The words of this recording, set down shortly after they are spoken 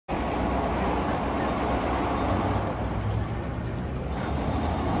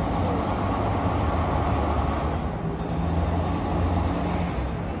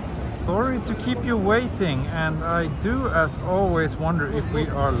Sorry to keep you waiting, and I do, as always, wonder if we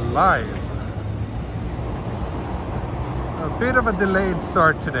are live. It's a bit of a delayed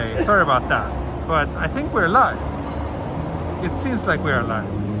start today, sorry about that, but I think we're live. It seems like we are live.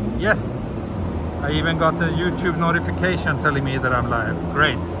 Yes, I even got the YouTube notification telling me that I'm live.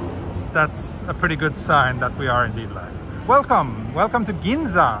 Great, that's a pretty good sign that we are indeed live. Welcome to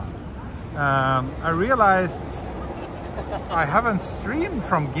Ginza. I realized I haven't streamed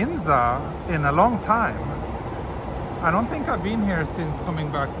from Ginza in a long time. I don't think I've been here since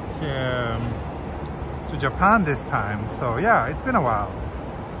coming back to Japan this time. So yeah, it's been a while.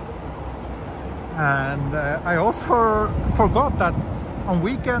 And I also forgot that on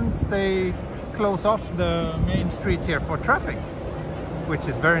weekends they close off the main street here for traffic, which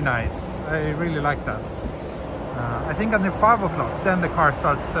is very nice. I really like that. I think until 5 o'clock, then the car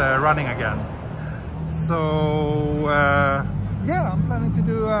starts running again. So yeah, I'm planning to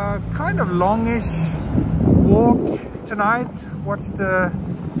do a kind of longish walk tonight. Watch the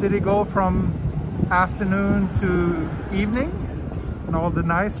city go from afternoon to evening and all the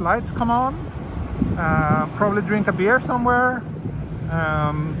nice lights come on. Probably drink a beer somewhere.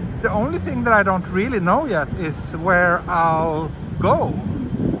 The only thing that I don't really know yet is where I'll go.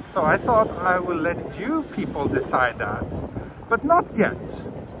 So I thought I will let you people decide that, but not yet.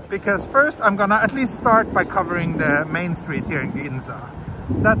 Because first I'm gonna at least start by covering the main street here in Ginza.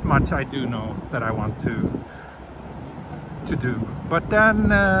 That much I do know that I want to do. But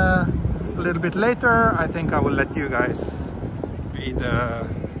then a little bit later, I think I will let you guys be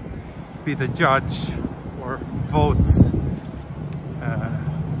the judge or vote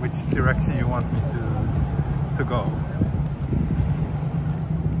which direction you want me to go.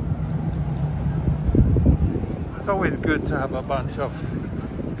 It's always good to have a bunch of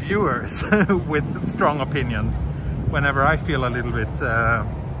viewers with strong opinions. Whenever I feel a little bit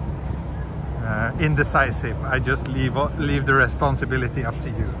indecisive, I just leave the responsibility up to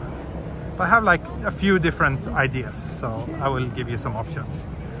you. But I have like a few different ideas, so I will give you some options.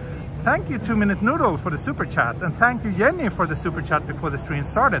 Thank you 2 Minute Noodle for the super chat, and thank you Jenny for the super chat before the stream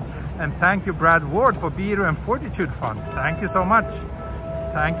started, and thank you Brad Ward for Beer and Fortitude Fund. Thank you so much.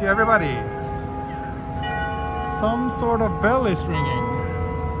 Thank you everybody. Some sort of bell is ringing.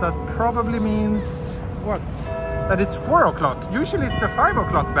 That probably means what? That it's 4 o'clock. Usually it's a 5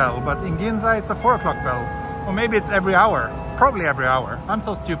 o'clock bell, but in Ginza it's a 4 o'clock bell. Or maybe it's every hour. Probably every hour. I'm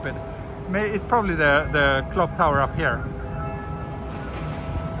so stupid. It's probably the clock tower up here.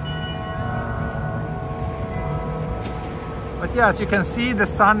 But yeah, as you can see, the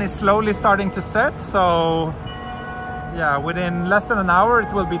sun is slowly starting to set. So yeah, within less than an hour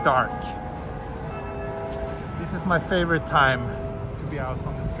it will be dark. This is my favorite time to be out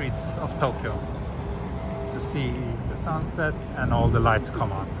on the streets of Tokyo, to see the sunset and all the lights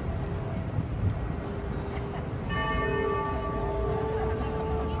come on.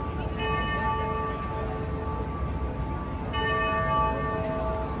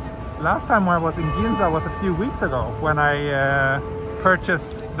 Last time I was in Ginza was a few weeks ago when I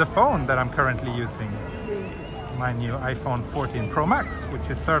purchased the phone that I'm currently using, my new iPhone 14 Pro Max, which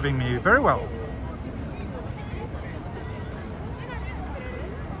is serving me very well.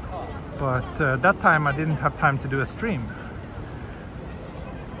 But that time I didn't have time to do a stream.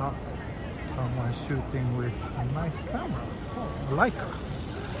 Oh, someone shooting with a nice camera. Oh, a Leica.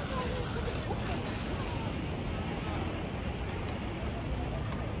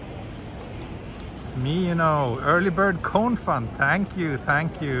 It's me, you know. Early Bird Cone Fund. Thank you,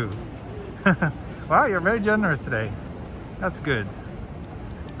 thank you. Wow, you're very generous today. That's good.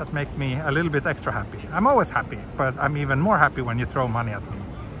 That makes me a little bit extra happy. I'm always happy, but I'm even more happy when you throw money at me.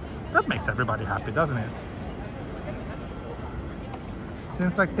 That makes everybody happy, doesn't it?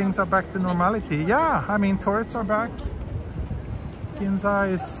 Seems like things are back to normality. Yeah, I mean, tourists are back. Ginza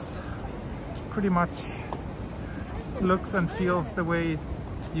is pretty much looks and feels the way it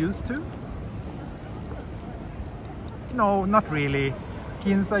used to. No, not really.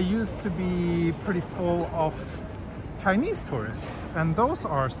 Ginza used to be pretty full of Chinese tourists, and those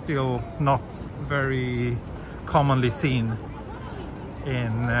are still not very commonly seen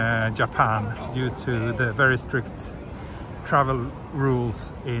in Japan due to the very strict travel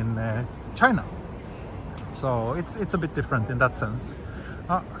rules in China. So it's a bit different in that sense.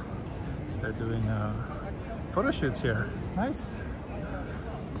 Ah, they're doing a photo shoot here. Nice.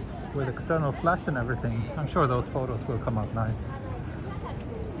 With external flash and everything. I'm sure those photos will come out nice.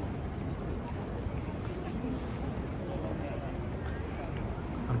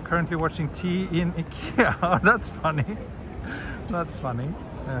 I'm currently watching tea in IKEA. That's funny. That's funny.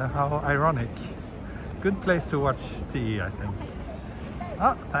 How ironic. Good place to watch tea, I think.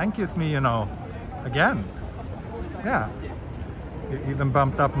 Ah, thank you, me, you know, again. Yeah, you even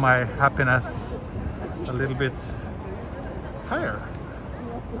bumped up my happiness a little bit higher.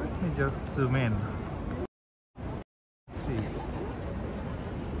 Let me just zoom in. Let's see.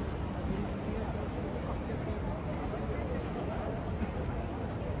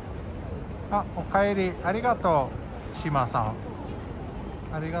 Ah, おかえり。ありがとう、島さん。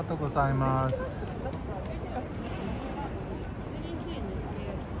ありがとうございます。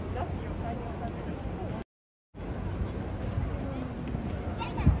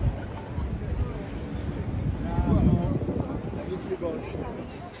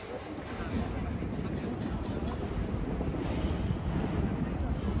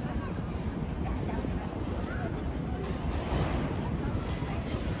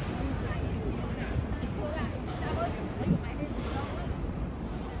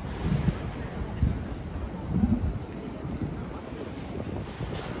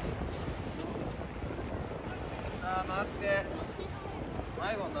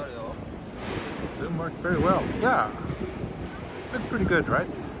Zoom worked very well. Yeah, looked pretty good, right?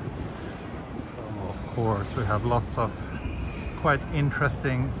 So of course we have lots of quite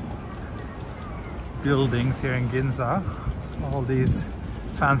interesting buildings here in Ginza. All these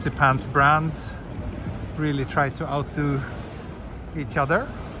fancy pants brands really try to outdo each other.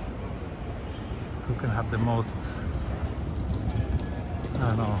 Who can have the most, I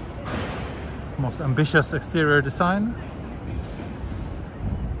don't know, most ambitious exterior design?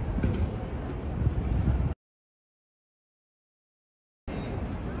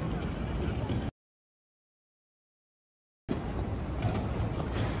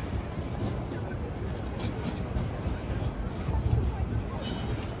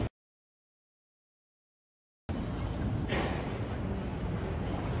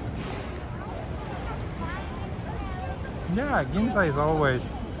 Yeah, Ginza is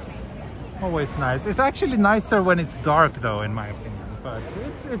always nice. It's actually nicer when it's dark though, in my opinion, but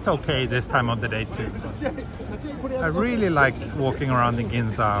it's okay this time of the day too. I really like walking around in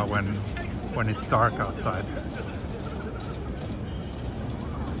Ginza when it's dark outside.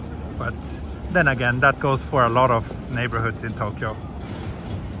 But then again, that goes for a lot of neighborhoods in Tokyo.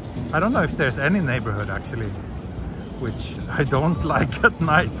 I don't know if there's any neighborhood actually which I don't like at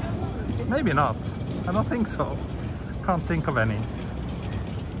night. Maybe not. I don't think so. Can't think of any.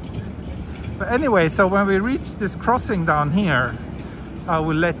 But anyway, so when we reach this crossing down here, I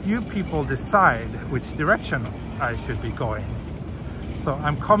will let you people decide which direction I should be going. So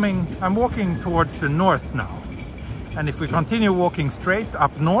I'm walking towards the north now. And if we continue walking straight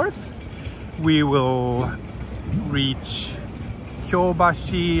up north, we will reach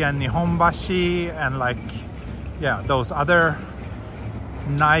Kyobashi and Nihonbashi and those other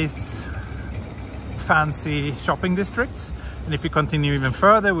nice fancy shopping districts, and if we continue even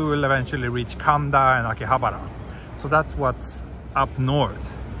further we will eventually reach Kanda and Akihabara. So that's what's up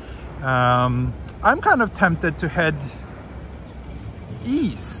north. I'm kind of tempted to head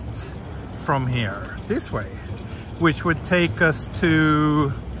east from here, this way, which would take us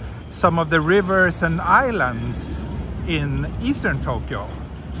to some of the rivers and islands in eastern Tokyo.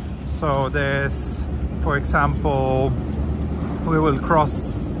 So there's, for example, we will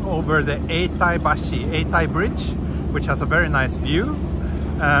cross over the Eitai Bridge, which has a very nice view.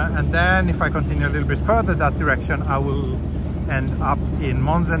 And then if I continue a little bit further that direction, I will end up in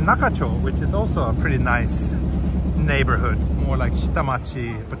Monzen Nakacho, which is also a pretty nice neighborhood, more like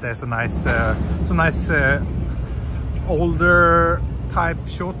Shitamachi, but there's a nice, some nice older type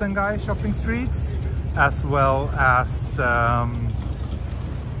Shotengai shopping streets, as well as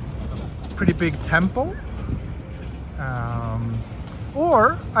pretty big temple.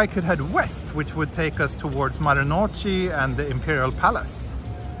 Or I could head west, which would take us towards Marunouchi and the Imperial Palace.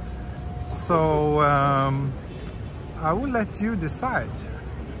 So I will let you decide.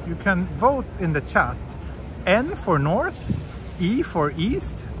 You can vote in the chat. N for north, E for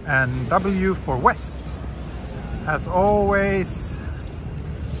east, and W for west. As always,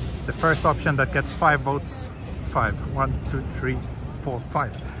 the first option that gets 5 votes, 1, 2, 3, 4,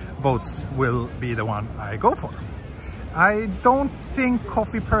 5 votes will be the one I go for. I don't think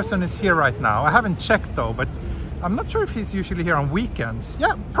Coffee Person is here right now. I haven't checked though, but I'm not sure if he's usually here on weekends.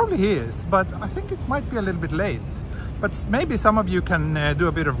 Yeah, probably he is, but I think it might be a little bit late. But maybe some of you can do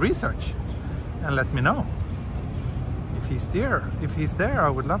a bit of research and let me know if he's there. If he's there, I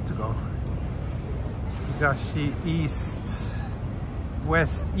would love to go. Higashi, east,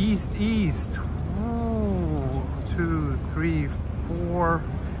 west, east, east. Ooh, 2, 3, 4,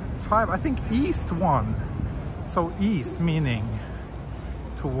 5. I think east one. So east meaning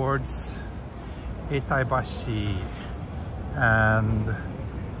towards Etaibashi and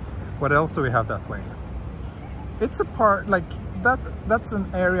What else do we have that way? It's a part like that's an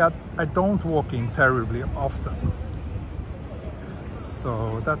area I don't walk in terribly often.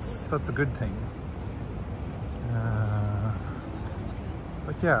 So that's a good thing.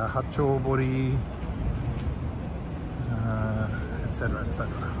 But yeah, Hachobori, etc, etc.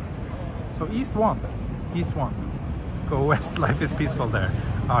 So East 1. Go west, life is peaceful there.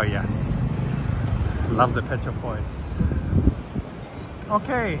 Oh yes. Love the Pet Shop Boys.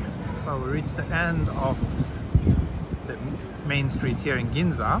 Okay, so we reached the end of the main street here in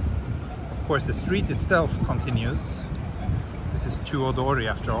Ginza. Of course, the street itself continues. This is Chuodori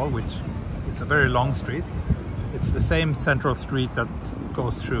after all, which is a very long street. It's the same central street that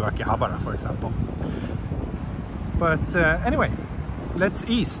goes through Akihabara, for example. But anyway, let's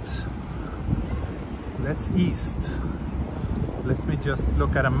east. Let's east. Let me just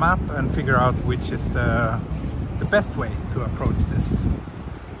look at a map and figure out which is the best way to approach this.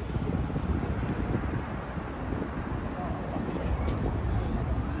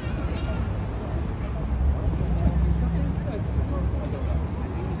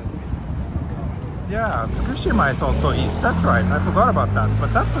 Yeah, Tsukushima is also east. That's right, I forgot about that.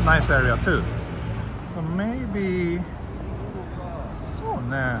 But that's a nice area too. So maybe... So,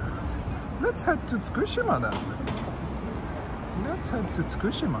 nah. Let's head to Tsukushima then. Let's head to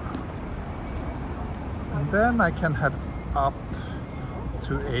Tsukushima. And then I can head up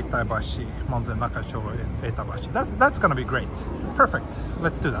to Eitabashi, Monzen Nakasho Eitabashi. That's gonna be great. Perfect.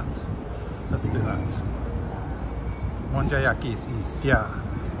 Let's do that. Let's do that. Monjayaki is east, yeah.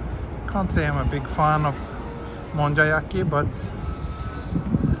 Can't say I'm a big fan of Monjayaki, but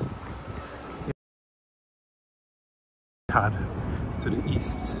had to the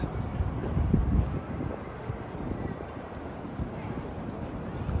east.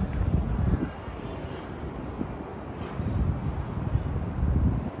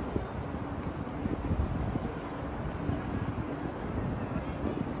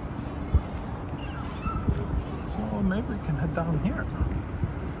 So maybe we can head down here.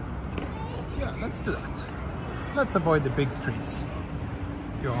 Yeah, let's do that. Let's avoid the big streets.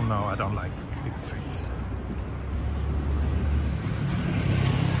 You all know I don't like big streets.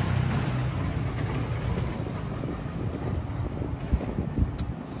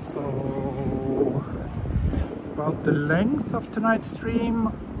 So, about the length of tonight's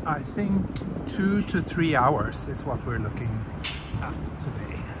stream, I think 2 to 3 hours is what we're looking at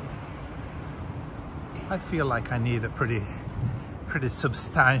today. I feel like I need a pretty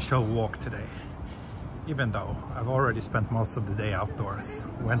substantial walk today, even though I've already spent most of the day outdoors.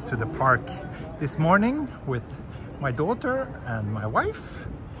 Went to the park this morning with my daughter and my wife,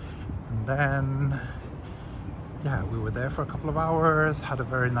 and then yeah, we were there for a couple of hours, had a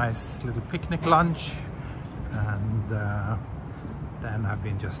very nice little picnic lunch, and then I've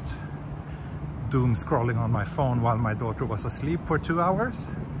been just doom scrolling on my phone while my daughter was asleep for 2 hours.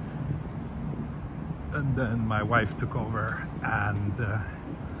 And then my wife took over, and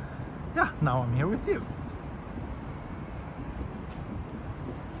yeah, now I'm here with you.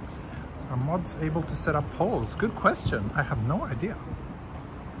 Are mods able to set up polls? Good question. I have no idea.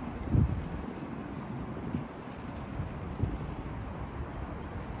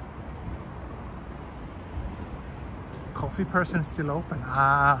 Coffee person is still open.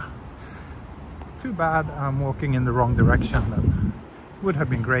 Ah, too bad I'm walking in the wrong direction then. Would have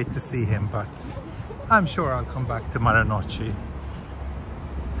been great to see him, but I'm sure I'll come back to Marunouchi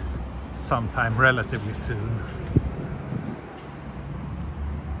sometime relatively soon.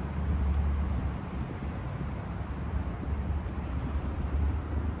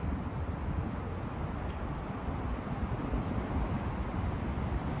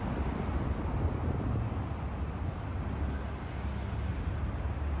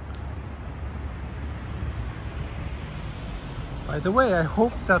 By the way, I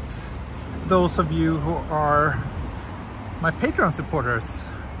hope that those of you who are my Patreon supporters,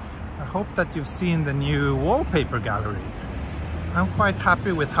 I hope that you've seen the new wallpaper gallery. I'm quite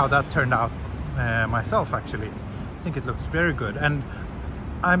happy with how that turned out myself, actually. I think it looks very good, and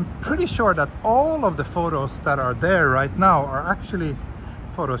I'm pretty sure that all of the photos that are there right now are actually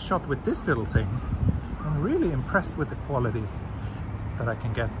photos shot with this little thing. I'm really impressed with the quality that I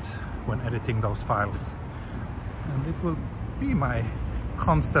can get when editing those files, and it will be my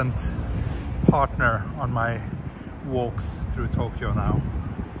constant partner on my walks through Tokyo now.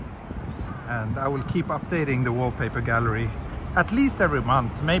 And I will keep updating the wallpaper gallery at least every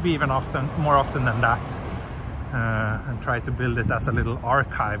month, maybe even more often than that, and try to build it as a little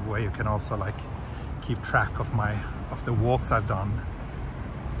archive where you can also like keep track of the walks I've done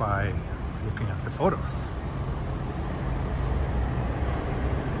by looking at the photos.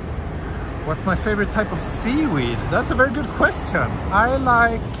 What's my favorite type of seaweed? That's a very good question. I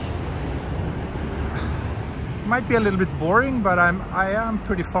like... Might be a little bit boring, but I am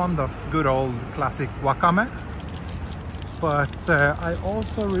pretty fond of good old classic wakame. But I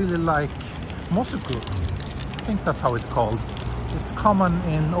also really like mosuku. I think that's how it's called. It's common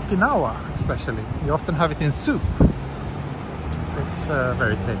in Okinawa, especially. You often have it in soup. It's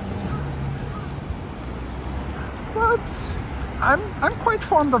very tasty. But I'm quite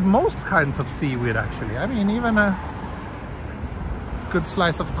fond of most kinds of seaweed, actually. I mean, even a good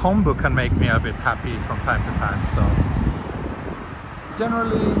slice of kombu can make me a bit happy from time to time. So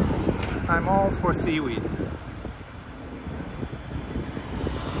generally, I'm all for seaweed.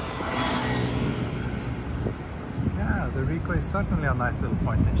 The Rico is certainly a nice little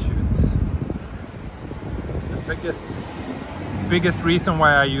point and shoot. The biggest reason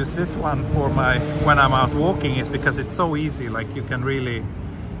why I use this one for when I'm out walking is because it's so easy. Like you can really,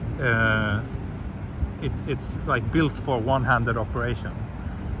 it's like built for one-handed operation.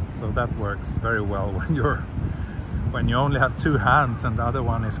 So that works very well when you only have two hands and the other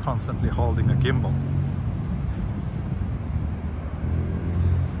one is constantly holding a gimbal.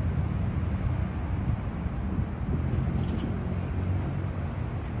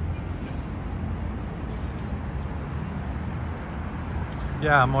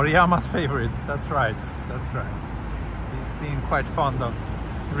 Yeah, Moriyama's favorite. That's right. That's right. He's been quite fond of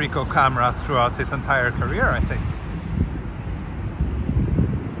Ricoh cameras throughout his entire career, I think.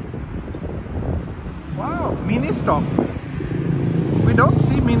 Wow, mini stop. We don't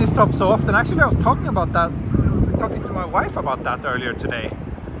see mini stop so often. Actually, I was talking to my wife about that earlier today.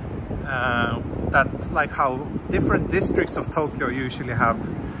 That like how different districts of Tokyo usually have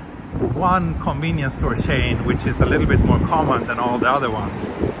one convenience store chain which is a little bit more common than all the other ones,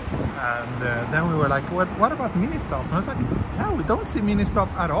 and then we were like, what about mini stop? And I was like, yeah, we don't see mini stop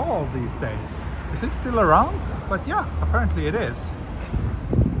at all these days. Is it still around? But yeah, apparently it is.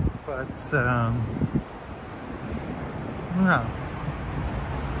 But no,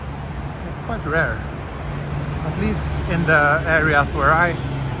 it's quite rare, at least in the areas where I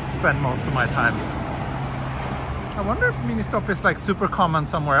spend most of my times. I wonder if mini stop is like super common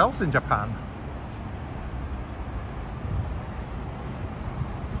somewhere else in Japan.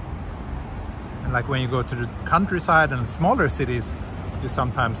 And like when you go to the countryside and smaller cities, you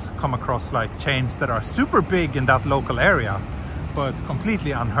sometimes come across like chains that are super big in that local area, but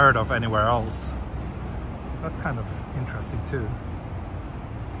completely unheard of anywhere else. That's kind of interesting too.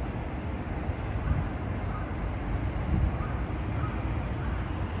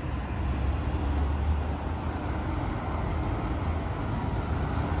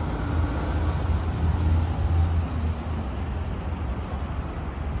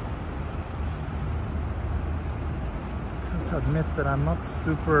 Admit that I'm not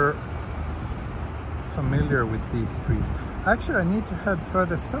super familiar with these streets. Actually, I need to head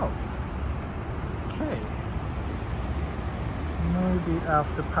further south. Okay. Maybe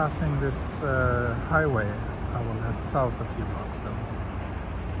after passing this highway, I will head south a few blocks though.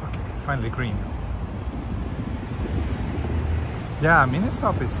 Okay, finally green. Yeah, mini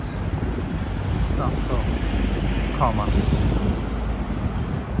stop is not so common.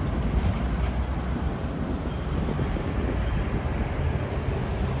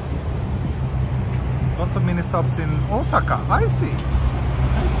 Lots of mini stops in Osaka. I see.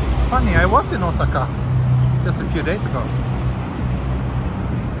 I see. Funny, I was in Osaka just a few days ago.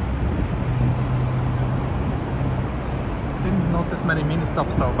 Didn't notice many mini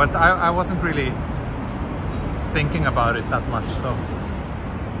stops though, but I wasn't really thinking about it that much, so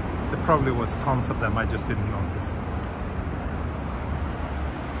there probably was tons of them, I just didn't notice.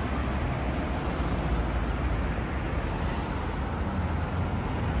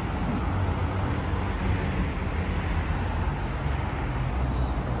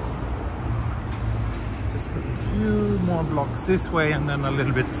 More blocks this way and then a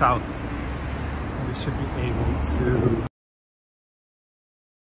little bit south. We should be able to,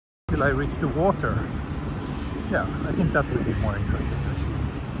 till I reach the water. Yeah, I think that would be more interesting actually.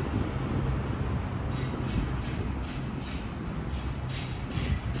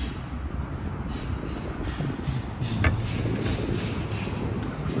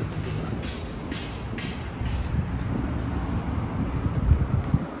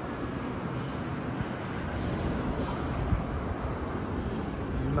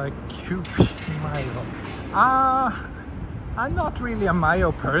 Like Kewpie mayo. I'm not really a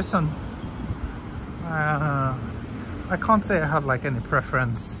mayo person. I can't say I have like any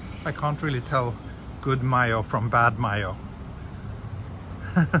preference. I can't really tell good mayo from bad mayo.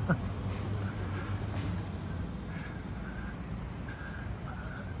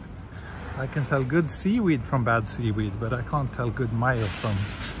 I can tell good seaweed from bad seaweed, but I can't tell good mayo from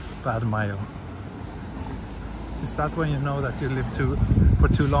bad mayo. Is that when you know that you live for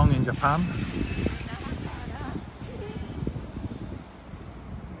too long in Japan?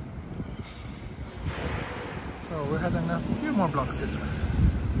 So we're heading a few more blocks this way.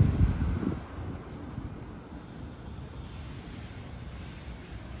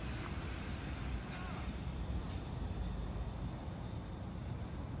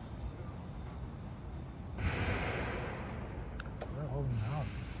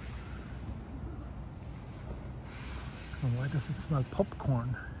 And why does it smell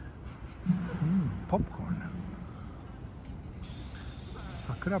popcorn? Popcorn.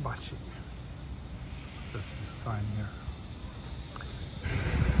 Sakurabashi says this sign here.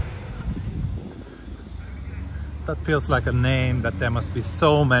 That feels like a name that there must be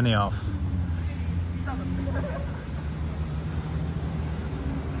so many of.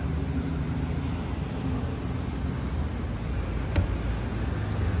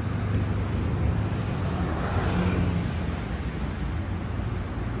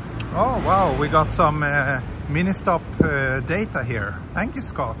 Oh wow, we got some mini-stop data here. Thank you,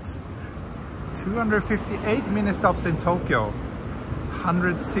 Scott. 258 mini-stops in Tokyo,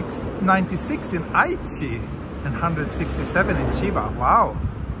 196 in Aichi, and 167 in Chiba. Wow,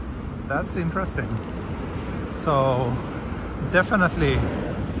 that's interesting. So definitely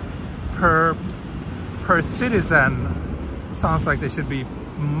per citizen, sounds like there should be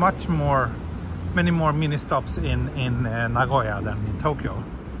many more mini-stops in Nagoya than in Tokyo.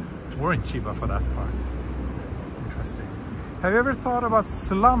 Or in Chiba for that part. Interesting. Have you ever thought about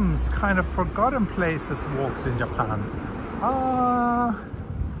slums, kind of forgotten places walks in Japan?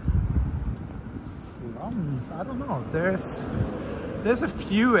 Slums, I don't know. There's a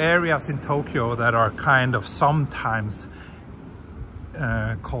few areas in Tokyo that are kind of sometimes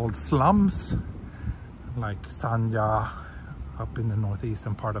called slums, like Sanya up in the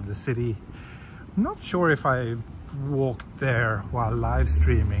northeastern part of the city. I'm not sure if I've walked there while live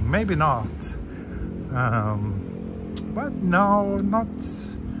streaming, maybe not, but no, not,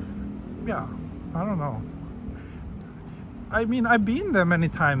 yeah, I don't know. I mean, I've been there many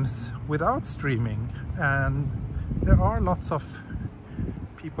times without streaming, and there are lots of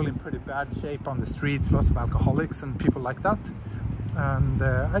people in pretty bad shape on the streets, lots of alcoholics and people like that, and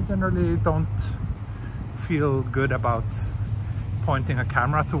I generally don't feel good about pointing a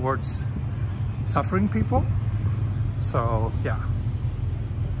camera towards suffering people. So yeah,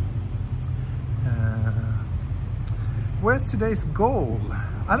 where's today's goal?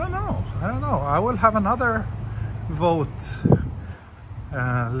 I don't know. I will have another vote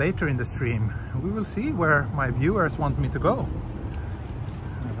later in the stream. We will see where my viewers want me to go.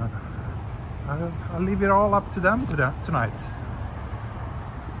 I'll leave it all up to them tonight.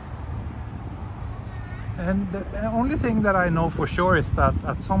 And the only thing that I know for sure is that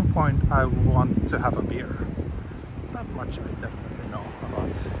at some point I want to have a beer. That much I definitely know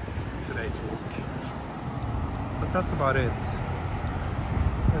about today's walk. But that's about it.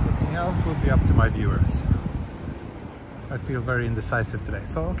 Everything else will be up to my viewers. I feel very indecisive today.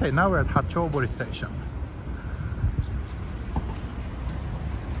 So okay, now we're at Hachobori station.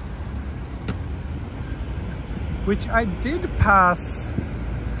 Which I did pass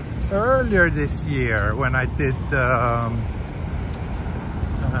earlier this year when I did the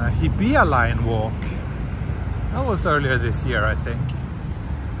Hibiya line walk. That was earlier this year, I think.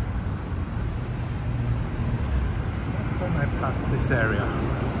 When I passed this area.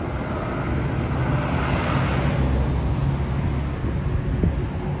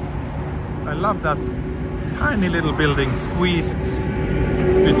 I love that tiny little building squeezed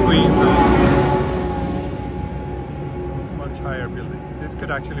between the much higher building. This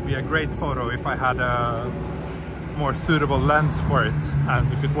could actually be a great photo if I had a more suitable lens for it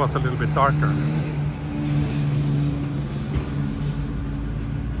and if it was a little bit darker.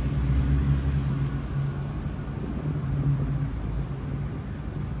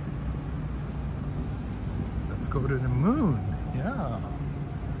 Let's go to the moon. Yeah,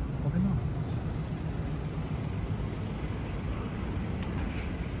 why not?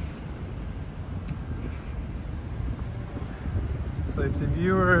 So if the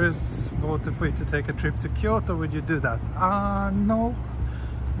viewers voted for you to take a trip to Kyoto, would you do that? No,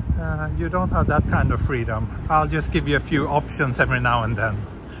 you don't have that kind of freedom. I'll just give you a few options every now and then.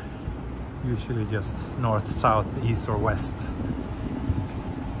 Usually just north, south, east or west.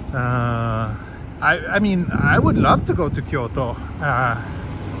 I mean, I would love to go to Kyoto,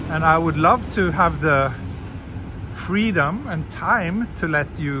 and I would love to have the freedom and time to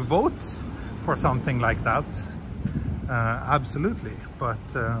let you vote for something like that. Absolutely, but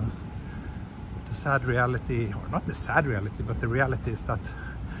the sad reality, or not the sad reality, but the reality is that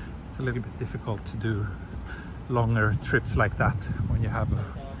it's a little bit difficult to do longer trips like that when you have a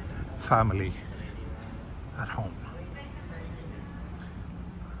family at home.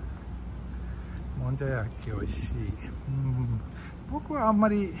 もんじゃ焼き美味しい。僕はあんま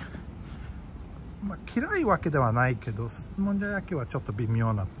り、嫌いわけではないけど、もんじゃ焼きはちょっと微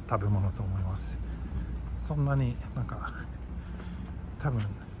妙な食べ物と思います。そんなになんか多分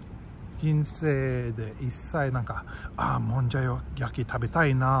人生で一切なんかもんじゃ焼き食べた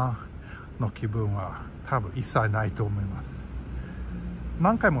いなの気分は多分一切ないと思います。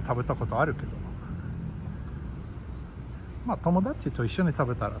何回も食べたことあるけど、友達と一緒に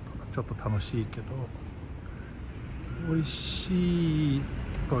食べたらちょっと楽しいけど、美味しい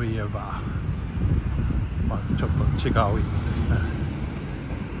といえばちょっと違う意味ですね。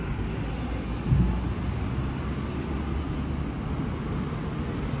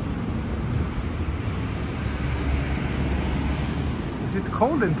Is it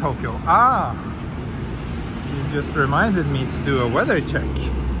cold in Tokyo? You just reminded me to do a weather check.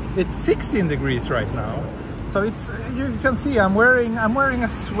 It's 16 degrees right now. So it's, you can see I'm wearing a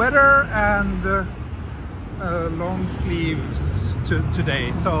sweater and long sleeves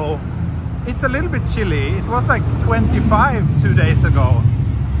today. So it's a little bit chilly. It was like 25 2 days ago.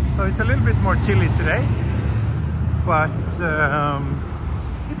 So it's a little bit more chilly today. But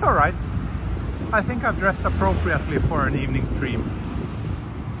it's all right. I think I've dressed appropriately for an evening stream.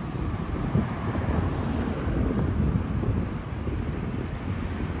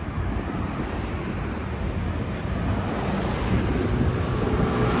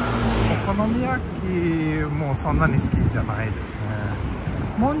 Okonomiyaki もそんなに好きじゃないですね。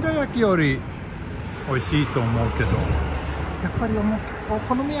もんじゃ焼きより美味しいと思うけど、やっぱりお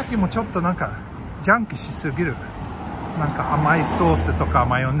好み焼きもちょっとなんかジャンキしすぎる。なんか甘いソースとか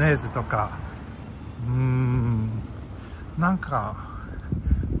マヨネーズとか、なんか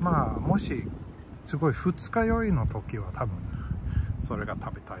もしすごい二日酔いの時は多分それが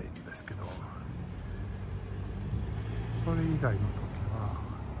食べたいんですけど、それ以外の時は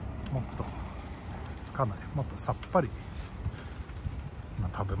もっともっとさっぱりな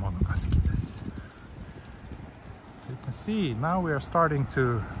食べ物が好きです。You can see now we are starting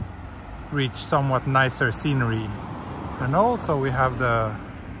to reach somewhat nicer scenery, and also we have the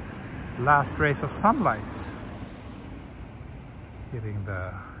last rays of sunlight hitting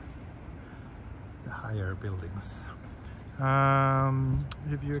the higher buildings.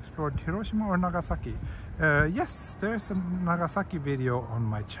 Have you explored Hiroshima or Nagasaki? Yes, there's a Nagasaki video on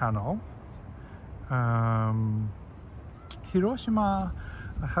my channel. Hiroshima,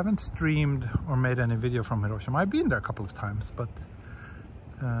 I haven't streamed or made any video from Hiroshima. I've been there a couple of times, but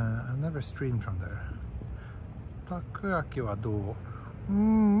I've never streamed from there. Takoyaki wa do?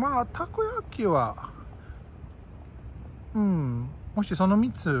 Takoyaki wa もしその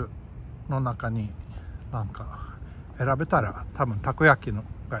3つの中になんか選べたら多分たこ焼きの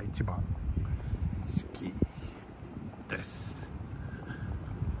が一番好きです。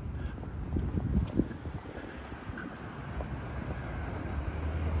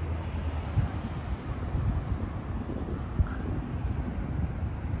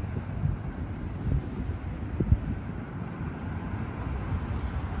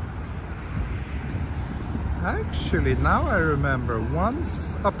Actually, now I remember,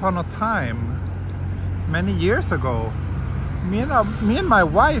 once upon a time, many years ago, me and my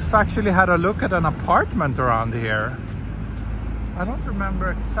wife actually had a look at an apartment around here. I don't remember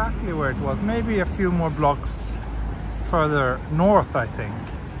exactly where it was, maybe a few more blocks further north, I think.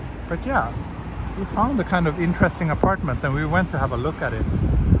 But yeah, we found a kind of interesting apartment and we went to have a look at it.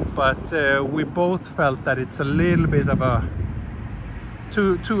 But we both felt that it's a little bit of a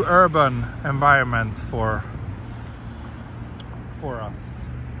too urban environment for us.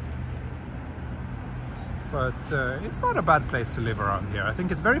 But it's not a bad place to live around here. I think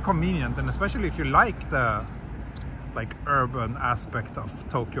it's very convenient, and especially if you like the urban aspect of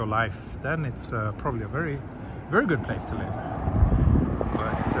Tokyo life, then it's probably a very, very good place to live.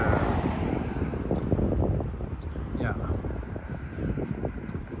 But yeah,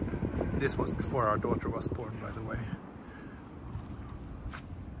 this was before our daughter was born, by the way.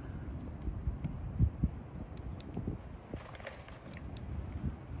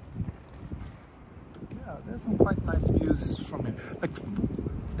 There's some quite nice views from here.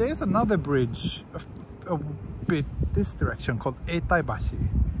 There's another bridge a bit this direction called Odaiba,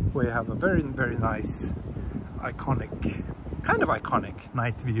 where you have a very, very nice, kind of iconic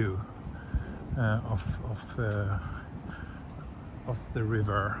night view of the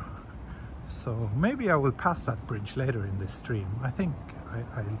river. So maybe I will pass that bridge later in this stream. I think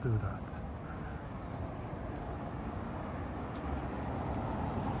I'll do that.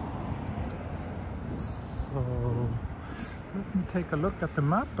 So let me take a look at the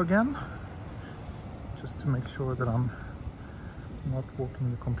map again, just to make sure that I'm not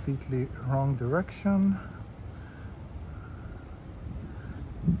walking the completely wrong direction.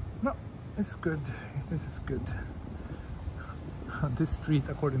 No, it's good. This is good. This street,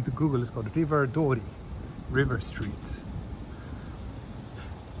 according to Google, is called River Street.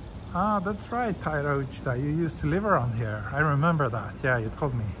 Ah, that's right, Taira Uchida. You used to live around here. I remember that. Yeah, you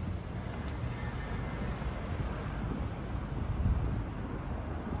told me.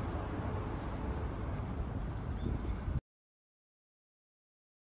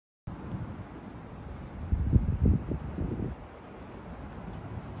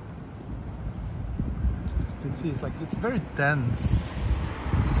 You can see it's like it's very dense.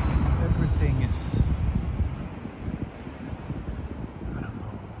 Everything is, I don't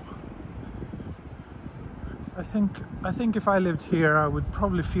know. I think if I lived here, I would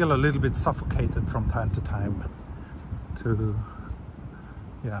probably feel a little bit suffocated from time to time. To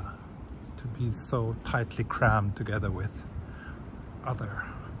be so tightly crammed together with other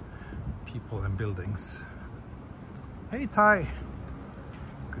people and buildings. Hey Ty,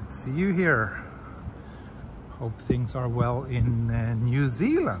 good to see you here. Hope things are well in New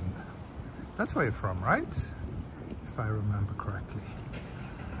Zealand. That's where you're from, right? If I remember correctly.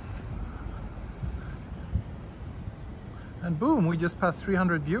 And boom, we just passed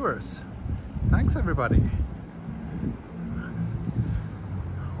 300 viewers. Thanks everybody.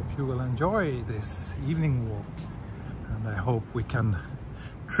 Hope you will enjoy this evening walk. And I hope we can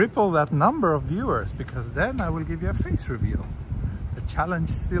triple that number of viewers, because then I will give you a face reveal. The challenge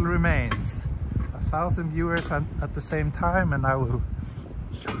still remains. 1,000 viewers at the same time, and I will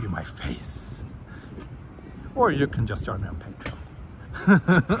show you my face. Or you can just join me on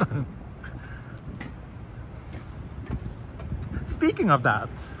Patreon. Speaking of that,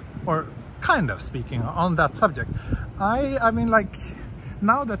 or kind of speaking on that subject, I mean, like,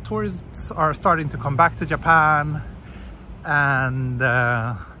 now that tourists are starting to come back to Japan, and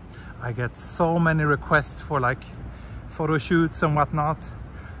I get so many requests for like photo shoots and whatnot,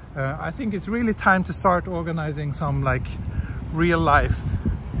 I think it's really time to start organizing some like real life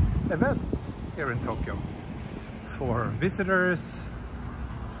events here in Tokyo for visitors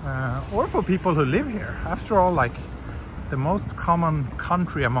or for people who live here. After all, like, the most common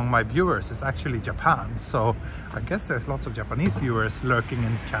country among my viewers is actually Japan, so I guess there's lots of Japanese viewers lurking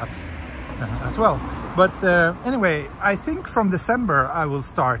in the chat as well. But anyway, I think from December I will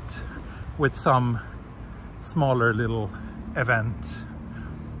start with some smaller little event.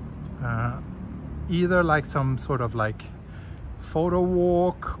 Either like some sort of like photo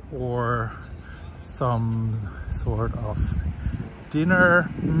walk or some sort of dinner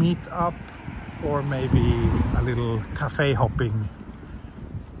meetup, or maybe a little cafe hopping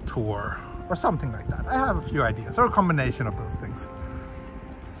tour or something like that. I have a few ideas, or a combination of those things.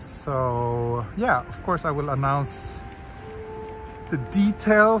 So yeah, of course I will announce the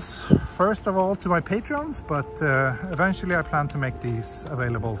details first of all to my Patreons, but eventually I plan to make these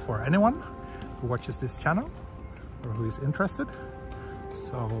available for anyone who watches this channel or who is interested.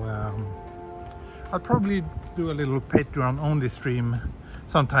 So I'll probably do a little Patreon only stream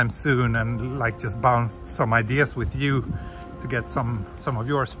sometime soon, and like just bounce some ideas with you to get some of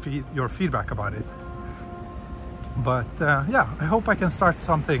your feedback about it. But yeah, I hope I can start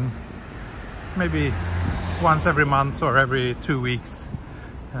something maybe once every month or every 2 weeks,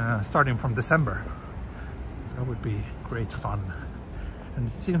 starting from December. That would be great fun. And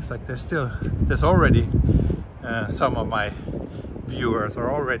it seems like there's already some of my viewers are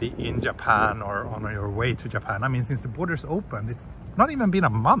already in Japan or on your way to Japan. I mean, since the borders opened, it's not even been a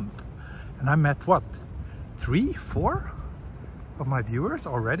month, and I met what, 3, 4 of my viewers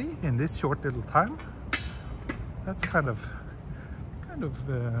already in this short little time. That's kind of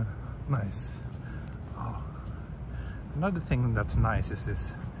nice. Oh. Another thing that's nice is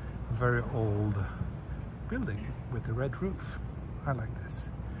this very old building with the red roof. I like this.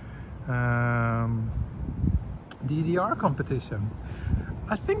 DDR competition.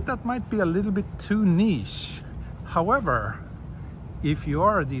 I think that might be a little bit too niche. However, if you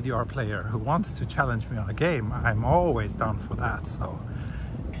are a DDR player who wants to challenge me on a game, I'm always down for that. So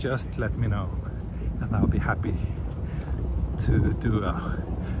just let me know, and I'll be happy to do a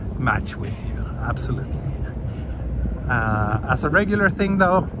match with you. Absolutely. As a regular thing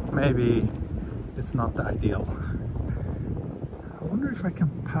though, maybe it's not the ideal. I wonder if I can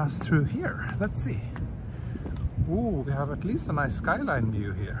pass through here. Let's see. Ooh, we have at least a nice skyline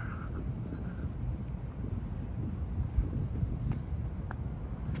view here.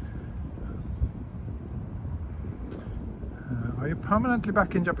 Are you permanently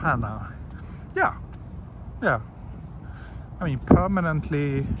back in Japan now? Yeah, Yeah, I mean,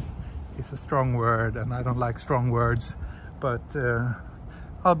 permanently is a strong word, and I don't like strong words, but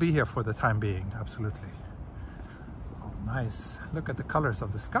I'll be here for the time being, absolutely. Oh, nice. Look at the colors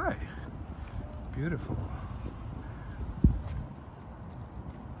of the sky. Beautiful.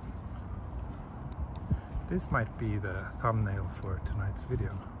 This might be the thumbnail for tonight's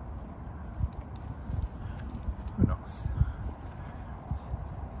video. Who knows?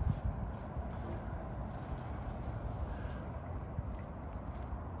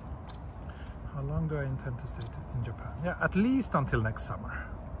 How long do I intend to stay in Japan? Yeah, at least until next summer.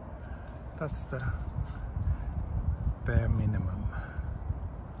 That's the bare minimum.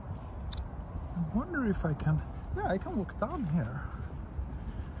 I wonder if I can... Yeah, I can walk down here.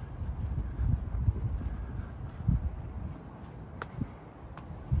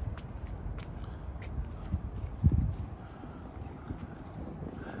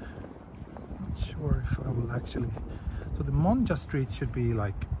 Not sure if I will actually... So the Monja Street should be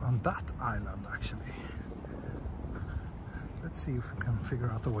like on that island actually. Let's see if we can figure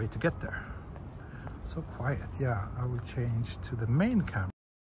out a way to get there. So quiet. Yeah, I will change to the main camera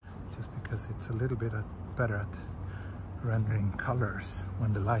just because it's a little bit better at rendering colors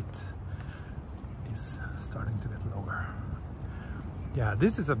when the light is starting to get lower. Yeah,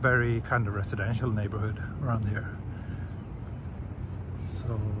 this is a very kind of residential neighborhood around here.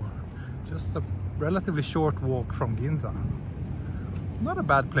 So just a relatively short walk from Ginza. Not a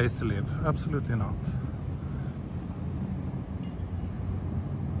bad place to live, absolutely not.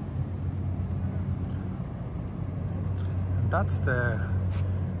 And that's the,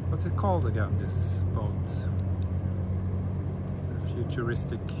 what's it called again, this boat? The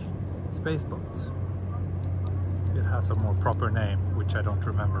futuristic space boat. It has a more proper name, which I don't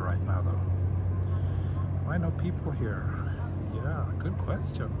remember right now though. Why no people here? Yeah, good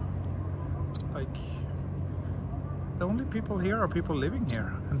question. Like, the only people here are people living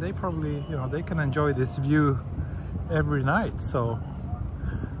here, and they probably, you know, they can enjoy this view every night, so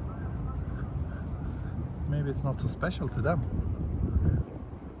maybe it's not so special to them.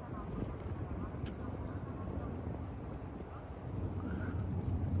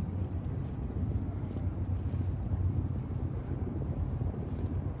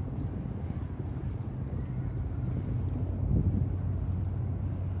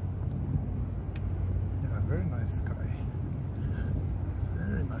 Very nice sky.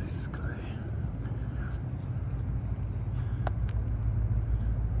 Very nice sky.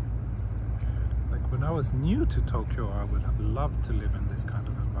 Like when I was new to Tokyo, I would have loved to live in this kind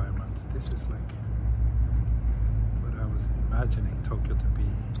of environment. This is like what I was imagining Tokyo to be.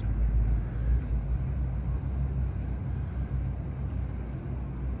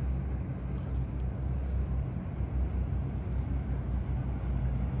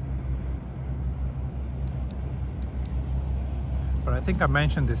 But I think I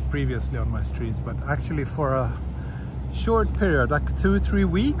mentioned this previously on my streams, but actually for a short period, like 2-3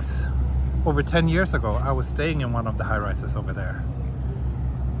 weeks, over 10 years ago, I was staying in one of the high-rises over there.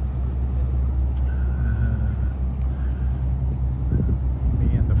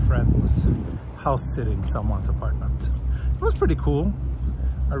 Me and a friend was house-sitting someone's apartment. It was pretty cool.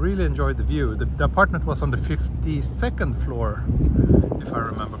 I really enjoyed the view. The apartment was on the 52nd floor, if I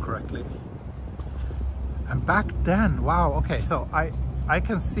remember correctly. And back then, wow, okay, so I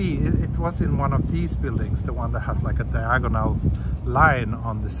can see it was in one of these buildings, the one that has like a diagonal line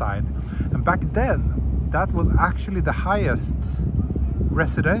on the side. And back then, that was actually the highest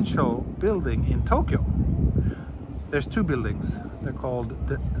residential building in Tokyo. There's two buildings. They're called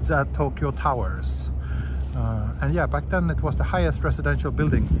the Tokyo Towers. And yeah, back then it was the highest residential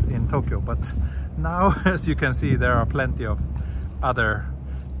buildings in Tokyo. But now, as you can see, there are plenty of other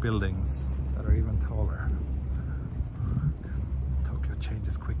buildings that are even taller. Tokyo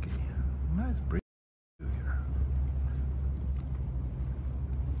changes quickly. Nice breeze here.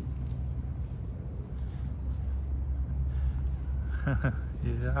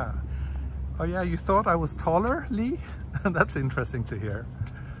 Yeah. Oh yeah, you thought I was taller, Lee? That's interesting to hear.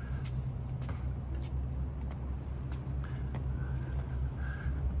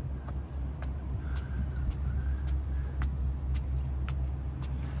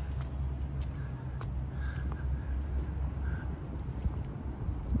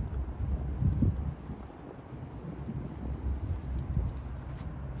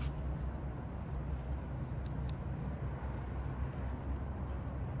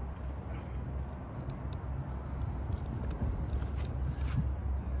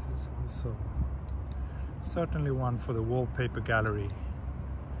 So certainly one for the wallpaper gallery.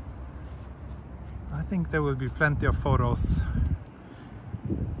 I think there will be plenty of photos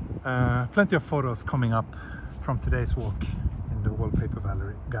Plenty of photos coming up from today's walk in the wallpaper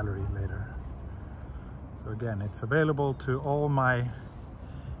gallery later. So again, it's available to all my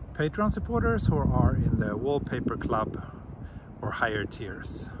Patreon supporters who are in the wallpaper club or higher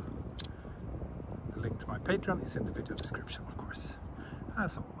tiers. The link to my Patreon is in the video description, of course,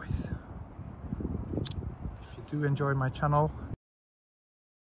 as always. If you do enjoy my channel,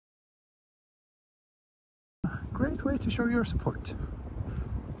 great way to show your support.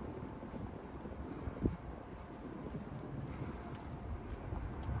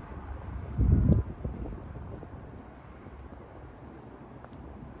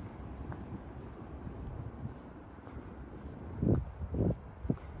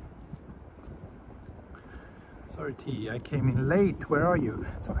 Sorry T, I came in late. Where are you?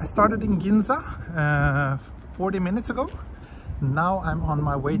 So I started in Ginza 40 minutes ago. Now I'm on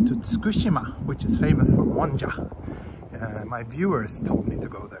my way to Tsukushima, which is famous for monja. My viewers told me to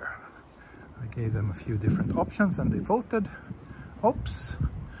go there. I gave them a few different options and they voted. Oops.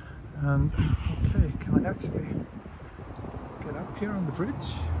 And okay, can I actually get up here on the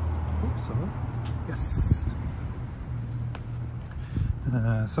bridge? Hope so. Yes.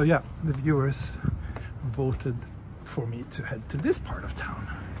 So yeah, the viewers voted for me to head to this part of town.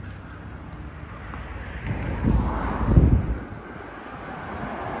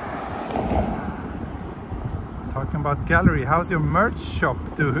 Talking about gallery, how's your merch shop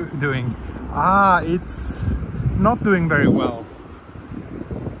doing? It's not doing very well.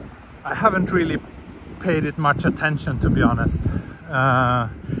 I haven't really paid it much attention, to be honest. I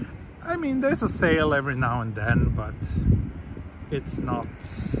mean, there's a sale every now and then, but it's not,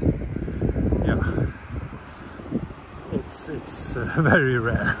 yeah, it's very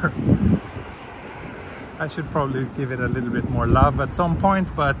rare. I should probably give it a little bit more love at some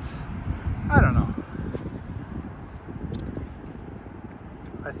point, but I don't know.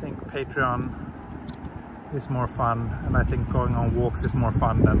 I think Patreon is more fun, and I think going on walks is more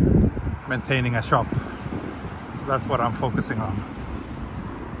fun than maintaining a shop. So that's what I'm focusing on.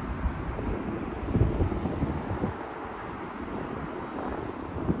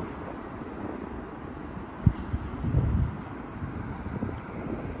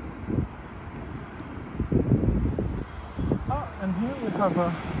 And here we have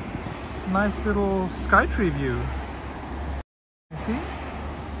a nice little sky tree view. You see?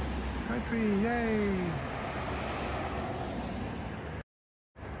 Sky tree, yay!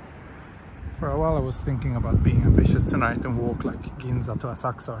 For a while I was thinking about being ambitious tonight and walk like Ginza to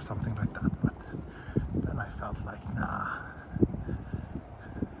Asakusa or something like that, but then I felt like, nah.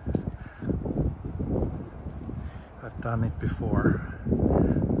 I've done it before.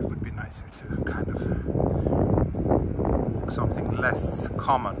 It would be nicer to kind of walk something less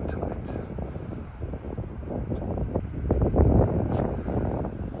common tonight.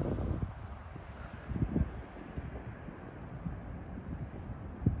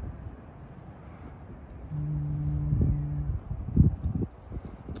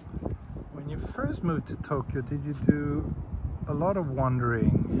 When you first moved to Tokyo, did you do a lot of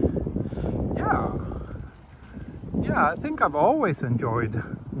wandering? Yeah, I think I've always enjoyed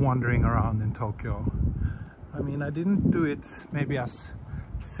wandering around in Tokyo. I mean, I didn't do it maybe as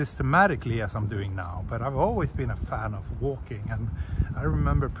systematically as I'm doing now, but I've always been a fan of walking. And I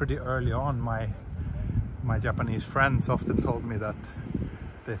remember pretty early on my Japanese friends often told me that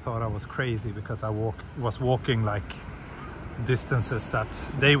they thought I was crazy because I was walking like distances that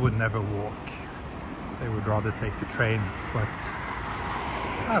they would never walk. They would rather take the train, but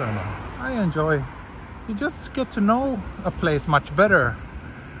I don't know. I enjoy. You just get to know a place much better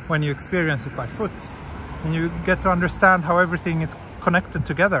when you experience it by foot, and you get to understand how everything is connected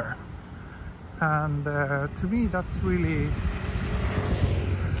together. And to me, that's really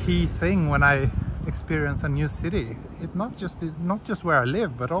a key thing when I experience a new city. It's not just where I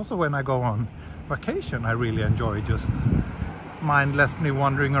live, but also when I go on vacation. I really enjoy just mindlessly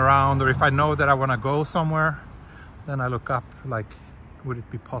wandering around, or if I know that I want to go somewhere, then I look up like, would it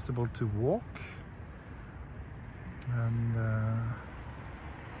be possible to walk? And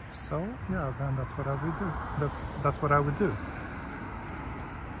so yeah, then that's what I would do. That's what I would do.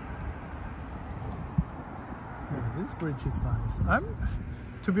 Yeah, this bridge is nice.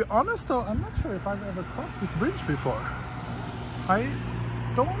 To be honest though, I'm not sure if I've ever crossed this bridge before. I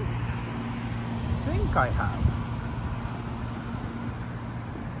don't think I have.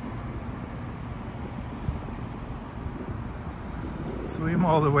 Swim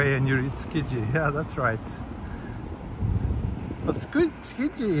all the way and you reach Tsukiji. Yeah, that's right. But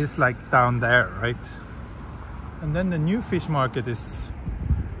Tsukiji is like down there, right? And then the new fish market is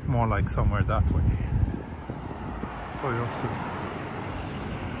more like somewhere that way. Toyosu.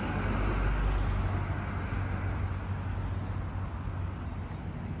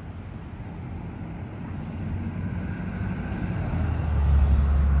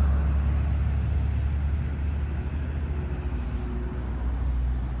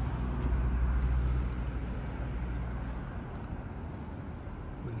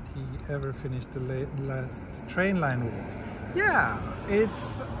 he ever finished the last train line walk? Yeah,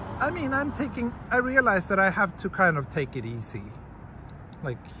 it's, I mean, I realize that I have to kind of take it easy.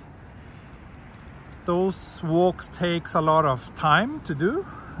 Like, those walks takes a lot of time to do.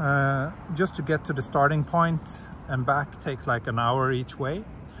 Just to get to the starting point and back takes like an hour each way.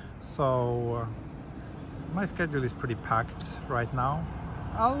 So my schedule is pretty packed right now.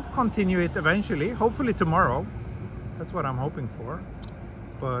 I'll continue it eventually, hopefully tomorrow. That's what I'm hoping for.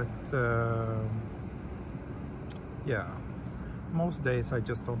 But yeah, most days I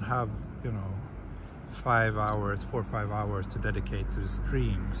just don't have, you know, 4 or 5 hours to dedicate to the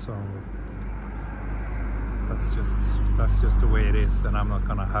stream. So that's just the way it is, and I'm not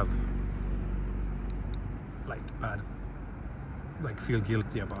gonna have feel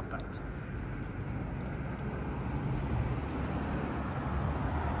guilty about that.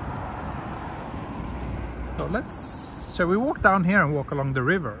 So shall we walk down here and walk along the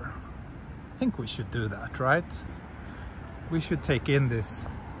river? I think we should do that, right? We should take in this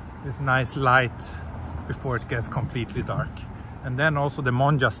nice light before it gets completely dark. And then also the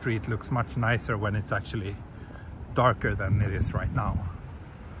Monja Street looks much nicer when it's actually darker than it is right now.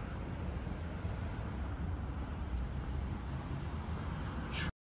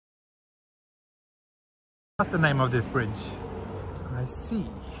 What's the name of this bridge? I see.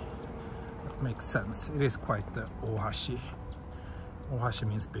 That makes sense. It is quite the Ohashi. Ohashi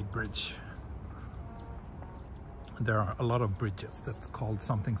means big bridge. There are a lot of bridges that's called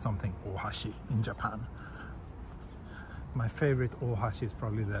something something Ohashi in Japan. My favorite Ohashi is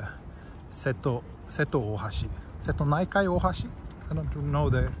probably the Seto Ohashi. Seto Naikai Ohashi? I don't know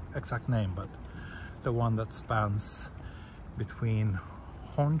the exact name, but the one that spans between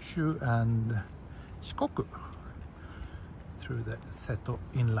Honshu and Shikoku through the Seto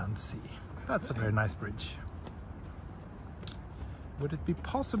Inland Sea. That's a very nice bridge. Would it be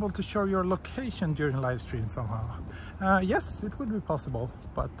possible to show your location during live stream somehow? Yes, it would be possible,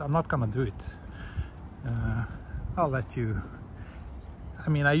 but I'm not gonna do it. I'll let you. I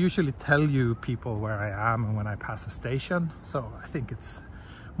mean, I usually tell you people where I am and when I pass a station, so I think it's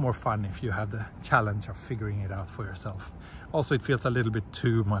more fun if you have the challenge of figuring it out for yourself. Also, it feels a little bit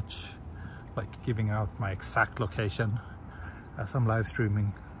too much like giving out my exact location as I'm live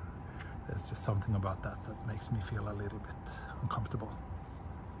streaming. There's just something about that makes me feel a little bit uncomfortable.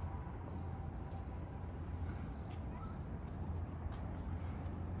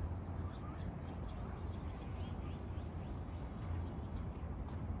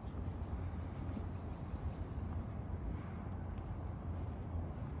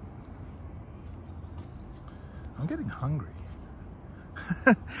 I'm getting hungry.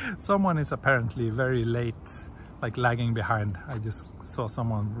 Someone is apparently very late, like lagging behind. I just saw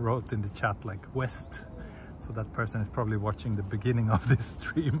someone wrote in the chat like West. So that person is probably watching the beginning of this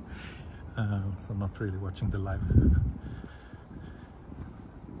stream. So not really watching the live.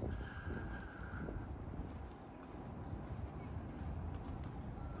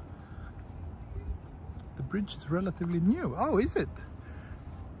 The bridge is relatively new. Oh, is it?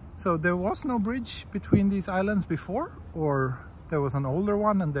 So there was no bridge between these islands before, or there was an older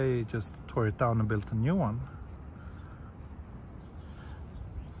one and they just tore it down and built a new one?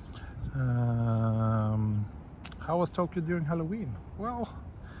 How was Tokyo during Halloween? Well,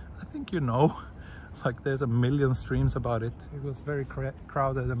 I think you know, like there's a million streams about it. It was very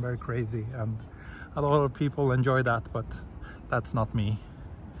crowded and very crazy, and a lot of people enjoy that, but that's not me.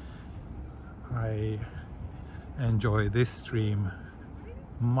 I enjoy this stream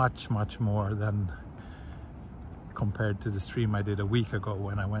much more than compared to the stream I did a week ago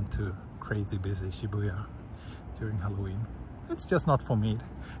when I went to crazy busy Shibuya during Halloween. It's just not for me.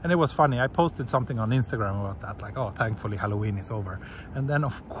 And it was funny, I posted something on Instagram about that, like, oh, thankfully Halloween is over. And then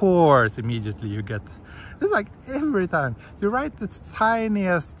of course immediately you get, it's like every time you write the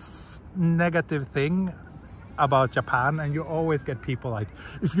tiniest negative thing about Japan and you always get people like,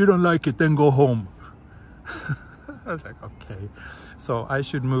 if you don't like it, then go home. I was like, okay, so I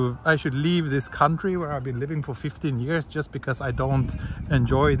should leave this country where I've been living for 15 years just because I don't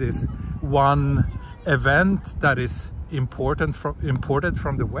enjoy this one event that is imported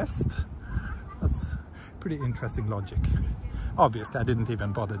from the West. That's pretty interesting logic. Obviously, I didn't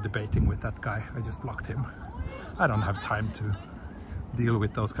even bother debating with that guy. I just blocked him. I don't have time to deal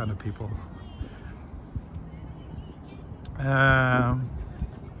with those kind of people.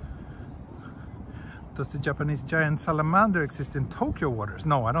 Does the Japanese giant salamander exist in Tokyo waters?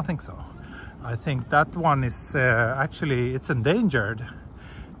 No, I don't think so. I think that one is actually, it's endangered.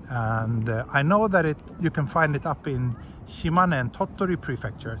 And I know that you can find it up in Shimane and Tottori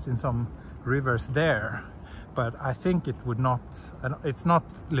prefectures in some rivers there. but I think it would not, it's not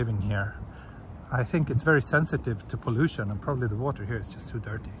living here. I think it's very sensitive to pollution, and probably the water here is just too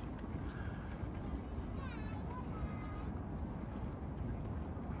dirty.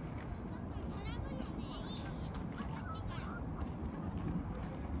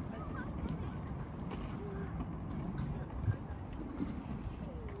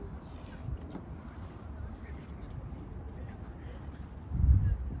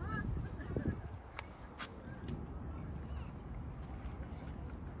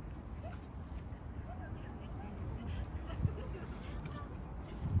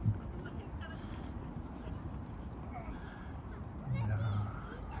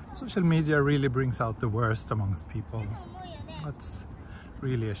 Social media really brings out the worst amongst people. That's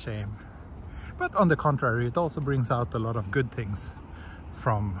really a shame. But on the contrary, it also brings out a lot of good things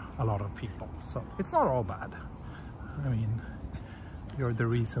from a lot of people. So it's not all bad. I mean, you're the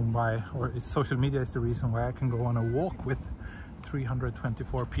reason why, or social media is the reason why I can go on a walk with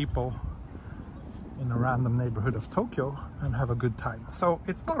 324 people in a random neighborhood of Tokyo and have a good time. So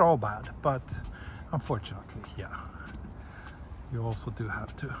it's not all bad, but unfortunately, yeah, you also do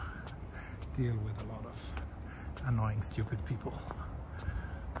have to deal with a lot of annoying, stupid people.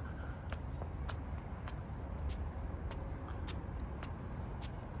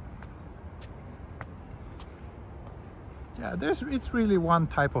 Yeah, it's really one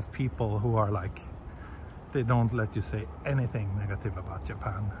type of people who are like, they don't let you say anything negative about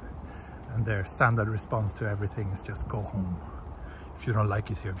Japan, and their standard response to everything is just go home. If you don't like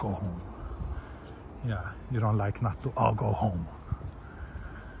it here, go home. Yeah, you don't like natto, I'll go home.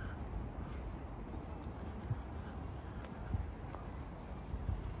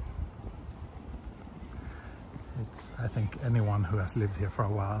 I think anyone who has lived here for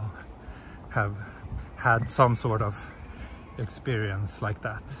a while have had some sort of experience like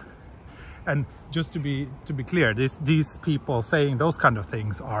that. And just to be clear, these people saying those kind of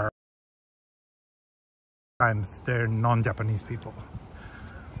things are times they're non-Japanese people,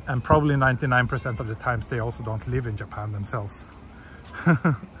 and probably 99% of the times they also don't live in Japan themselves.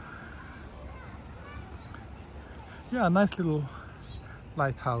 Yeah, a nice little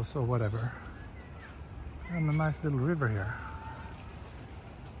lighthouse or whatever. And a nice little river here.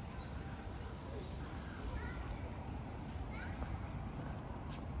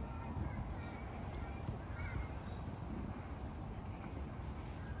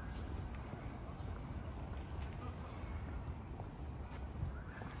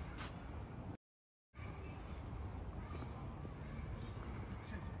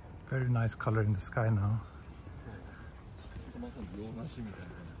 Very nice color in the sky now.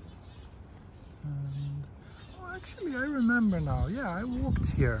 And, oh, actually, I remember now. Yeah, I walked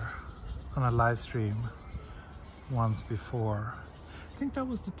here on a live stream once before. I think that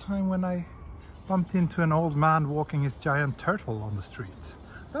was the time when I bumped into an old man walking his giant turtle on the street.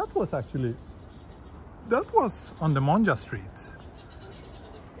 That was on the Monja street.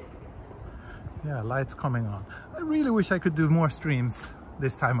 Yeah, lights coming on. I really wish I could do more streams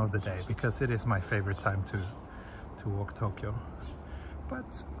this time of the day, because it is my favorite time to walk Tokyo.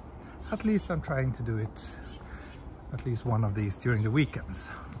 But at least I'm trying to do it at least one of these during the weekends.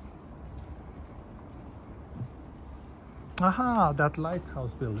 Aha, that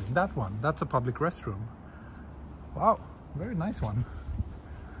lighthouse building, that one, that's a public restroom. Wow, very nice one.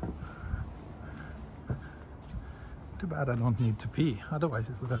 Too bad I don't need to pee, otherwise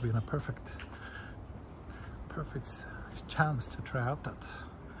it would have been a perfect chance to try out that.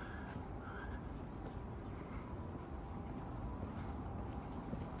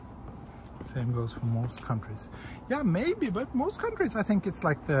 Same goes for most countries. Yeah, maybe, but most countries, I think it's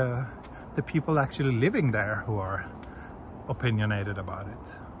like the people actually living there who are opinionated about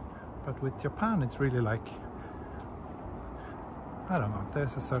it. But with Japan, it's really like, I don't know,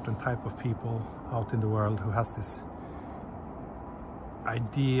 there's a certain type of people out in the world who has this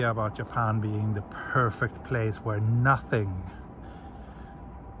idea about Japan being the perfect place where nothing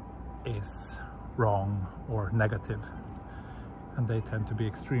is wrong or negative. And they tend to be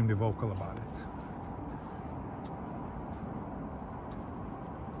extremely vocal about it.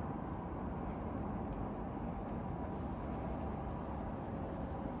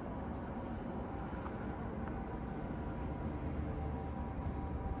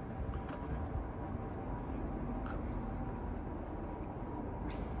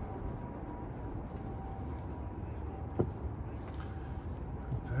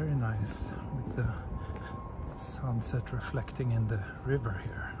 Very nice with the sunset reflecting in the river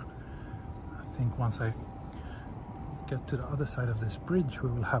here. I think once I get to the other side of this bridge, we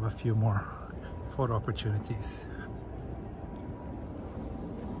will have a few more photo opportunities.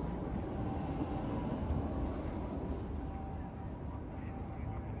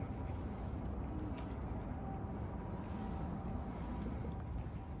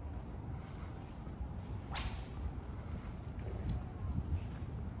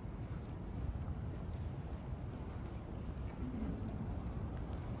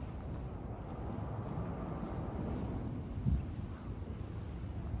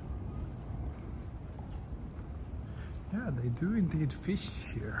 they do indeed fish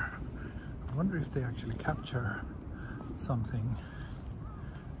here. I wonder if they actually capture something.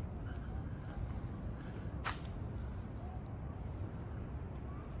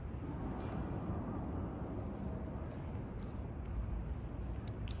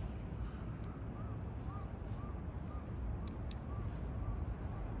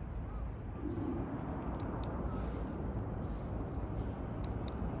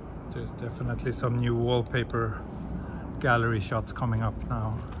 There's definitely some new wallpaper gallery shots coming up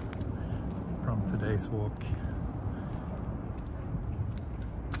now from today's walk.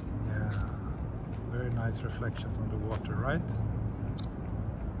 Yeah, very nice reflections on the water, right?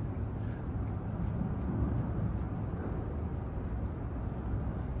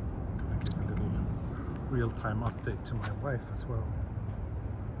 Gonna give a little real-time update to my wife as well.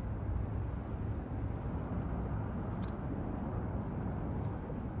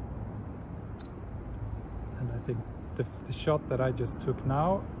 And I think the shot that I just took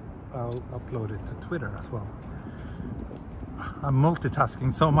now, I'll upload it to Twitter as well. I'm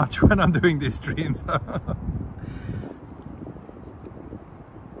multitasking so much when I'm doing these streams.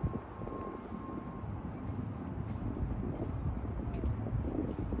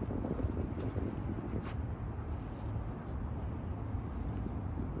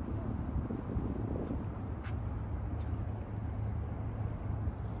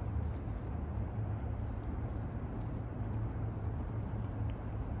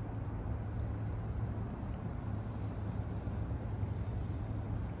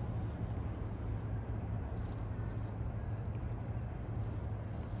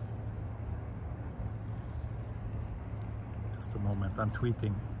 Just a moment, I'm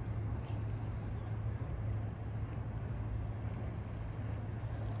tweeting.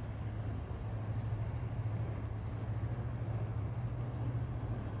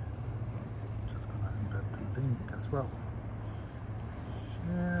 Just gonna embed the link as well.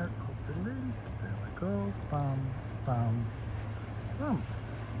 Share, copy link, there we go, bam, bam, bam.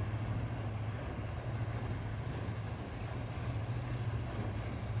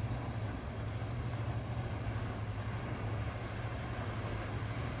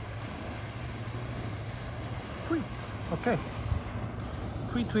 Tweet. Okay.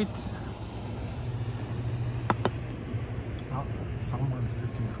 Tweet. Oh, someone's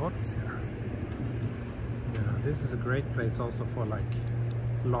taking photos here. Yeah, this is a great place also for like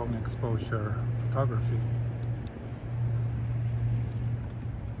long exposure photography.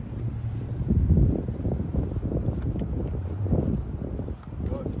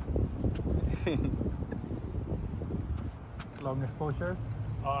 Long exposures?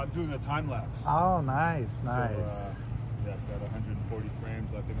 I'm doing a time lapse. Oh, nice. So, yeah, I've got 140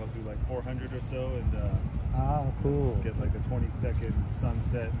 frames. I think I'll do like 400 or so, and cool. get like a 20-second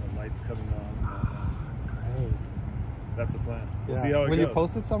sunset and the lights coming on. Great. That's the plan. We'll Yeah. see how it Will goes. you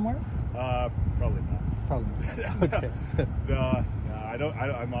post it somewhere? Probably not. Probably not. Okay. No, I don't.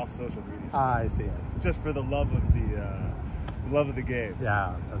 I'm off social media. I see. Just for the love of the game.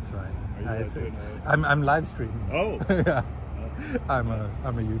 Yeah, that's right. Are you doing I'm live streaming. Oh. Yeah. I'm a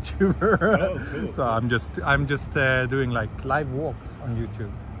YouTuber. Oh, cool. So I'm just doing like live walks on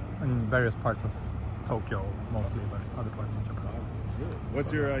YouTube in various parts of Tokyo mostly, but other parts of Japan. Oh, really?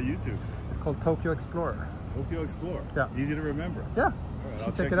 What's your YouTube? It's called Tokyo Explorer. Tokyo Explorer. Yeah. Easy to remember. Yeah. All right, You I'll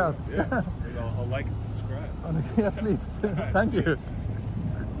should check it out. Yeah. I'll like and subscribe. Yeah, please. Right, Thank you.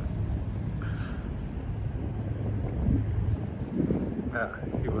 Yeah,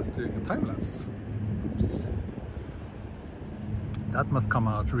 he was doing a time lapse. Oops. That must come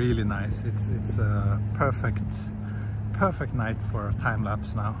out really nice. It's a perfect night for a time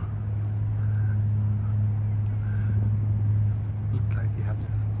lapse now. Looked like he had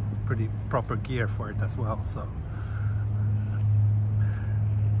some pretty proper gear for it as well. So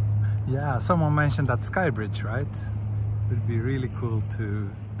yeah, someone mentioned that sky bridge, right? It'd be really cool to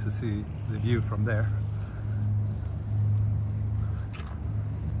see the view from there.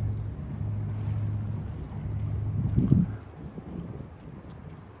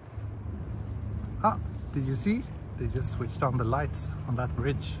 Ah, did you see? They just switched on the lights on that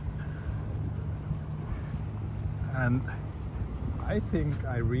bridge. And I think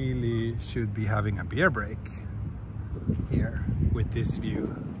I really should be having a beer break here with this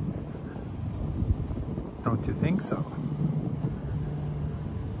view. Don't you think so?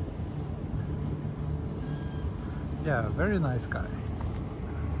 Yeah, very nice guy.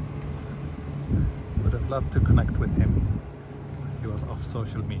 Would have loved to connect with him, but he was off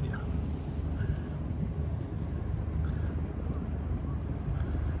social media.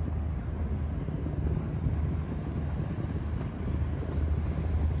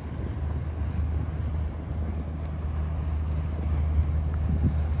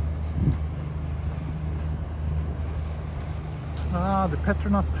 Ah, the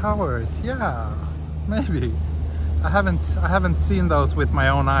Petronas Towers. Yeah, maybe. I haven't seen those with my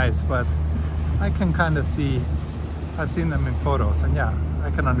own eyes, but I can kind of see. I've seen them in photos, and yeah,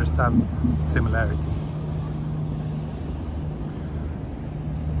 I can understand similarity.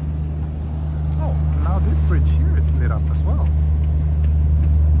 Oh, now this bridge here is lit up as well.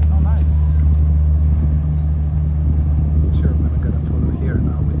 Oh, nice. Sure, I'm gonna get a photo here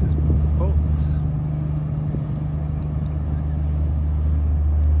now with this boat.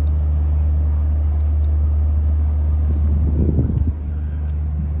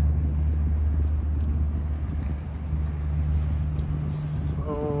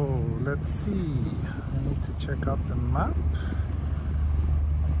 Let's see, I need to check out the map.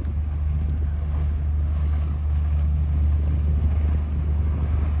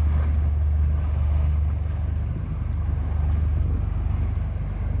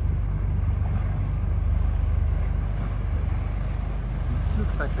 This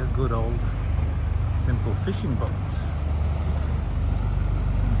looks like a good old simple fishing boat.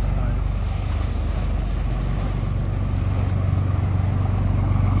 That's nice.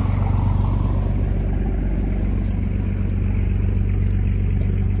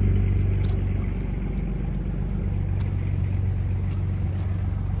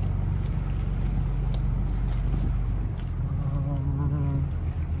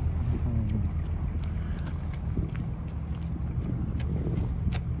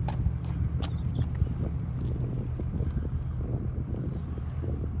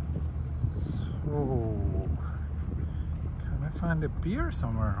 Find a beer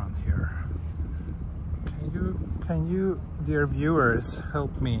somewhere around here. Can you, dear viewers,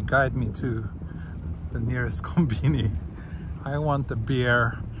 help me, guide me to the nearest konbini? I want a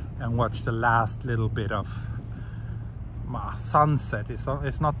beer and watch the last little bit of sunset.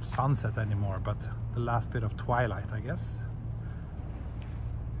 It's not sunset anymore, but the last bit of twilight, I guess.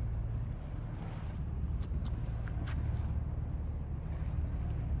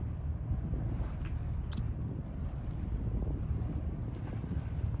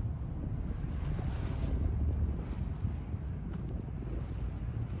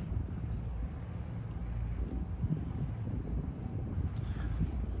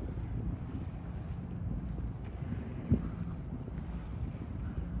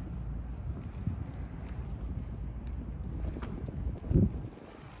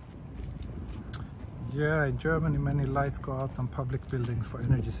 Yeah, in Germany many lights go out on public buildings for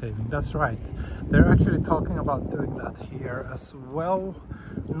energy saving. That's right. They're actually talking about doing that here as well.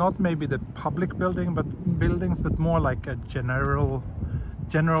 Not maybe the public buildings, but more like a general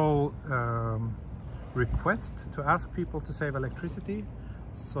request to ask people to save electricity.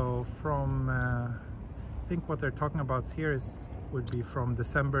 So from I think what they're talking about here would be from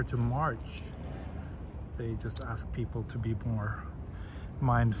December to March. They just ask people to be more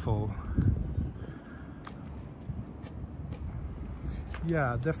mindful.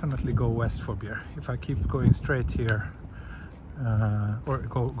 Yeah, definitely go west for beer. If I keep going straight here, or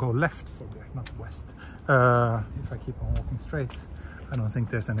go left for beer, not west. If I keep on walking straight, I don't think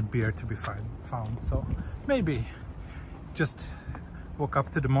there's any beer to be found. So maybe just walk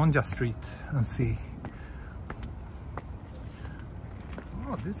up to the Monja Street and see.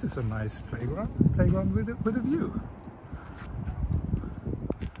 Oh, this is a nice playground with a view.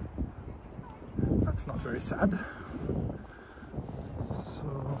 That's not very sad.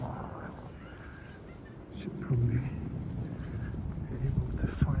 Should probably be able to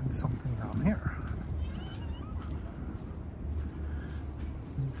find something down here.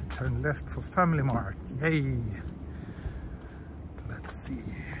 Need to turn left for Family Mart. Yay! Let's see.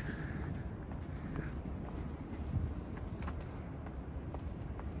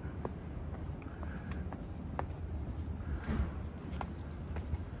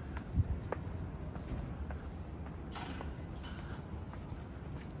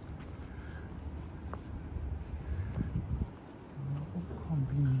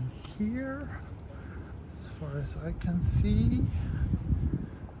 Here, as far as I can see,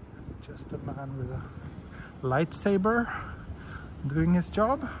 just a man with a lightsaber doing his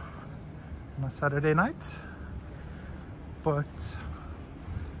job on a Saturday night. But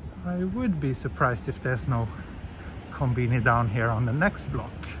I would be surprised if there's no konbini down here on the next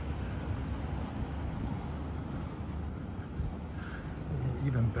block.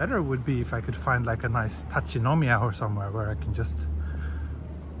 Even better would be if I could find like a nice tachinomiya or somewhere where I can just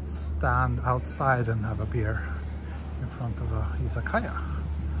stand outside and have a beer in front of a izakaya.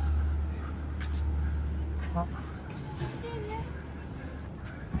 Oh.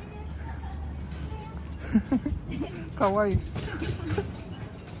 Kawaii.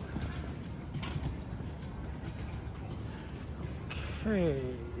 Okay.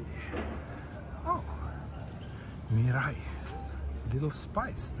 Oh, Mirai. Little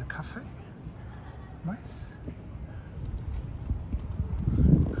Spice, the cafe. Nice.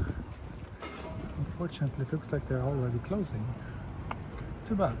 Unfortunately, it looks like they're already closing.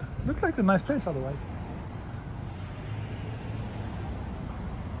 Too bad. Looks like a nice place otherwise.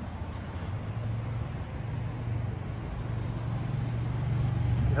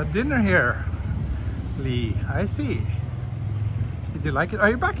 You had dinner here, Lee. I see. Did you like it? Are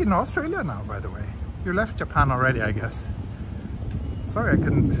you back in Australia now, by the way? You left Japan already, I guess. Sorry I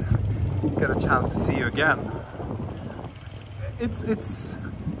couldn't get a chance to see you again. It's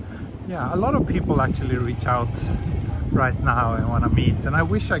yeah, a lot of people actually reach out right now and want to meet, and I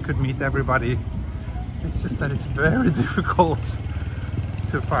wish I could meet everybody. It's just that it's very difficult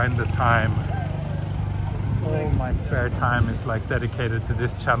to find the time. All my spare time is like dedicated to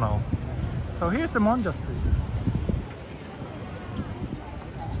this channel. So here's the Monja Street,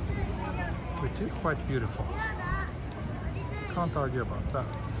 which is quite beautiful. Can't argue about that.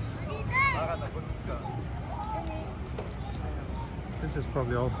 This is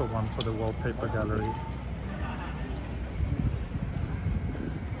probably also one for the wallpaper gallery.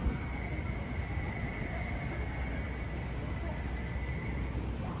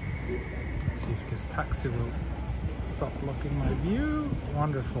 Let's see if this taxi will stop blocking my view.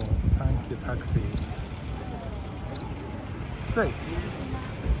 Wonderful. Thank you, taxi. Great.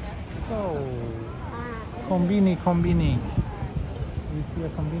 So, Konbini. Do you see a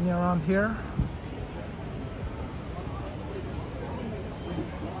Konbini around here?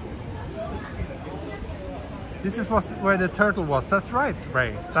 This is where the turtle was. That's right,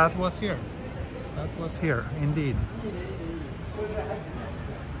 Ray. That was here. That was here, indeed.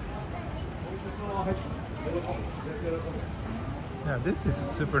 Yeah, this is a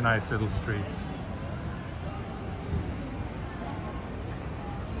super nice little street.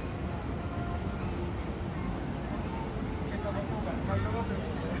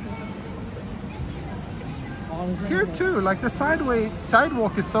 Here too, like the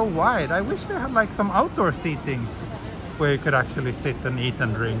sidewalk is so wide. I wish they had like some outdoor seating where you could actually sit and eat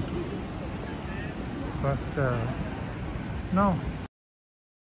and drink. But no,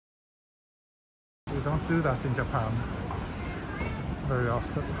 we don't do that in Japan very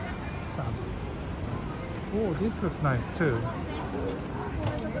often, sadly. Oh, this looks nice too.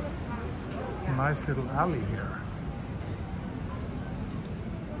 Nice little alley here.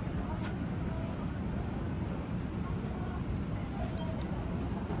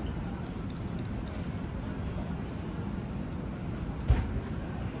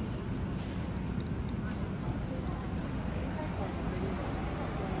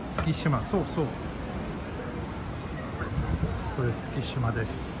 Tsukishima, そうそう。これ月島で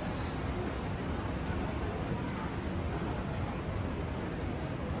す。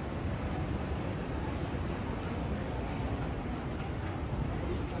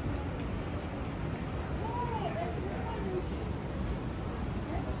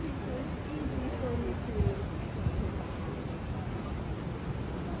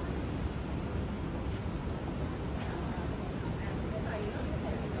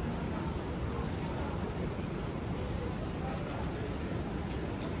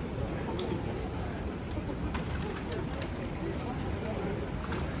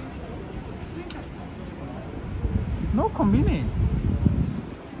No konbini.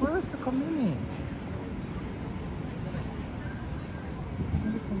 Where is the konbini?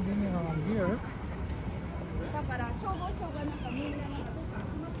 There's a konbini around here.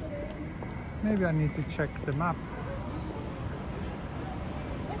 Maybe I need to check the map.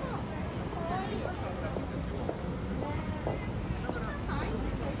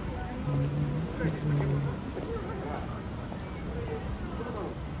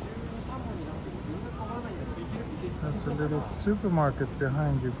 There's a little supermarket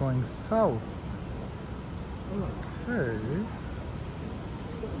behind you going south. Okay.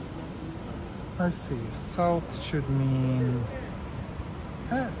 I see. South should mean...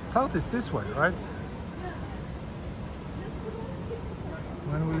 south is this way, right?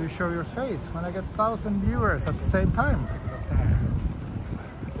 When will you show your face? When I get 1,000 viewers at the same time.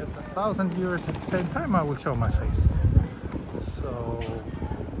 Get 1,000 viewers at the same time, I will show my face. So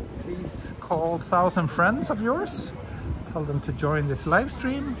please call 1,000 friends of yours. Tell them to join this live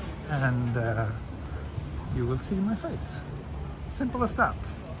stream and you will see my face. Simple as that.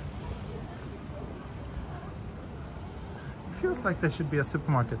 It feels like there should be a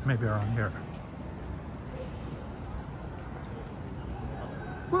supermarket maybe around here.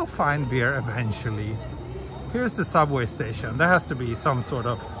 We'll find beer eventually. Here's the subway station. There has to be some sort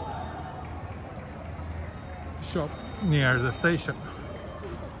of shop near the station.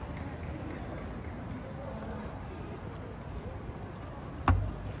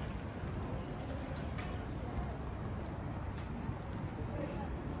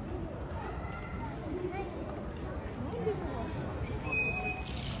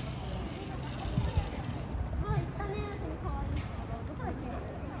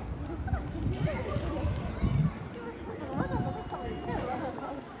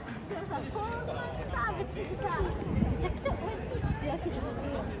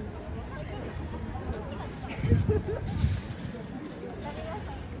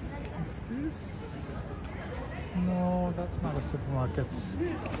 Is this? No, that's not a supermarket.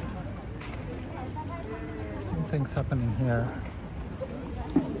 Something's happening here.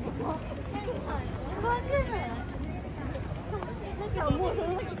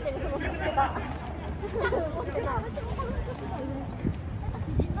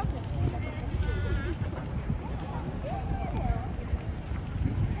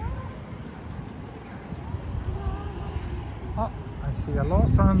 Oh, I see a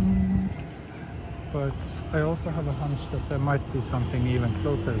Lawson, but I also have a hunch that there might be something even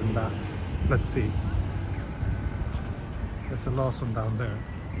closer than that. Let's see. There's a Lawson down there,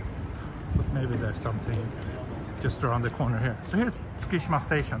 but maybe there's something just around the corner here. So here's Tsukishima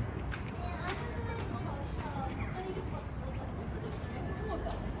Station.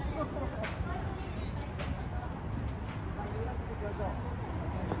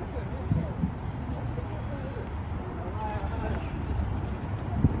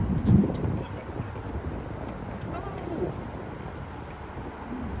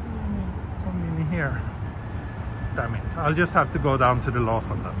 Here. Damn it. I'll just have to go down to the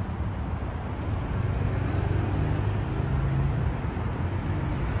Lawson then.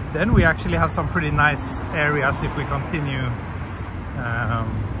 Then we actually have some pretty nice areas if we continue,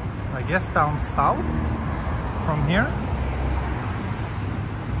 I guess down south from here.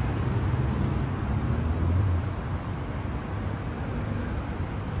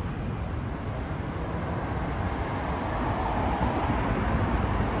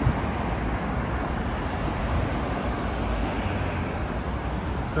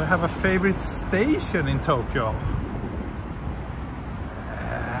 Do I have a favorite station in Tokyo?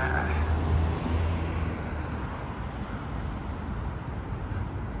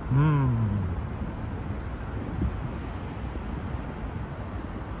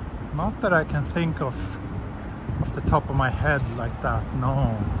 Not that I can think of off the top of my head like that,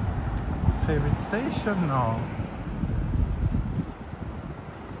 no. Favorite station, no.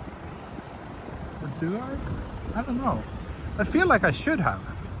 Or do I? I don't know. I feel like I should have,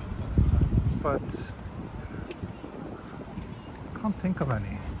 but can't think of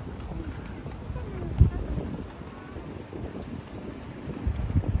any.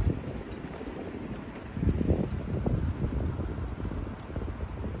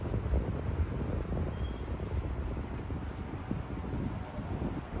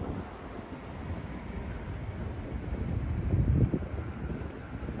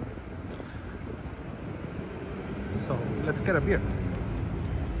 So let's get a beer.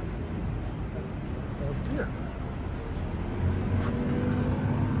 Let's get a beer.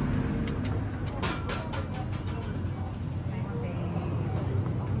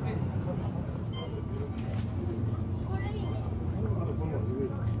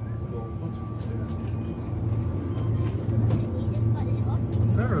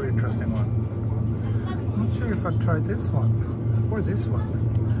 Several interesting one. I'm not sure if I'd try this one or this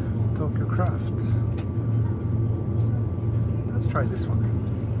one. Tokyo Craft. Let's try this one.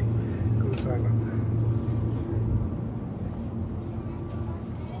 Goose Island.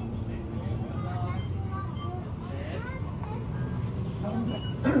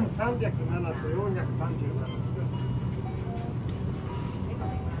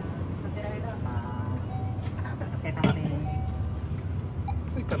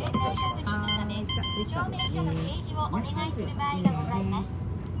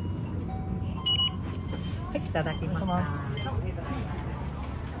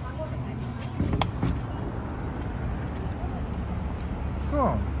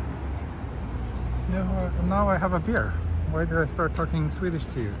 So, now I have a beer. Why did I start talking Swedish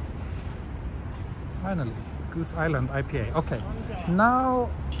to you? Finally, Goose Island IPA. Okay, now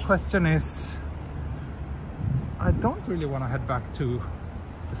question is, I don't really want to head back to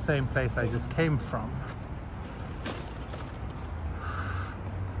the same place I just came from.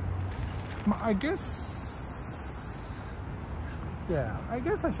 I guess, yeah, I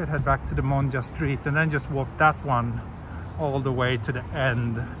guess I should head back to the Monja Street and then just walk that one all the way to the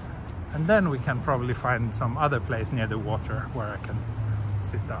end, and then we can probably find some other place near the water where I can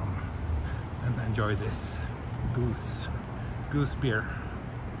sit down and enjoy this. goose beer.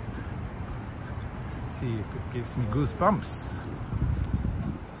 See if it gives me goosebumps.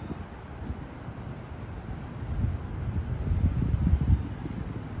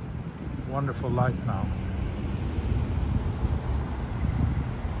 Wonderful light now.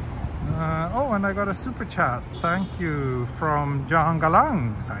 Oh, and I got a super chat. Thank you from John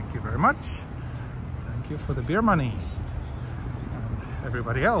Galang. Thank you very much. Thank you for the beer money. And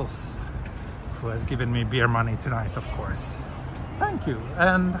everybody else who has given me beer money tonight, of course. Thank you.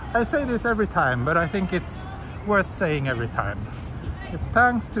 And I say this every time, but I think it's worth saying every time. It's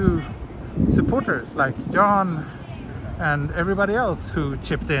thanks to supporters like John and everybody else who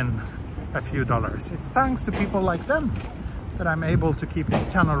chipped in a few dollars. It's thanks to people like them that I'm able to keep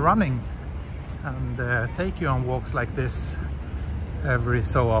this channel running and take you on walks like this every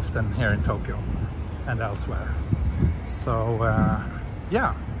so often here in Tokyo and elsewhere. So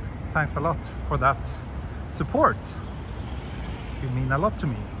yeah, thanks a lot for that support. You mean a lot to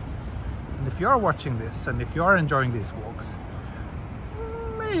me. And if you are watching this and if you are enjoying these walks,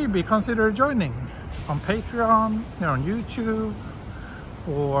 maybe consider joining on Patreon, here on YouTube,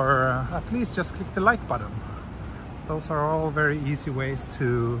 or at least just click the like button. Those are all very easy ways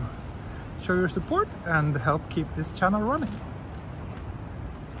to show your support and help keep this channel running.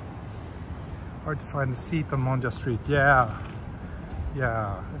 Hard to find a seat on Monja Street. Yeah,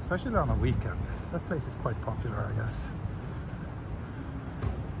 especially on a weekend. That place is quite popular, I guess.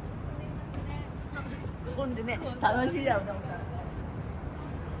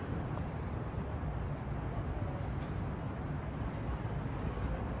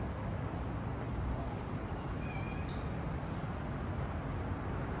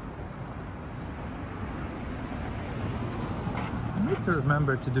 I need to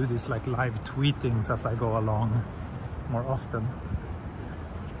remember to do these like live tweetings as I go along more often.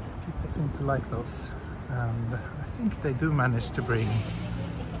 People seem to like those, and I think they do manage to bring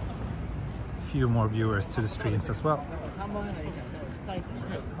a few more viewers to the streams as well.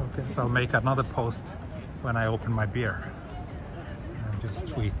 Okay, so I'll make another post when I open my beer and just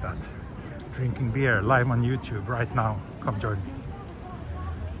tweet that. Drinking beer live on YouTube right now. Come join me.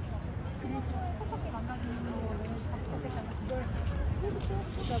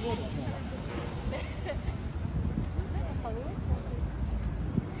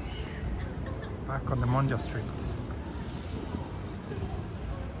 Back on the Monja Street.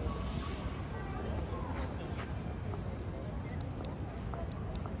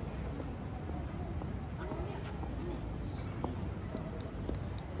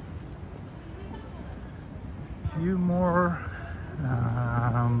 Few more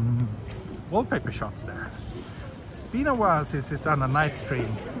wallpaper shots there. It's been a while since it's done a night stream.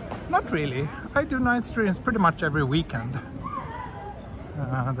 Not really. I do night streams pretty much every weekend.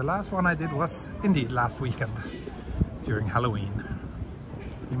 The last one I did was indeed last weekend during Halloween.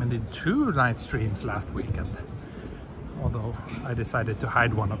 Even did 2 night streams last weekend. Although I decided to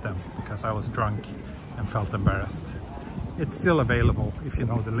hide one of them because I was drunk and felt embarrassed. It's still available if you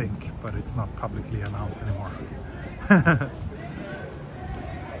know the link, but it's not publicly announced anymore.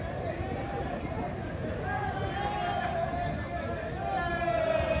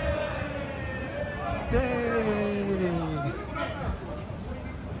 Yay!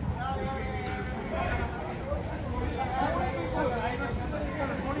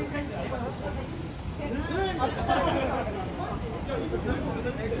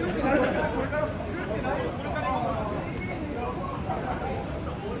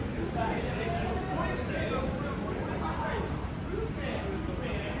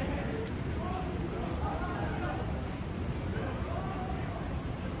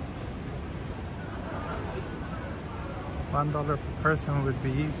 $1 per person would be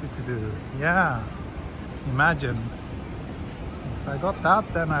easy to do. Yeah, imagine. If I got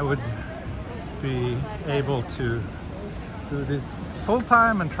that, then I would be able to do this full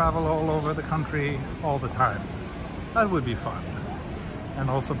time and travel all over the country all the time. That would be fun. And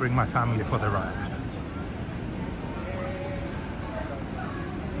also bring my family for the ride.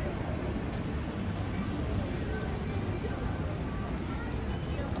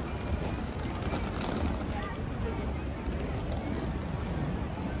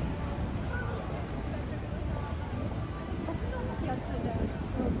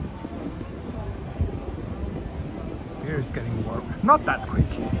 Is getting warm. Not that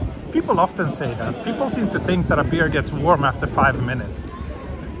quickly. People often say that. People seem to think that a beer gets warm after 5 minutes.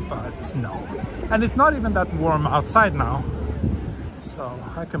 But no. And it's not even that warm outside now. So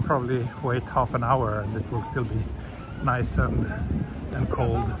I can probably wait half an hour and it will still be nice and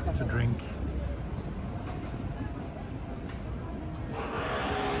cold to drink.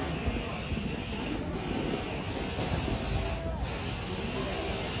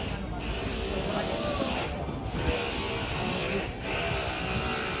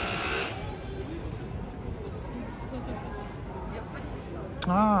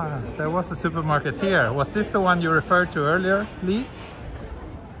 Ah, there was a supermarket here. Was this the one you referred to earlier, Lee?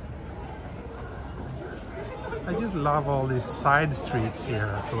 I just love all these side streets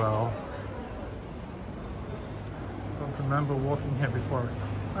here as well. Don't remember walking here before.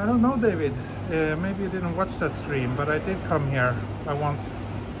 I don't know, David. Maybe you didn't watch that stream, but I did come here once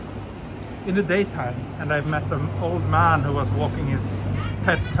in the daytime, and I met an old man who was walking his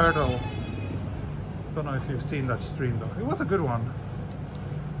pet turtle. Don't know if you've seen that stream though. It was a good one.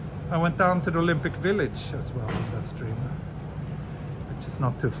 I went down to the Olympic Village as well in that stream, which is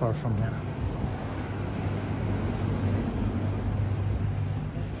not too far from here.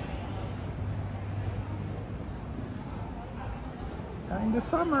 In the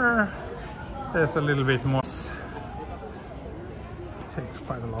summer, there's a little bit more. It takes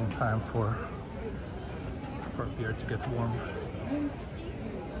quite a long time for a beer to get warm.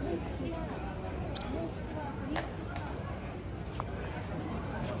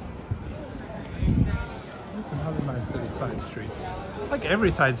 There's another nice little side street. Like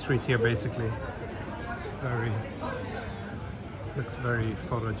every side street here, basically. It's looks very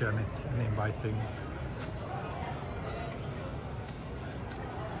photogenic and inviting.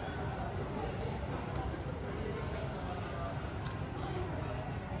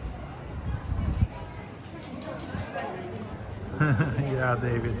 Yeah,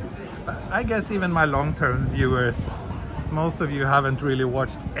 David. I guess even my long-term viewers, most of you haven't really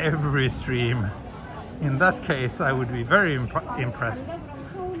watched every stream. In that case, I would be very impressed.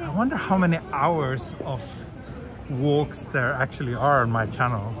 I wonder how many hours of walks there actually are on my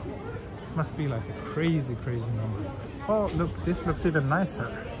channel. It must be like a crazy, crazy number. Oh, look, this looks even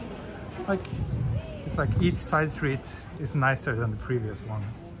nicer. Like, it's like each side street is nicer than the previous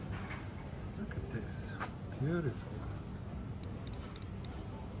ones. Look at this. Beautiful.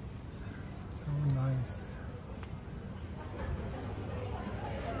 So nice.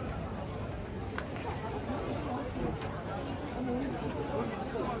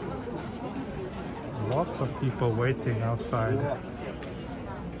 Lots of people waiting outside.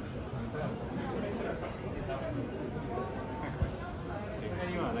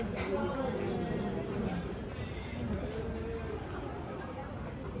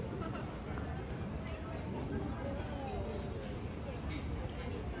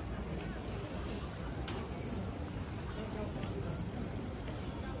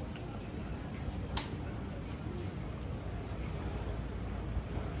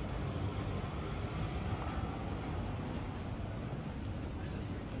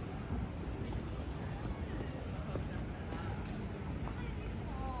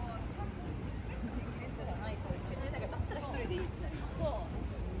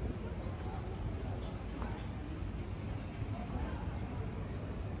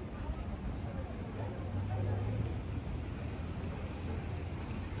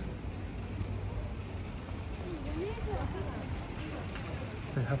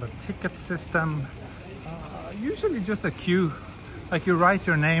 They have a ticket system, usually just a queue, like you write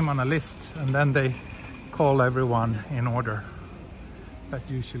your name on a list and then they call everyone in order. That's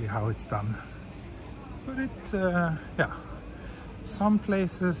usually how it's done. But yeah, some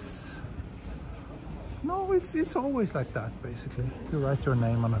places, no, it's always like that basically. You write your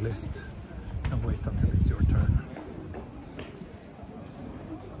name on a list and wait until it's your turn.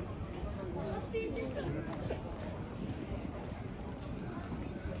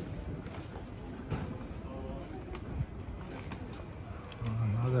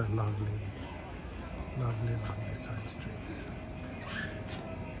 Another lovely side street.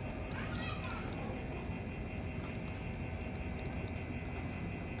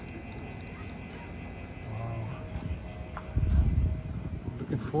 Wow.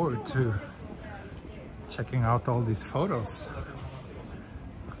 Looking forward to checking out all these photos.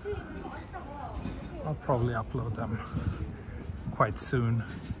 I'll probably upload them quite soon.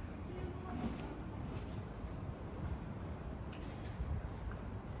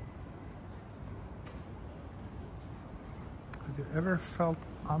 Have you ever felt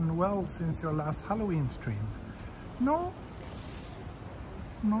unwell since your last Halloween stream? No?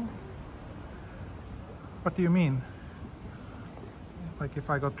 No? What do you mean? Like if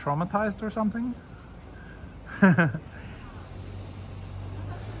I got traumatized or something?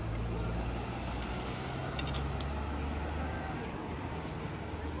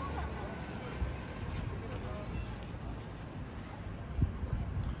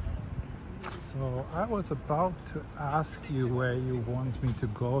 So I was about to ask you where you want me to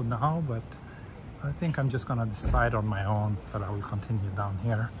go now, but I think I'm just gonna decide on my own that I will continue down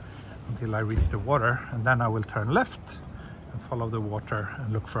here until I reach the water, and then I will turn left and follow the water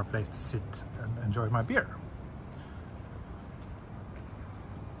and look for a place to sit and enjoy my beer.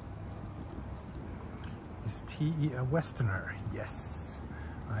 Is TE a Westerner? Yes,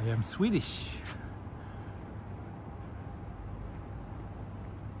 I am Swedish.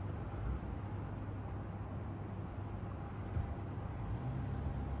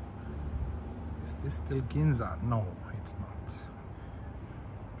 Is this still Ginza? No, it's not.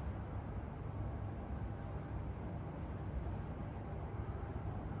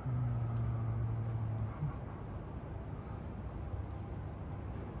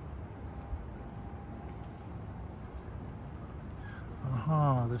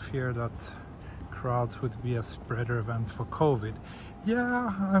 The fear that crowds would be a spreader event for COVID.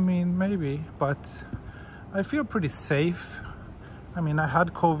 Yeah, I mean, maybe, but I feel pretty safe. I mean, I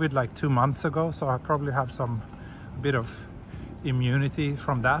had COVID like 2 months ago, so I probably have a bit of immunity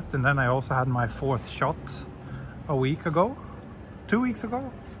from that. And then I also had my 4th shot a week ago, 2 weeks ago.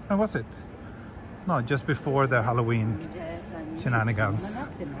 When was it? No, just before the Halloween shenanigans.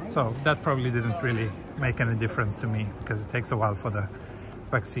 So that probably didn't really make any difference to me because it takes a while for the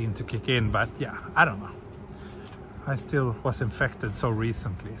vaccine to kick in. But yeah, I don't know. I still was infected so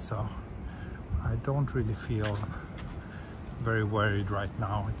recently, so I don't really feel very worried right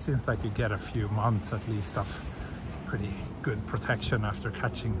now. It seems like you get a few months at least of pretty good protection after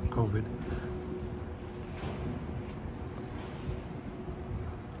catching COVID.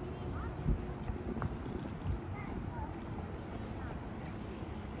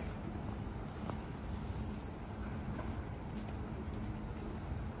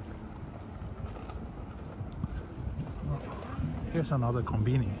 Here's another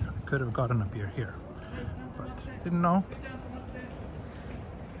combini. I could have gotten a beer here, but didn't know.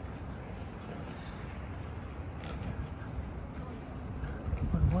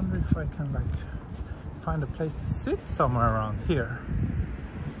 I wonder if I can like find a place to sit somewhere around here.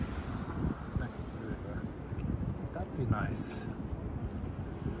 Next to the river. That'd be nice.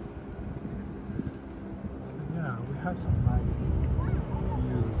 So yeah, we have some nice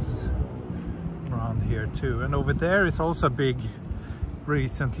views around here too. And over there is also a big,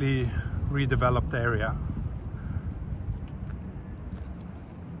 recently redeveloped area.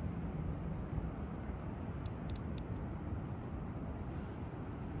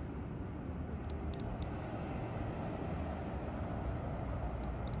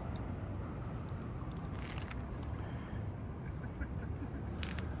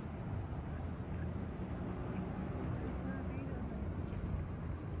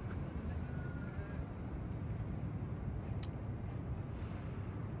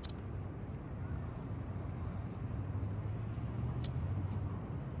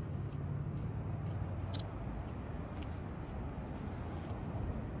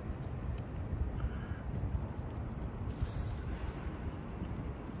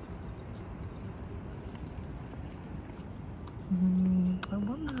 I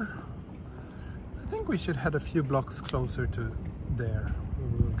wonder, I think we should head a few blocks closer to there.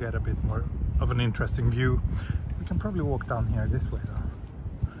 We'll get a bit more of an interesting view. We can probably walk down here this way though.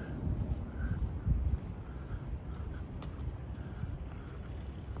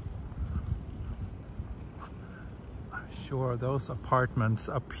 I'm sure those apartments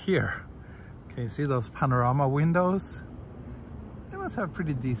up here, can you see those panorama windows? They must have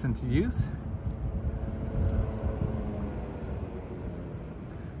pretty decent views.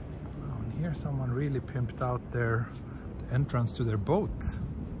 Here someone really pimped out the entrance to their boat.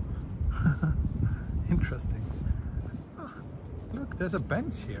 Interesting. Oh, look, there's a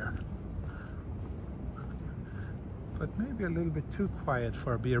bench here. But maybe a little bit too quiet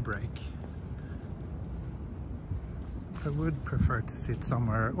for a beer break. I would prefer to sit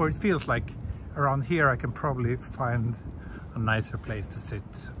somewhere, or it feels like around here I can probably find a nicer place to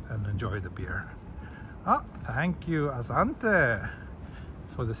sit and enjoy the beer. Ah, thank you, Asante,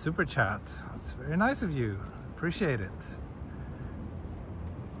 for the super chat. It's very nice of you. Appreciate it.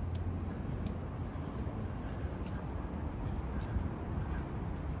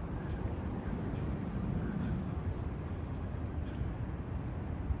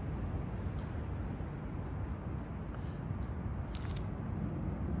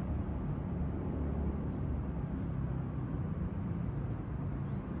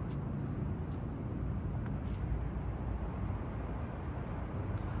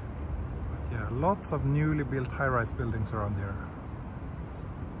 Yeah, lots of newly built high-rise buildings around here.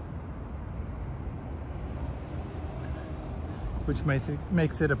 Which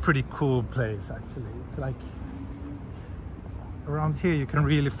makes it a pretty cool place actually. It's like around here you can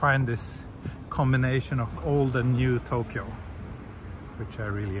really find this combination of old and new Tokyo, which I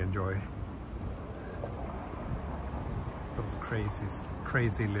really enjoy. Those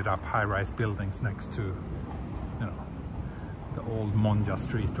crazy lit up high-rise buildings next to, you know, the old Monja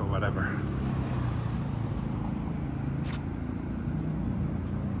Street or whatever.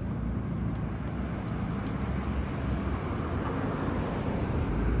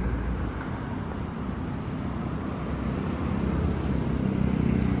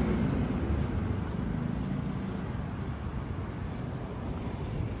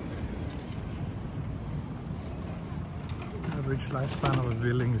 average lifespan of a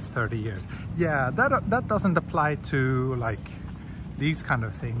building is 30 years. Yeah, that doesn't apply to like these kind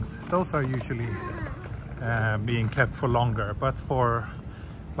of things. Those are usually being kept for longer, but for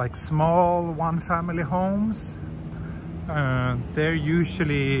like small one-family homes,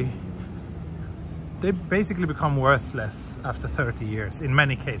 they basically become worthless after 30 years in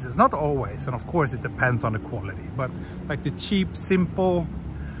many cases. Not always, and of course it depends on the quality, but like the cheap, simple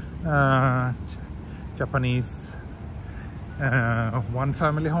Japanese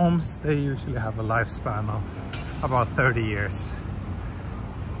one-family homes, they usually have a lifespan of about 30 years.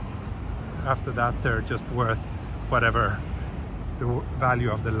 After that, they're just worth whatever the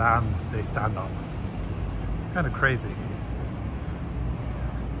value of the land they stand on. Kind of crazy.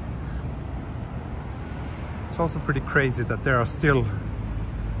 It's also pretty crazy that there are still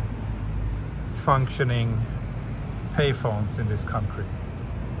functioning payphones in this country.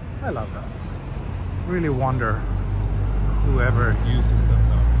 I love that. Really wonder whoever uses them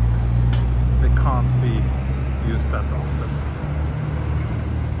though. They can't be used that often.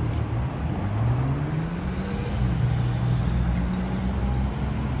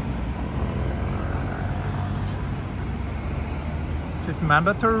 Is it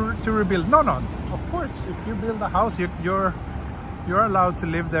mandatory to rebuild? No. Of course, if you build a house, you're allowed to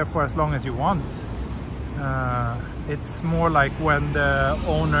live there for as long as you want. It's more like when the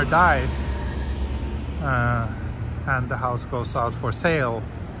owner dies and the house goes out for sale,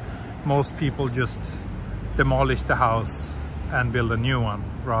 most people just demolish the house and build a new one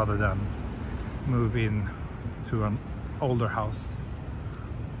rather than move in to an older house.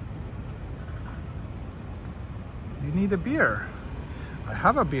 You need a beer. I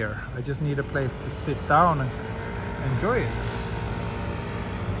have a beer. I just need a place to sit down and enjoy it.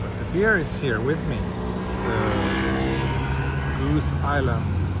 But the beer is here with me. The Goose Island.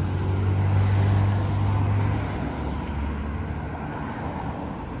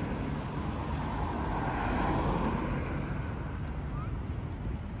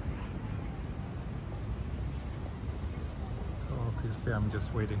 So obviously I'm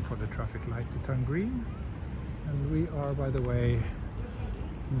just waiting for the traffic light to turn green. And we are, by the way,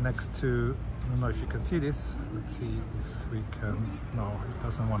 next to, I don't know if you can see this. Let's see if we can. No, it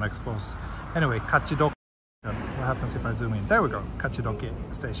doesn't want to expose. Anyway, Kachidoki. What happens if I zoom in? There we go. Kachidoki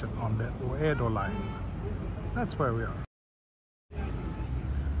station on the Uedo line. That's where we are.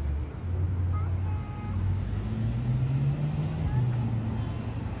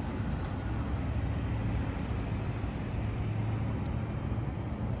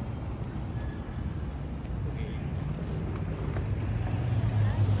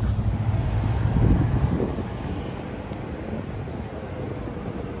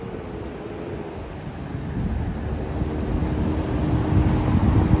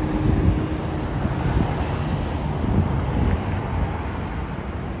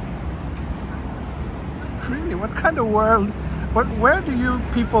 Really, what kind of world, where do you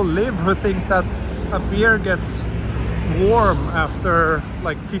people live who think that a beer gets warm after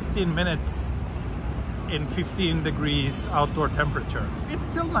like 15 minutes in 15 degrees outdoor temperature? It's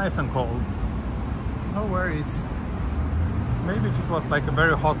still nice and cold. No worries. Maybe if it was like a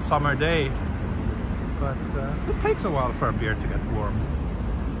very hot summer day, but it takes a while for a beer to get warm.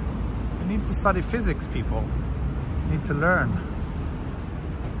 You need to study physics, people. You need to learn.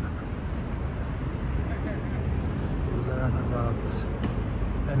 About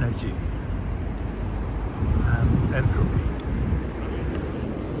energy and entropy.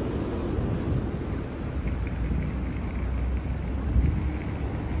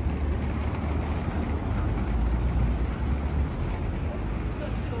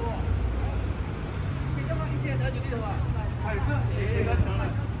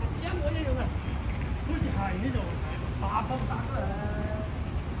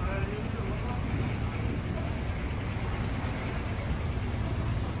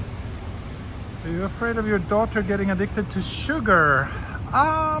 Are you afraid of your daughter getting addicted to sugar?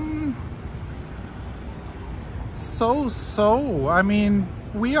 So. I mean,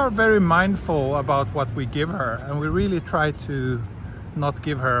 we are very mindful about what we give her, and we really try to not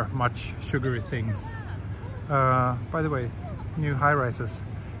give her much sugary things. By the way, new high-rises.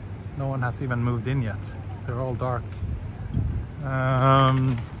 No one has even moved in yet. They're all dark.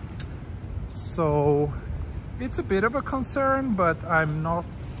 So it's a bit of a concern, but I'm not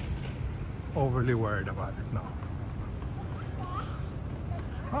overly worried about it, no.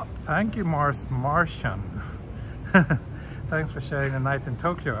 Oh, thank you, Martian. Thanks for sharing the night in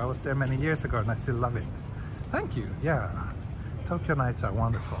Tokyo. I was there many years ago and I still love it. Thank you. Yeah, Tokyo nights are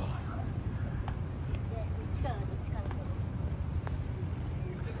wonderful.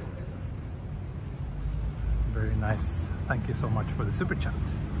 Very nice. thank you so much for the super chat.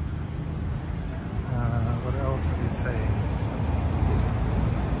 What else are we saying?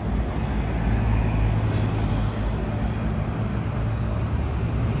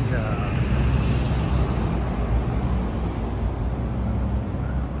 Yeah.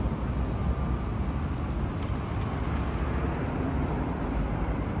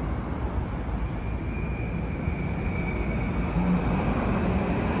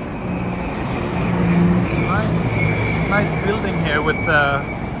 Nice building here with the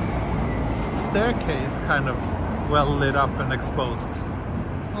staircase kind of well lit up and exposed.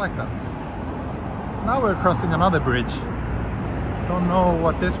 I like that. So now we're crossing another bridge. Don't know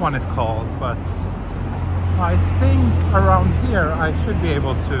what this one is called, but I think around here I should be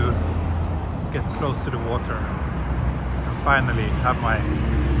able to get close to the water and finally have my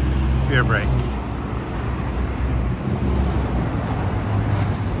beer break.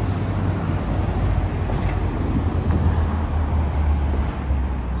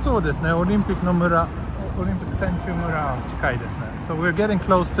 So Olympic Century Mura chikai desu ne. So we're getting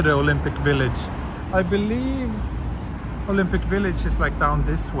close to the Olympic Village. I believe Olympic Village is like down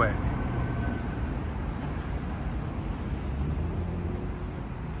this way.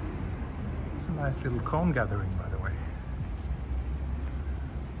 It's a nice little cone gathering, by the way.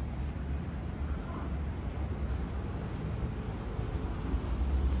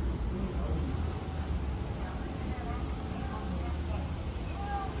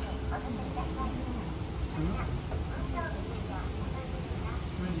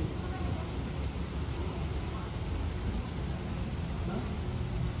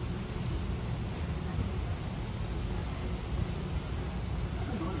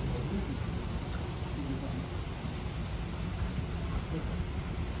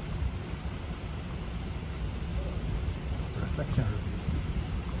 Reflection review.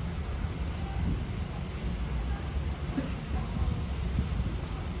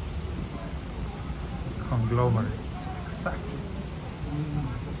 Conglomerate, exactly.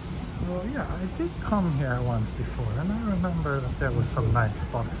 So yeah, I did come here once before, and I remember that there were some nice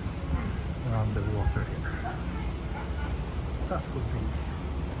spots around the water here. That would be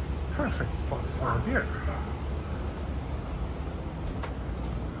a perfect spot for a beer.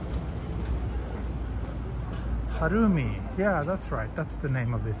 Harumi, yeah, that's right, that's the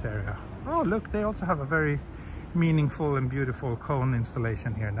name of this area. Oh look, they also have a very meaningful and beautiful cone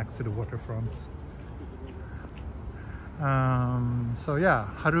installation here next to the waterfront. So yeah,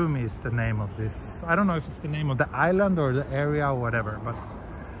 Harumi is the name of this. I don't know if it's the name of the island or the area or whatever, but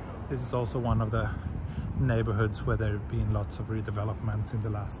this is also one of the neighborhoods where there have been lots of redevelopments in the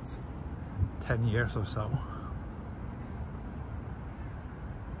last 10 years or so.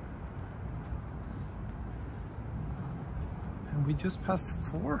 And we just passed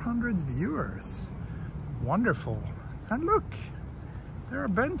 400 viewers. Wonderful. And look, there are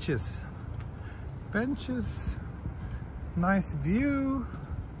benches. Benches. Nice view.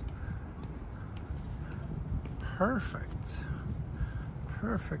 Perfect.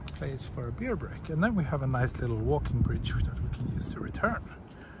 Perfect place for a beer break. And then we have a nice little walking bridge that we can use to return.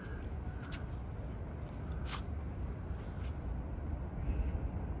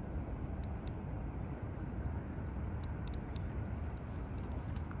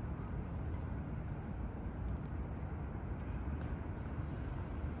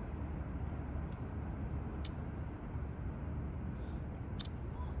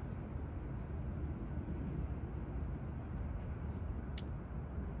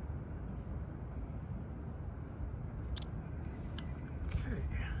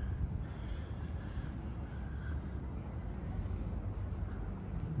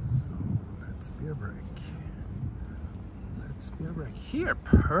 Beer break. Let's beer break here.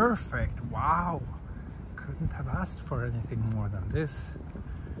 Perfect. Wow. Couldn't have asked for anything more than this.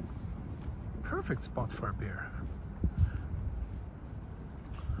 Perfect spot for a beer.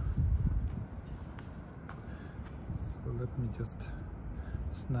 So let me just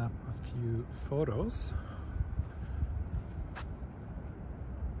snap a few photos.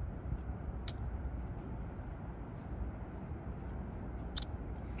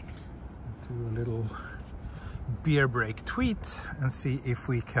 Do a little beer break tweet and see if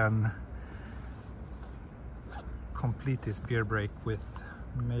we can complete this beer break with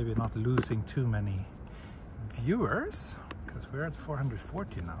maybe not losing too many viewers, because we're at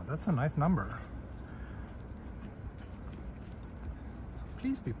 440 now. That's a nice number. So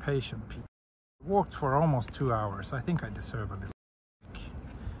please be patient, people. I walked for almost 2 hours. I think I deserve a little break.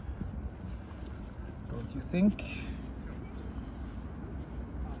 Don't you think?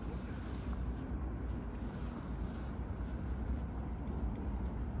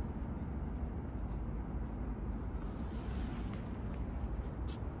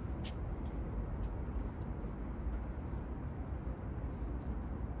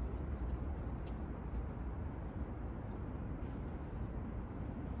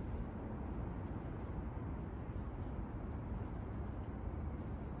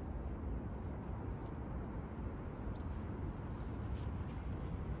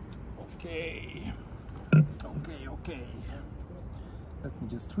 Okay. Okay. Let me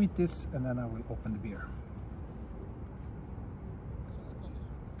just tweet this and then I will open the beer.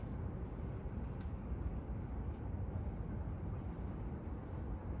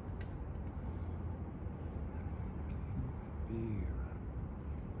 Beer.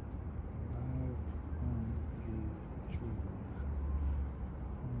 Live on YouTube.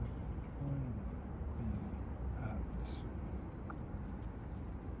 Join me at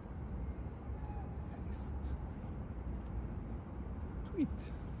paste. Tweet.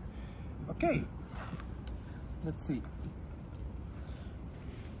 Okay. Let's see.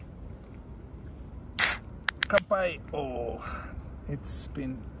 Kampai. Oh, it's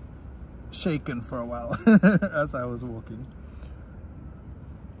been shaken for a while as I was walking.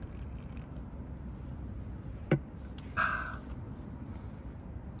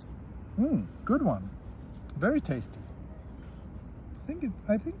 Good one. Very tasty.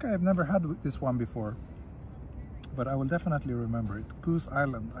 I think I've never had this one before, but I will definitely remember it. Goose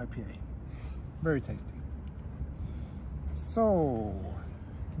Island IPA. Very tasty. So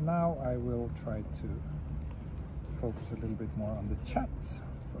now I will try to focus a little bit more on the chat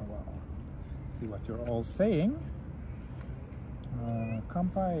for a while. See what you're all saying.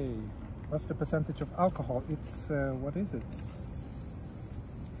 Kampai, what's the percentage of alcohol? It's what is it?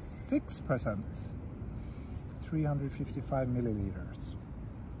 6%. 355 milliliters.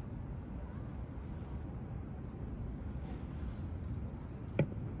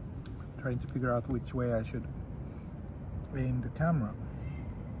 Trying to figure out which way I should aim the camera.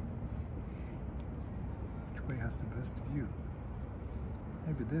 Which way has the best view?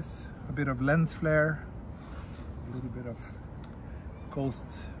 Maybe this, a bit of lens flare, a little bit of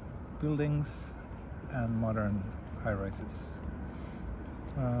coast buildings and modern high-rises.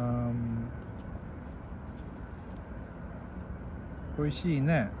 Oishii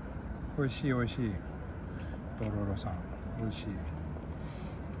ne. Oishii. Dororo-san. Oishii.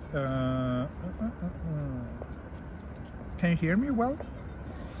 Can you hear me well?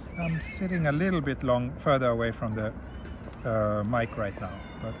 I'm sitting a little bit further away from the mic right now,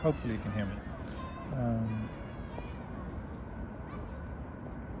 but hopefully you can hear me.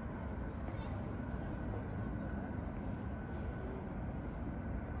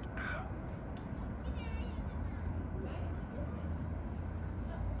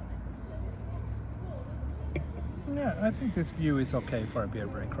 Yeah, I think this view is okay for a beer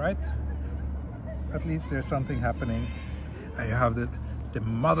break, right? At least there's something happening. And you have the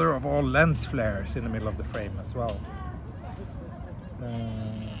mother of all lens flares in the middle of the frame as well.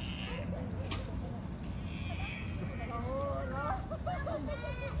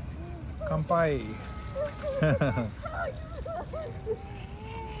 Kampai.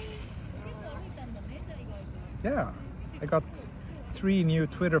 Yeah, I got 3 new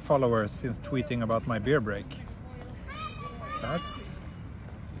Twitter followers since tweeting about my beer break. That's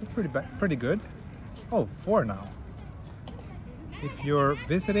pretty good. Oh, 4 now. If you're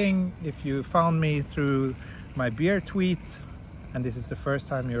visiting, if you found me through my beer tweet, and this is the first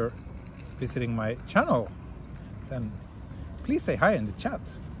time you're visiting my channel, then please say hi in the chat.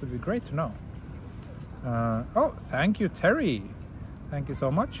 It would be great to know. Oh, thank you, Terry. Thank you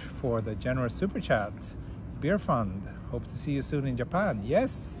so much for the generous super chat. Beer fund. Hope to see you soon in Japan.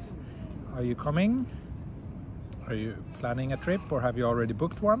 Yes. Are you coming? Are you planning a trip or have you already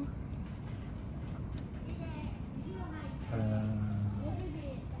booked one?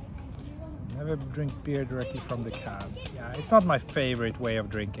 Never drink beer directly from the can. Yeah, it's not my favorite way of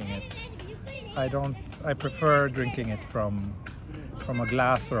drinking it. I prefer drinking it from a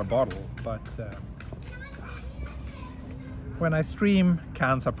glass or a bottle, but when I stream,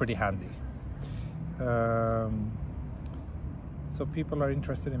 cans are pretty handy. So people are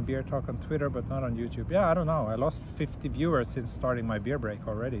interested in beer talk on Twitter, but not on YouTube. Yeah, I don't know. I lost 50 viewers since starting my beer break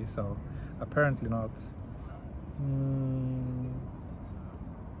already, so apparently not.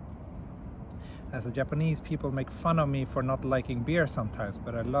 As a Japanese, people make fun of me for not liking beer sometimes,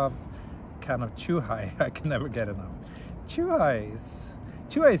 but I love a can of Chuhai. I can never get enough. Chuhai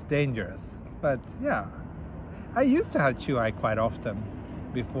is dangerous, but yeah. I used to have Chuhai quite often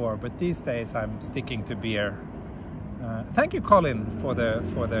before, but these days I'm sticking to beer. Thank you, Colin, for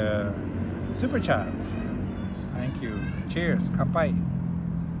the super chat. Thank you. Cheers. Kampai.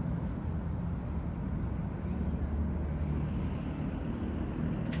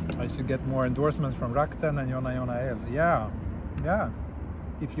 I should get more endorsements from Rakten and Yona Yona Ale. Yeah.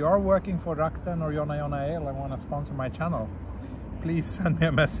 If you are working for Rakten or Yona Yona Ale and want to sponsor my channel, please send me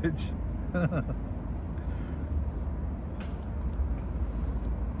a message.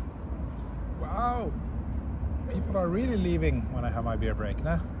 Wow. People are really leaving when I have my beer break,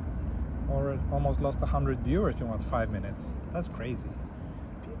 nah? almost lost 100 viewers in what, 5 minutes? That's crazy.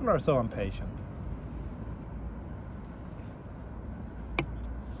 People are so impatient.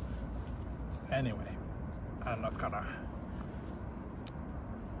 Anyway, I'm not gonna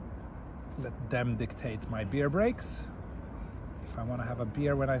let them dictate my beer breaks. If I want to have a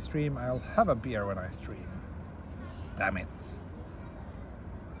beer when I stream, I'll have a beer when I stream. Damn it.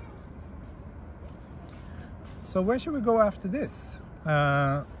 So where should we go after this?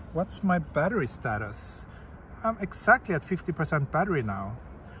 What's my battery status? I'm exactly at 50% battery now.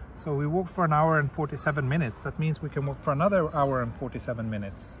 So we walked for 1 hour and 47 minutes. That means we can walk for another 1 hour and 47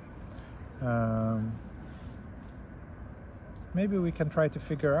 minutes. Maybe we can try to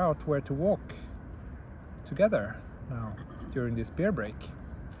figure out where to walk together now during this beer break.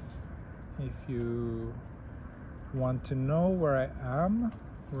 If you want to know where I am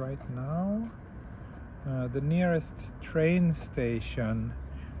right now, the nearest train station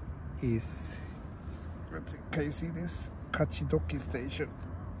is, can you see this? Kachidoki station.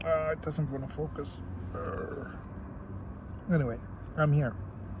 It doesn't want to focus. Anyway, I'm here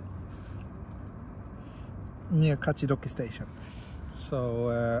near Kachidoki station. So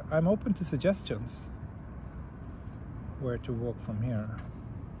I'm open to suggestions where to walk from here.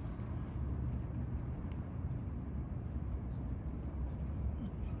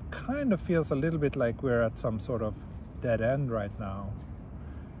 It kind of feels a little bit like we're at some sort of dead end right now,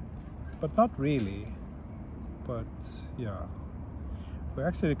 but not really. But yeah, we're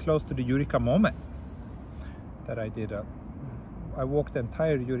actually close to the Eureka moment that I did. I walked the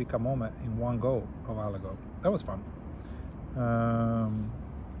entire Eureka moment in one go a while ago. That was fun.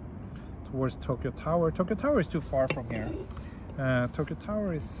 Towards Tokyo Tower. Tokyo Tower is too far from here. Tokyo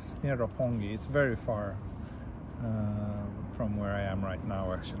Tower is near Roppongi. It's very far from where I am right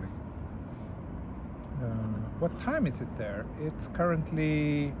now, actually. What time is it there? It's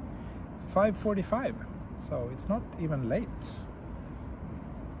currently 5:45, so it's not even late.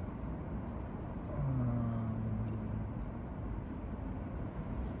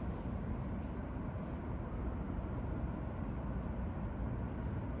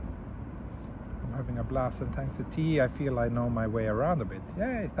 Having a blast, and thanks to tea I feel I know my way around a bit.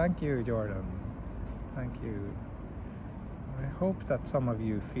 Yay, thank you, Jordan. Thank you. I hope that some of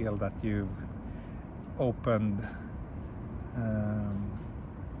you feel that you've opened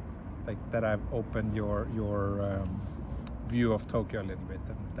like that I've opened your view of Tokyo a little bit,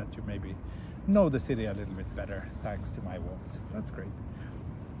 and that you maybe know the city a little bit better thanks to my walks. That's great.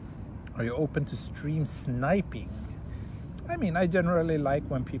 Are you open to stream sniping? I mean, I generally like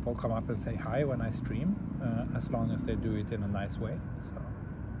when people come up and say hi when I stream, as long as they do it in a nice way. So,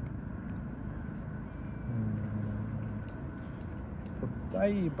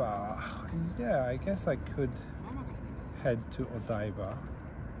 Odaiba, yeah, I guess I could head to Odaiba.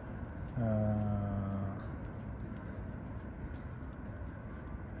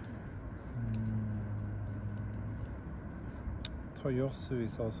 Toyosu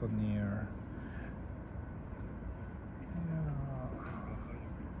is also near.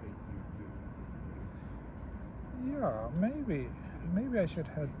 Yeah, maybe I should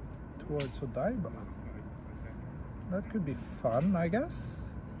head towards Odaiba. That could be fun, I guess.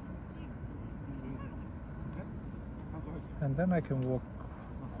 And then I can walk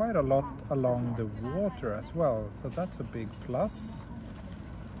quite a lot along the water as well, so that's a big plus.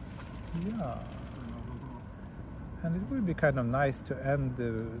 Yeah. And it would be kind of nice to end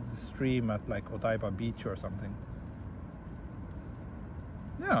the stream at like Odaiba Beach or something.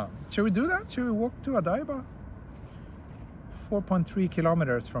 Yeah, should we do that? Should we walk to Odaiba? 4.3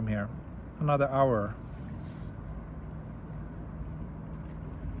 kilometers from here, another hour.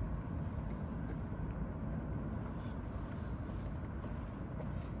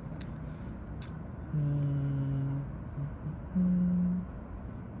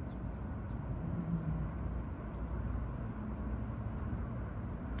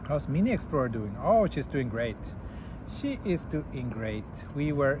 How's Mini Explorer doing? Oh, she's doing great. She is doing great.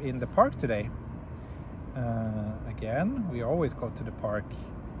 We were in the park today. Again, we always go to the park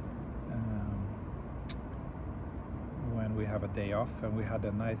when we have a day off, and we had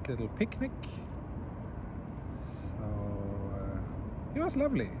a nice little picnic. So it was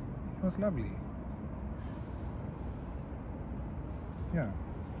lovely. It was lovely. Yeah.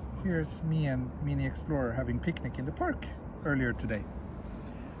 Here's me and Mini Explorer having picnic in the park earlier today.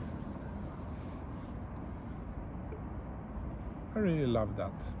 I really love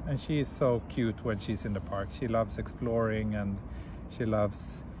that, and she is so cute when she's in the park. She loves exploring, and she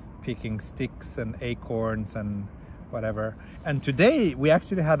loves picking sticks and acorns and whatever. And today we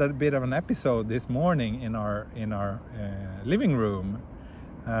actually had a bit of an episode this morning in our living room.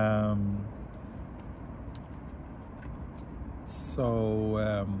 I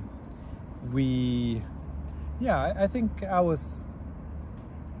think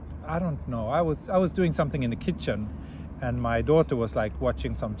I don't know, I was doing something in the kitchen, and my daughter was like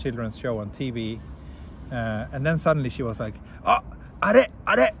watching some children's show on TV, and then suddenly she was like, "Oh, are,"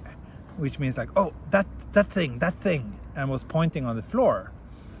 which means like, "Oh, that thing," and was pointing on the floor,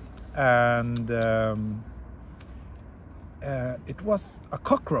 and it was a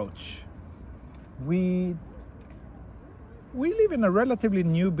cockroach. We live in a relatively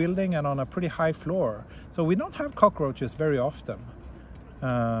new building and on a pretty high floor, so we don't have cockroaches very often.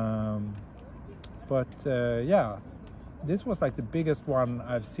 Yeah, this was like the biggest one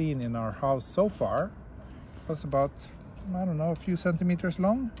I've seen in our house so far. It was about, I don't know, a few centimeters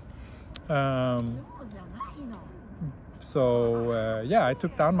long. Yeah, I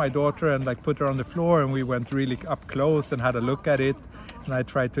took down my daughter and like put her on the floor, and we went really up close and had a look at it, and I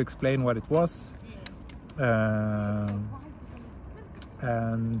tried to explain what it was.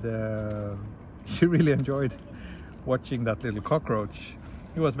 She really enjoyed watching that little cockroach.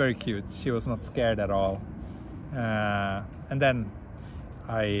 It was very cute. She was not scared at all. And then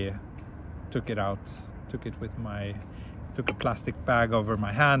I took it out, took a plastic bag over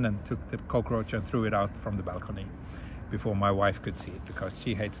my hand and took the cockroach and threw it out from the balcony before my wife could see it, because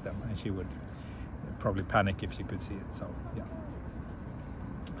she hates them and she would probably panic if she could see it. So yeah.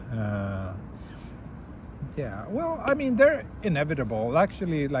 Yeah, well, I mean, they're inevitable.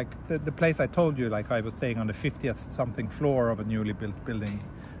 Actually, like the place I told you, like I was staying on the 50th something floor of a newly built building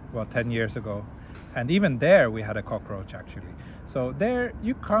about 10 years ago. And even there we had a cockroach actually. So there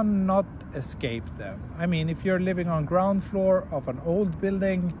you cannot escape them. I mean, if you're living on ground floor of an old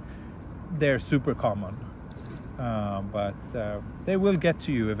building, they're super common. But they will get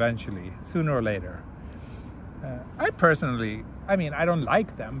to you eventually, sooner or later. I personally, I mean, I don't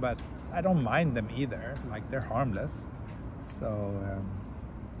like them, but I don't mind them either. Like, they're harmless. So,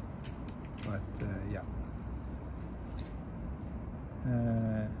 yeah.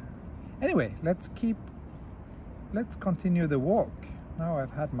 Anyway, let's continue the walk. Now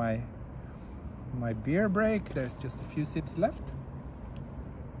I've had my beer break. There's just a few sips left.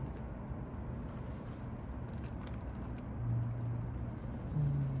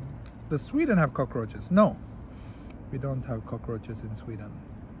 Does Sweden have cockroaches? No, we don't have cockroaches in Sweden.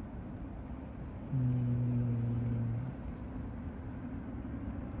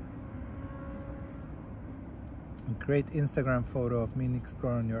 A great Instagram photo of me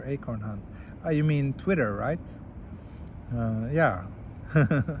exploring your acorn hunt. You mean Twitter, right? Yeah.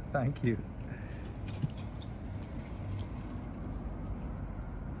 Thank you.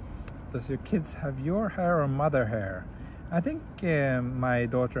 Does your kids have your hair or mother hair? I think my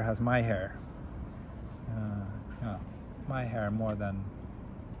daughter has my hair. Yeah, my hair more than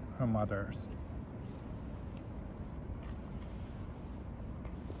her mother's.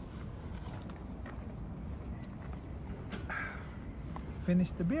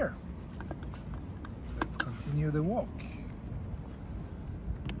 Finish the beer. Let's continue the walk.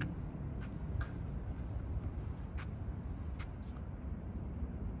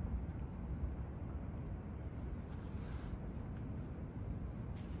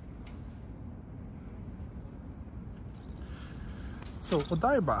 So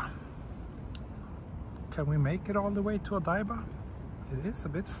Odaiba. Can we make it all the way to Odaiba? It is a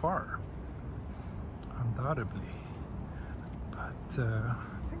bit far, undoubtedly. I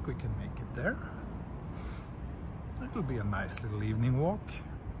think we can make it there. It'll be a nice little evening walk.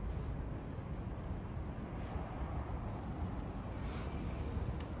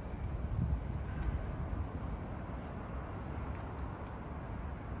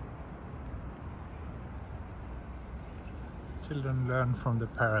 Children learn from the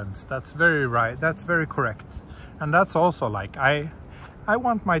parents. That's very right. That's very correct. And that's also like, I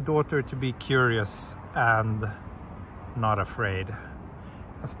want my daughter to be curious and not afraid,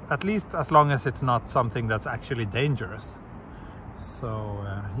 at least as long as it's not something that's actually dangerous. So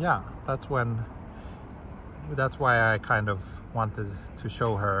yeah, that's why I kind of wanted to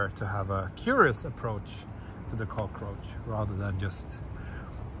show her to have a curious approach to the cockroach rather than just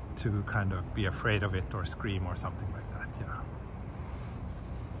to kind of be afraid of it or scream or something like that. Yeah,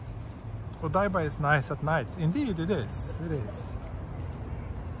 Odaiba is nice at night. Indeed it is. It is.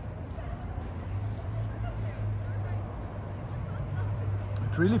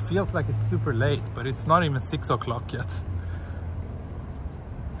 It really feels like it's super late, but it's not even 6 o'clock yet.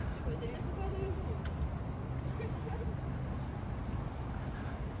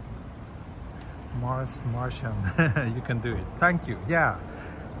 Martian, you can do it. Thank you. Yeah,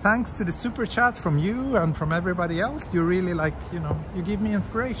 thanks to the super chat from you and from everybody else, you really like, you know, you give me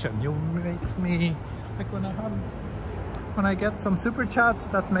inspiration. You make me, like when I get some super chats,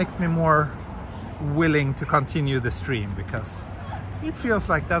 that makes me more willing to continue the stream, because it feels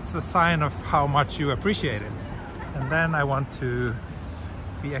like that's a sign of how much you appreciate it. And then I want to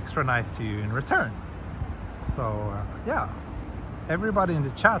be extra nice to you in return. So yeah, everybody in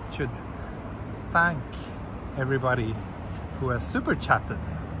the chat should thank everybody who has super chatted,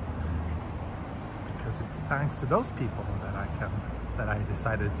 because it's thanks to those people that I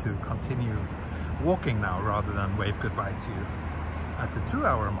decided to continue walking now, rather than wave goodbye to you at the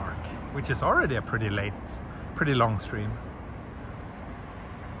 2-hour mark, which is already a pretty long stream.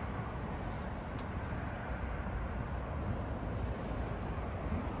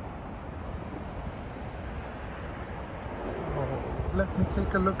 So let me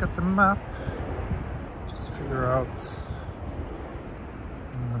take a look at the map, just figure out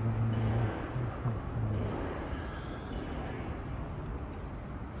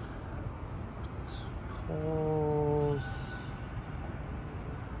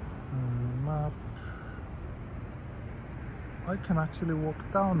map. I can actually walk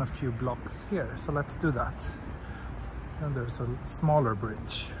down a few blocks here, so let's do that. And there's a smaller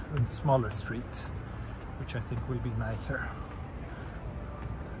bridge and smaller street, which I think will be nicer.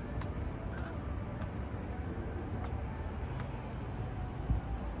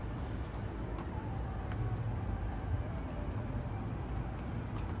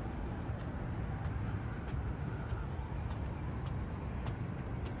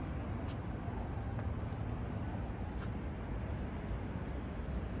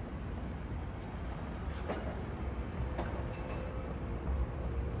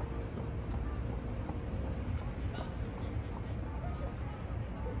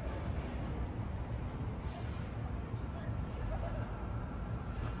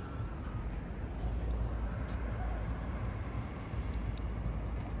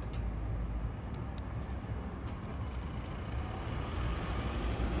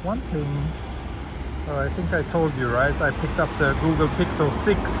 One thing, so I think I told you, right? I picked up the Google Pixel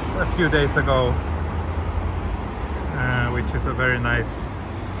 6 a few days ago, which is a very nice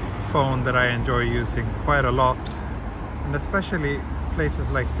phone that I enjoy using quite a lot, and especially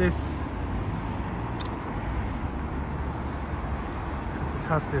places like this, because it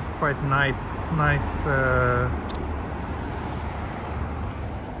has this quite nice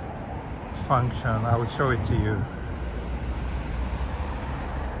function. I will show it to you.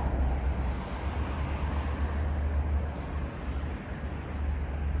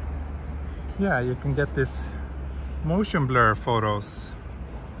 Yeah, you can get this motion blur photos.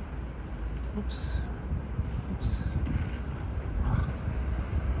 Oops.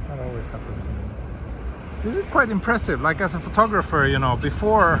 That always happens to me. This is quite impressive. Like, as a photographer, you know,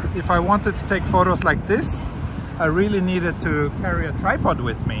 before, if I wanted to take photos like this, I really needed to carry a tripod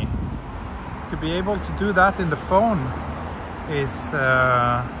with me. To be able to do that in the phone is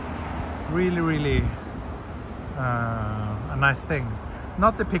really a nice thing.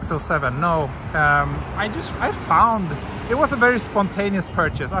 Not the Pixel 7, no. I found, it was a very spontaneous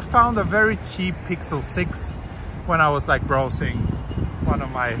purchase. I found a very cheap Pixel 6 when I was like browsing one of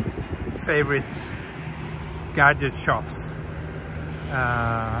my favorite gadget shops.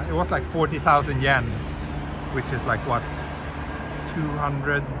 It was like 40,000 yen, which is like what,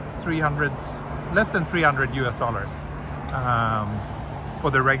 200, 300, less than 300 US dollars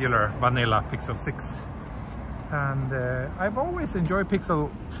for the regular vanilla Pixel 6. And I've always enjoyed Pixel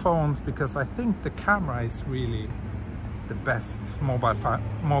phones because I think the camera is really the best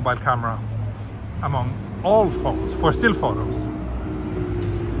mobile camera among all phones for still photos.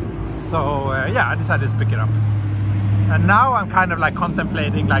 So yeah, I decided to pick it up. And now I'm kind of like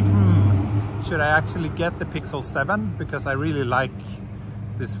contemplating, like, should I actually get the Pixel 7? Because I really like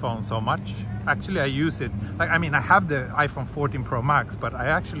this phone so much. Actually, I use it, like, I mean, I have the iPhone 14 Pro Max, but I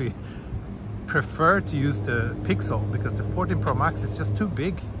actually prefer to use the Pixel because the 14 Pro Max is just too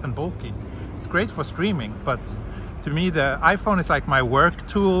big and bulky. It's great for streaming, but to me the iPhone is like my work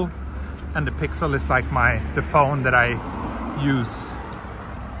tool, and the Pixel is like the phone that I use,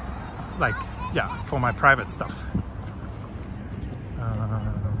 like, yeah, for my private stuff.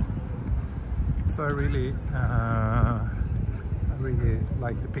 So I really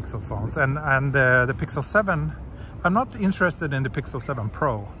like the Pixel phones, and the Pixel 7. I'm not interested in the Pixel 7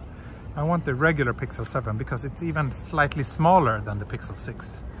 Pro. I want the regular Pixel 7 because it's even slightly smaller than the Pixel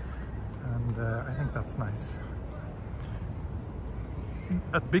 6, and I think that's nice.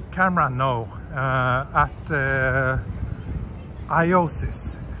 At Big Camera, no. At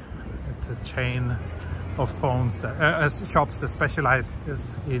IOSIS, it's a chain of phones, that, shops that specialize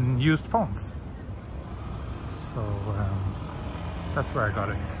in used phones. So that's where I got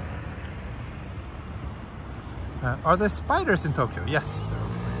it. Are there spiders in Tokyo? Yes, there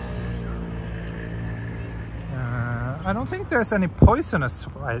are spiders in Tokyo. I don't think there's any poisonous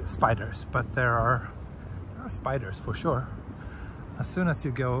spiders, but there are spiders for sure. As soon as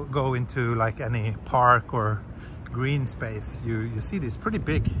you go into like any park or green space, you see these pretty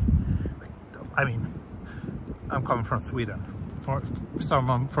big. I mean, I'm coming from Sweden. For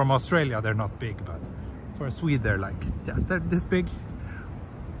someone from Australia, they're not big, but for a Swede, they're like, yeah, they're this big,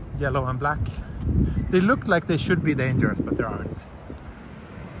 yellow and black. They look like they should be dangerous, but they aren't.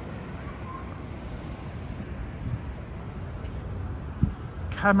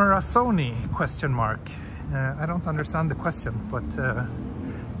 Camera Sony ? I don't understand the question, but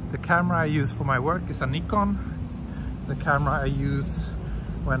the camera I use for my work is a Nikon. The camera I use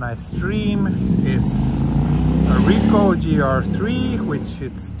when I stream is a Ricoh GR3, which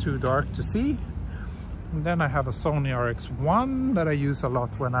it's too dark to see. And then I have a Sony RX1 that I use a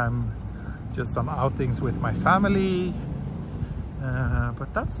lot when I'm just on outings with my family.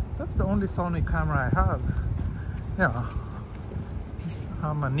 But that's the only Sony camera I have. Yeah,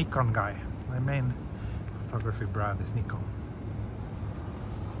 I'm a Nikon guy. My main photography brand is Nikon.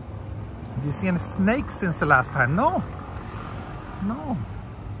 Did you see any snakes since the last time? No. No.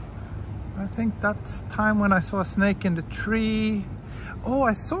 I think that time when I saw a snake in the tree. Oh,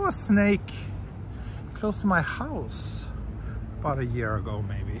 I saw a snake close to my house about a year ago,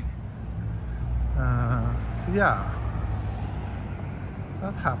 maybe. So yeah,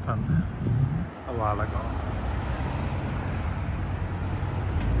 that happened a while ago.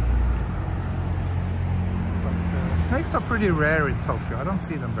 But snakes are pretty rare in Tokyo. I don't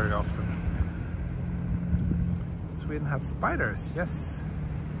see them very often. Sweden have spiders, yes.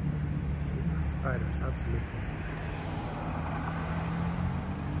 Sweden has spiders, absolutely.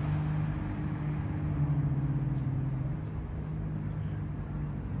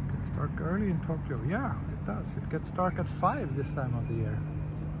 It gets dark early in Tokyo. Yeah, it does. It gets dark at 5 this time of the year.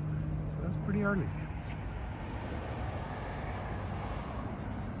 So that's pretty early.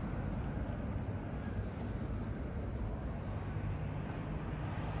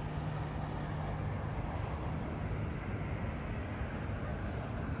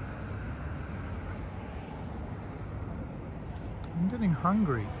 I'm getting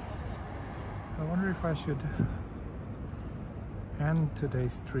hungry. I wonder if I should end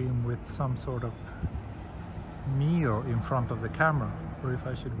today's stream with some sort of meal in front of the camera, or if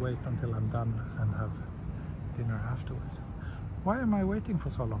I should wait until I'm done and have dinner afterwards. Why am I waiting for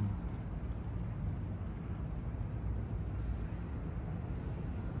so long?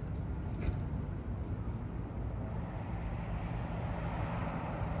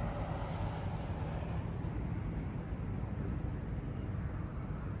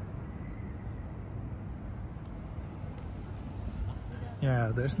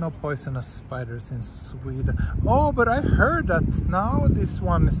 Yeah, there's no poisonous spiders in Sweden. Oh, but I heard that now this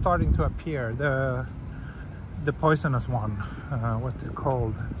one is starting to appear. The poisonous one. What's it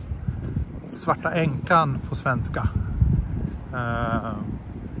called? Svarta änkan på svenska.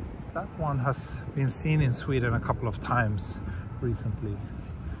 That one has been seen in Sweden a couple of times recently.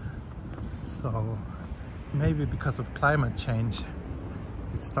 So maybe because of climate change,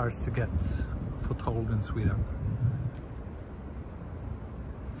 it starts to get foothold in Sweden.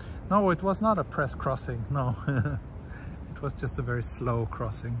 No, it was not a press crossing, no. It was just a very slow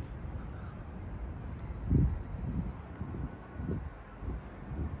crossing.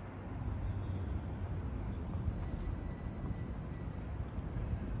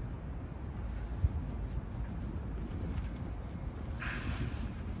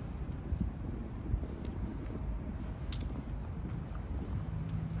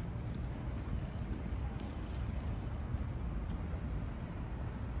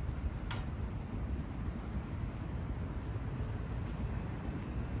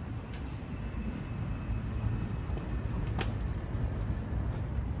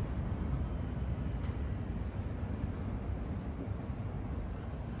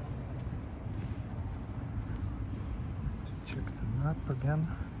 Check the map again.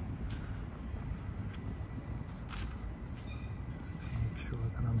 Just to make sure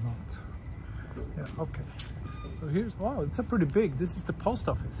that I'm not... Yeah, okay. So here's... Wow, it's a pretty big... This is the post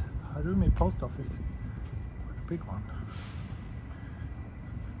office. Harumi post office. Quite a big one.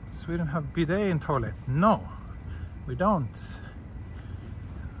 Sweden have bidet in toilet? No, we don't.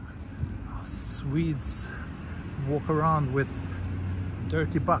 Swedes walk around with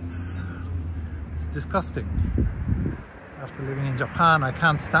dirty butts. It's disgusting. After living in Japan, I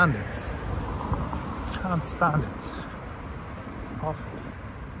can't stand it. can't stand it. It's awful.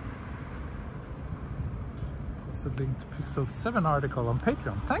 Posted link to Pixel 7 article on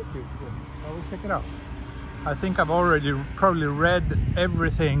Patreon. Thank you. I will check it out. I think I've already probably read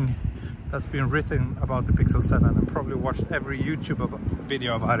everything that's been written about the Pixel 7 and probably watched every YouTube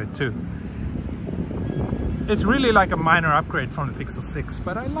video about it too. It's really like a minor upgrade from the Pixel 6,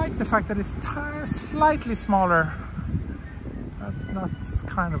 but I like the fact that it's slightly smaller. That's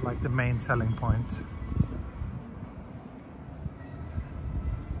kind of like the main selling point.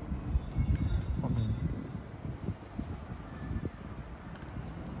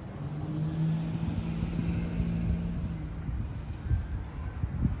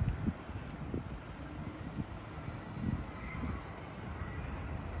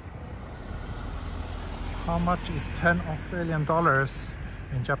 How much is 10 Australian dollars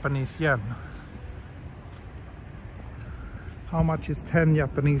in Japanese yen? How much is 10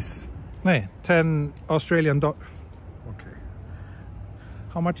 Australian dollars? Okay.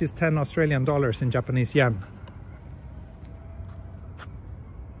 How much is 10 Australian dollars in Japanese yen?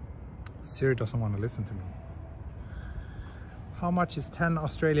 Siri doesn't want to listen to me. How much is 10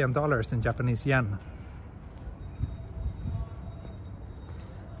 Australian dollars in Japanese yen?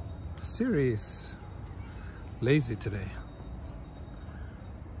 Siri is lazy today.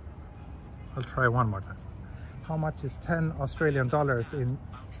 I'll try one more time. How much is 10 Australian dollars in...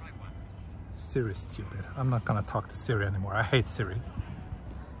 Siri's stupid. I'm not gonna talk to Siri anymore. I hate Siri.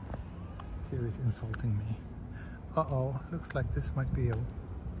 Siri's insulting me. Uh-oh, looks like this might be a...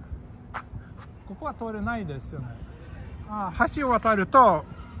 ここは通れないですよね。あ、橋を渡ると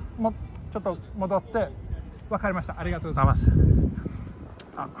ちょっと戻って。わかりました。ありがとうございます。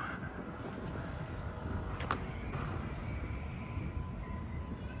あ。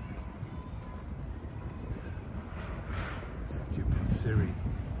Stupid Siri.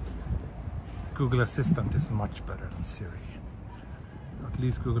 Google Assistant is much better than Siri. At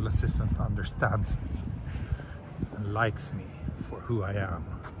least Google Assistant understands me and likes me for who I am.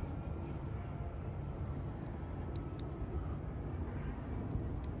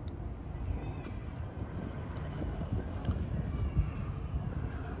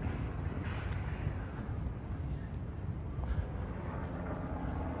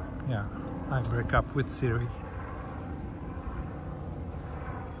 Yeah, I break up with Siri.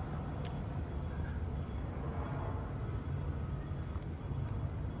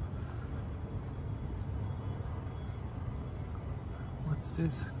 What's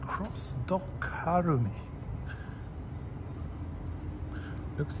this? Cross Dock Harumi.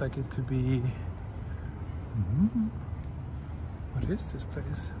 Looks like it could be... What is this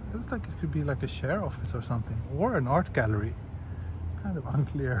place? Looks like it could be like a share office or something, or an art gallery. Kind of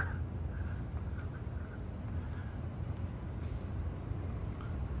unclear.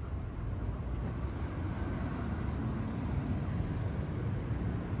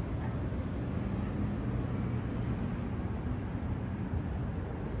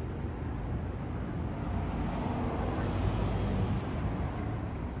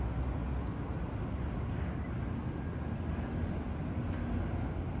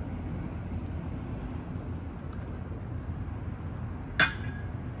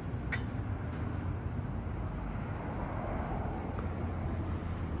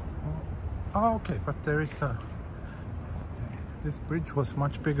 Oh, okay, but there is a... This bridge was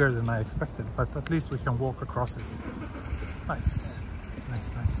much bigger than I expected, but at least we can walk across it. Nice.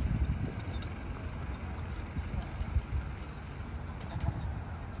 Nice, nice.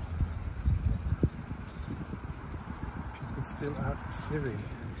 People still ask Siri.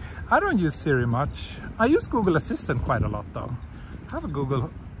 I don't use Siri much. I use Google Assistant quite a lot though. I have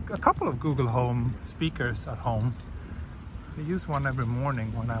a couple of Google Home speakers at home. I use one every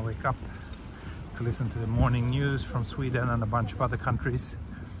morning when I wake up to listen to the morning news from Sweden and a bunch of other countries.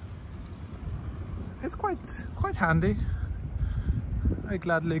 It's quite handy. I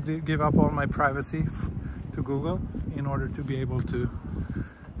gladly give up all my privacy to Google in order to be able to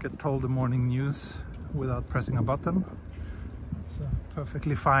get told the morning news without pressing a button. It's a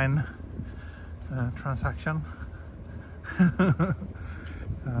perfectly fine transaction.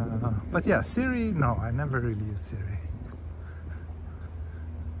 But yeah, Siri, no, I never really use Siri.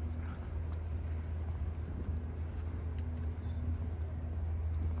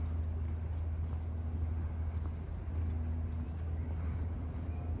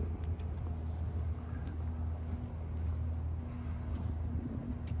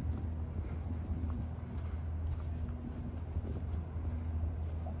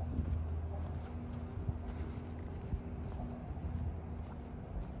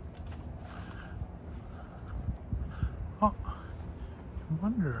 I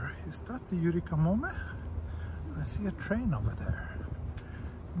wonder, is that the Yurikamome? I see a train over there.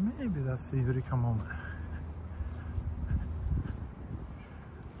 Maybe that's the Yurikamome.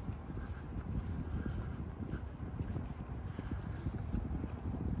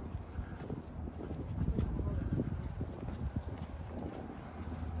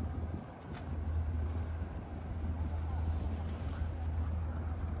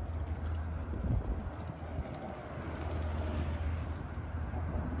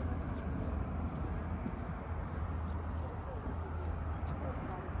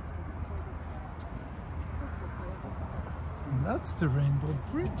 That's the Rainbow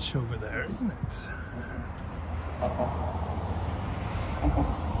Bridge over there, isn't it?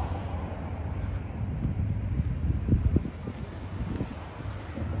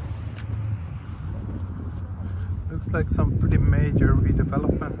 Looks like some pretty major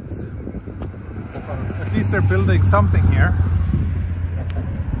redevelopment. Or at least they're building something here.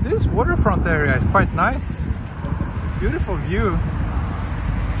 This waterfront area is quite nice. Beautiful view.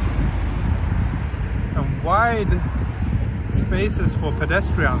 And wide spaces for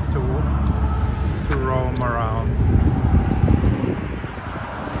pedestrians to roam around.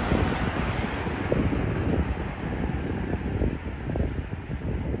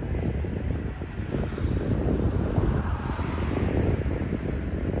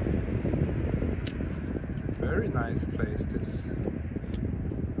 Very nice place this.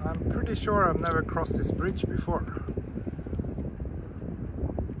 I'm pretty sure I've never crossed this bridge before.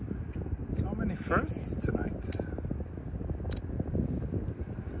 So many firsts tonight.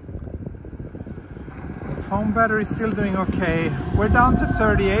 Phone battery is still doing okay. We're down to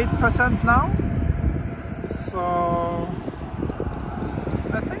 38% now, so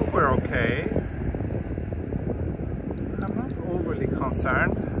I think we're okay. I'm not overly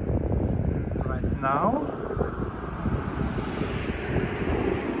concerned right now.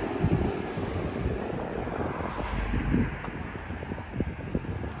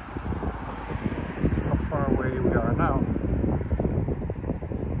 Let's see how far away we are now.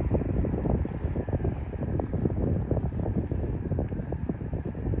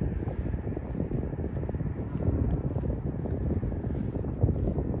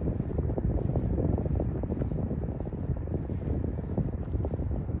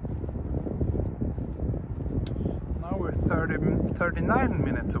 We're 39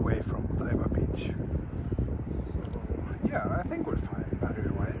 minutes away from Odaiba Beach. So yeah, I think we're fine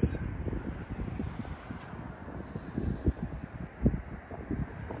battery-wise.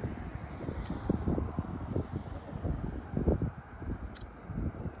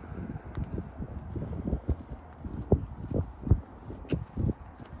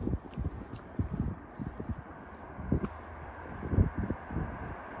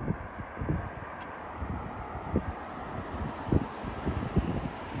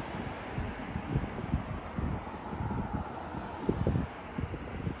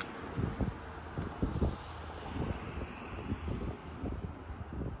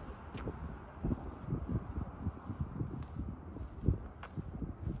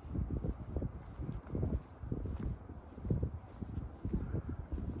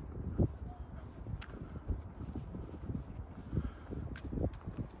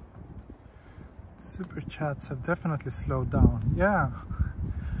 Super chats have definitely slowed down. Yeah,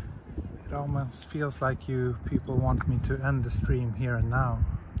 it almost feels like you people want me to end the stream here and now.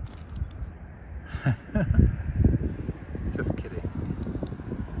 Just kidding.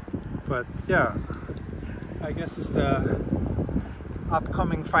 But yeah, I guess it's the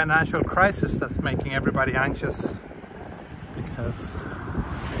upcoming financial crisis that's making everybody anxious, because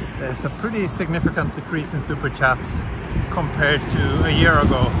there's a pretty significant decrease in super chats compared to a year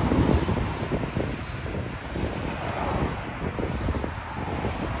ago.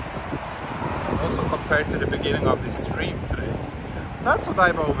 Compared to the beginning of this stream today. That's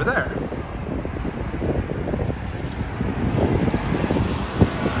Odaiba over there.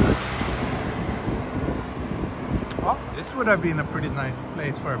 Oh, this would have been a pretty nice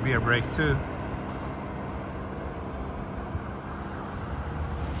place for a beer break too.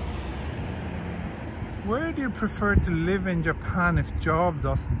 Where do you prefer to live in Japan if job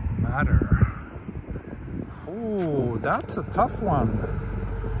doesn't matter? Oh, that's a tough one.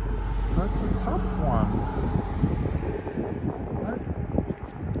 That's a tough one.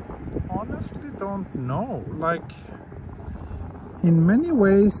 I honestly don't know. Like, in many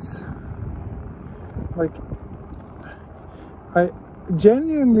ways, like, I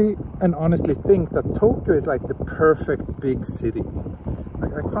genuinely and honestly think that Tokyo is like the perfect big city.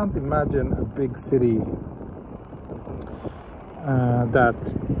 Like, I can't imagine a big city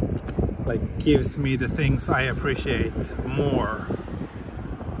that like gives me the things I appreciate more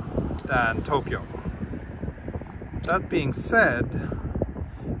than Tokyo. That being said,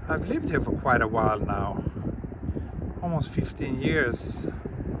 I've lived here for quite a while now, almost 15 years.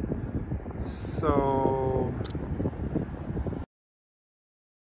 So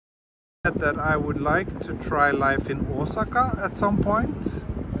that I would like to try life in Osaka at some point.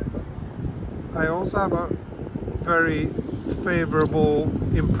 I also have a very favorable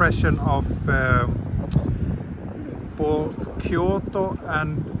impression of both Kyoto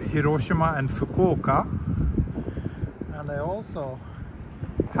and Hiroshima and Fukuoka, and I also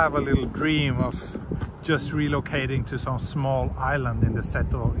have a little dream of just relocating to some small island in the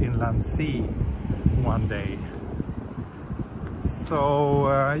Seto Inland Sea one day. So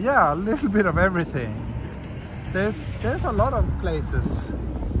yeah, a little bit of everything. There's a lot of places,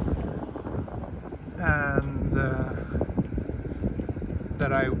 and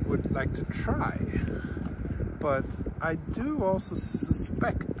that I would like to try. But I do also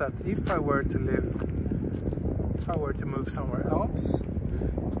suspect that if I were to move somewhere else,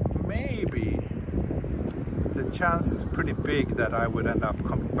 maybe the chance is pretty big that I would end up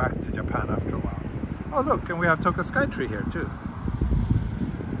coming back to Japan after a while. Oh look, and we have Tokyo Skytree here too.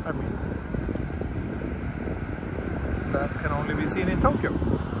 I mean, that can only be seen in Tokyo.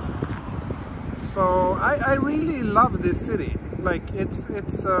 So I really love this city. Like it's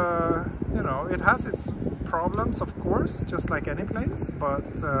you know, it has its problems, of course, just like any place, but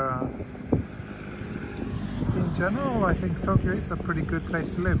in general I think Tokyo is a pretty good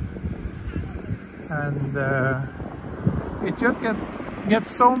place to live. And it just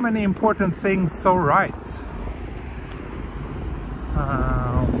gets so many important things so right.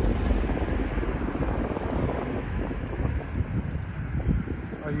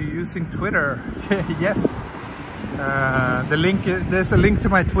 Are you using Twitter? Yes. The link, there's a link to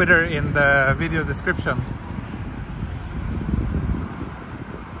my Twitter in the video description.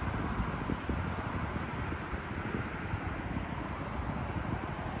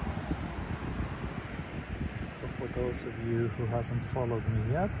 For those of you who hasn't followed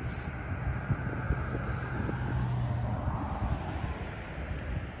me yet,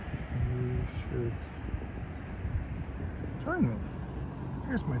 you should join me.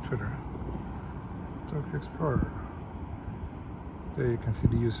 Here's my Twitter, Tokyo Explorer. There you can see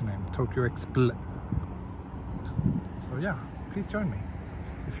the username, Tokyo Expl. So yeah, please join me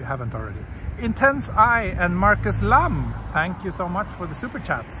if you haven't already. Intense Eye and Marcus Lam, thank you so much for the super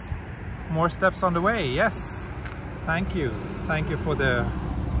chats. More steps on the way, yes. Thank you for the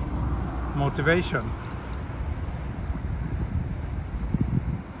motivation.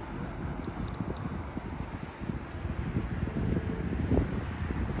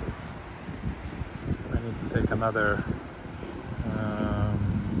 I need to take another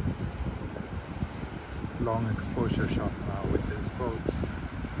long exposure shot now with these boats.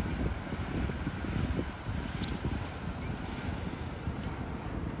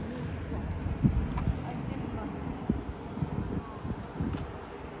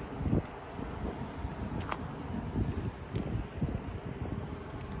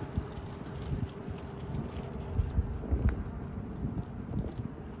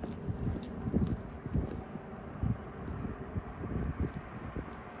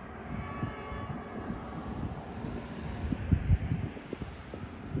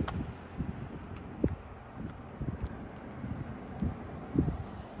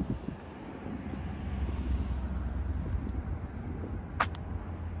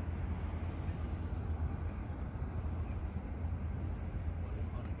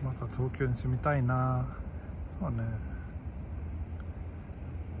また東京に住みたいな。そうね。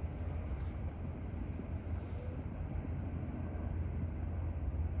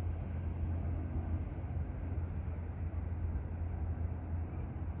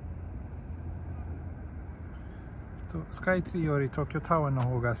スカイツリーより東京タワーの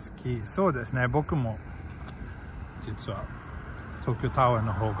方が好き。そうですね、僕も実は東京タワー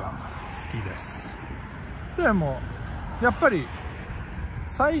の方が好きです。でもやっぱり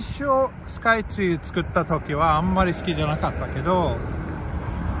最初スカイツリー作った時はあんまり好きじゃなかったけど、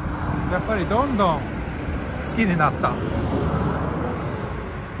やっぱりどんどん好きになった。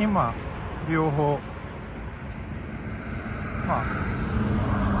今両方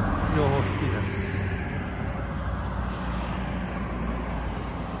両方好きです。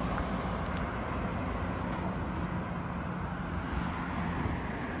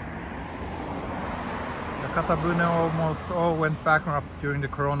Yakatabune almost all went bankrupt during the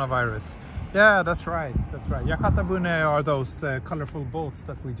coronavirus. Yeah, that's right. That's right. Yakatabune are those colorful boats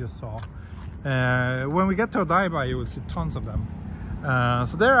that we just saw. When we get to Odaiba, you will see tons of them.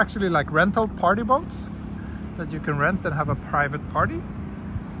 So they're actually like rental party boats that you can rent and have a private party.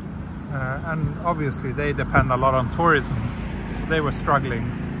 and obviously they depend a lot on tourism, so they were struggling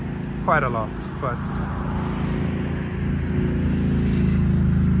quite a lot, but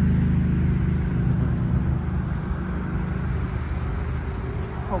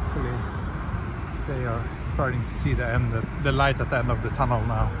hopefully they are starting to see the light at the end of the tunnel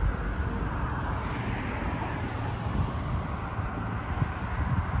now.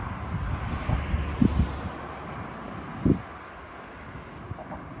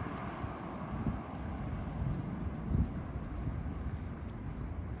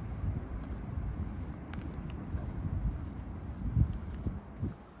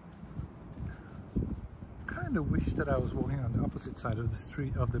 I wish that I was walking on the opposite side of the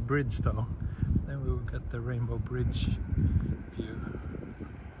street, of the bridge though. Then we will get the Rainbow Bridge view.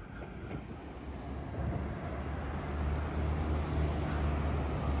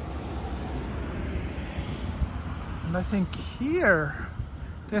 And I think here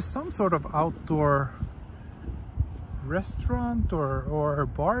there's some sort of outdoor restaurant or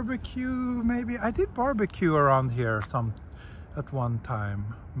barbecue maybe. I did barbecue around here at one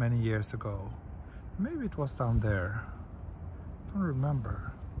time many years ago. Maybe it was down there. I don't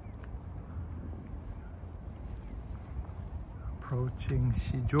remember. Approaching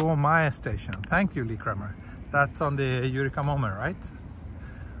Shijomae station. Thank you, Lee Kramer. That's on the Yurikamomen, right?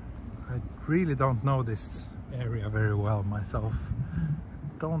 I really don't know this area very well myself.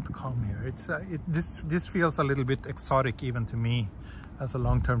 Don't come here. This feels a little bit exotic even to me as a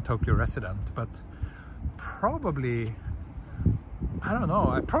long-term Tokyo resident, but probably, I don't know,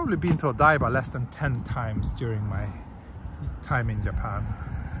 I've probably been to Odaiba less than 10 times during my time in Japan.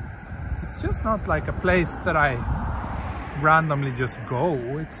 It's just not like a place that I randomly just go.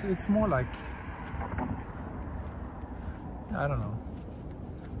 It's more like, I don't know.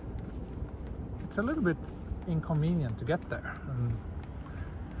 It's a little bit inconvenient to get there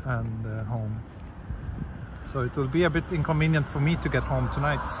and home. So it will be a bit inconvenient for me to get home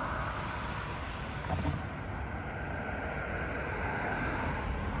tonight.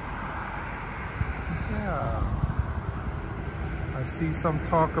 I see some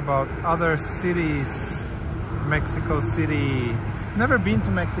talk about other cities. Mexico City. Never been to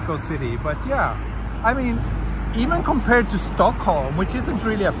Mexico City, but yeah, I mean, even compared to Stockholm, which isn't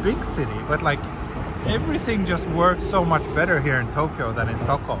really a big city, but like everything just works so much better here in Tokyo than in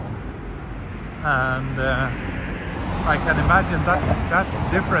Stockholm. And I can imagine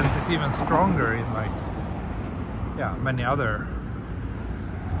that difference is even stronger in like, yeah, many other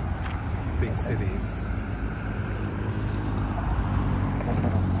big cities.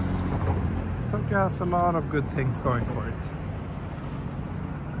 Tokyo has a lot of good things going for it,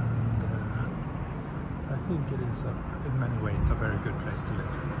 and I think it is in many ways a very good place to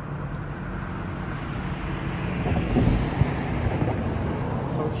live.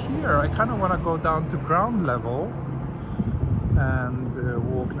 So here I kind of want to go down to ground level and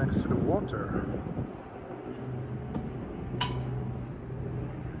walk next to the water.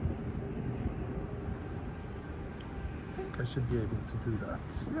 I should be able to do that.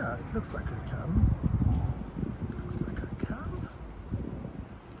 Yeah, it looks like I can. It looks like I can.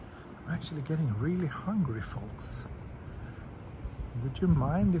 I'm actually getting really hungry, folks. Would you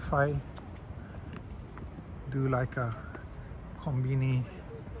mind if I do like a konbini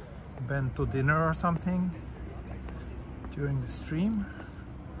bento dinner or something during the stream?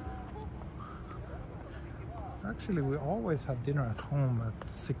 Actually, we always have dinner at home at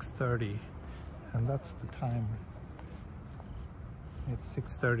 6:30, and that's the time. It's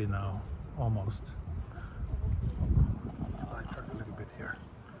 6:30 now, almost. I turn a little bit here.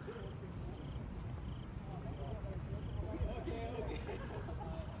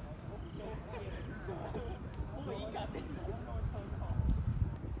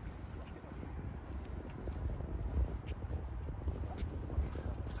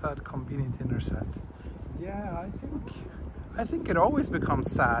 Sad konbini dinner set. Yeah, I think it always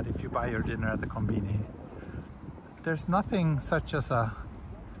becomes sad if you buy your dinner at the konbini. There's nothing such as a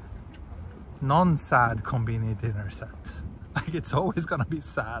non-sad konbini dinner set. Like, it's always gonna be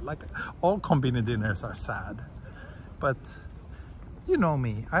sad. Like, all konbini dinners are sad. But you know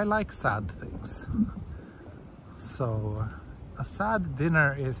me, I like sad things. So a sad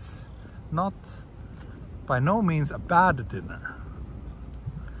dinner is not by no means a bad dinner.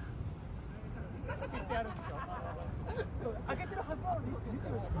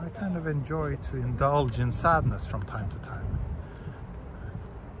 I kind of enjoy to indulge in sadness from time to time.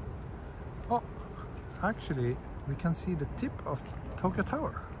 Oh, actually, we can see the tip of Tokyo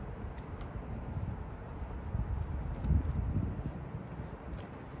Tower.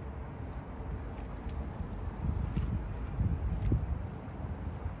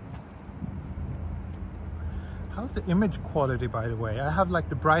 How's the image quality, by the way? I have like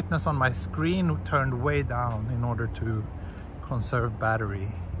the brightness on my screen turned way down in order to conserve battery.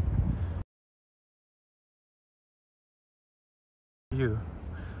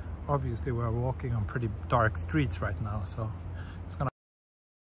 Obviously we're walking on pretty dark streets right now, so it's gonna...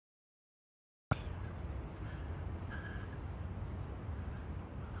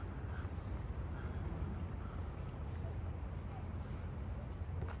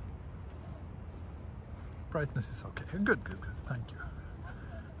 Brightness is okay. Good. Thank you.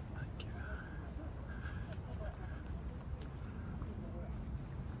 Thank you.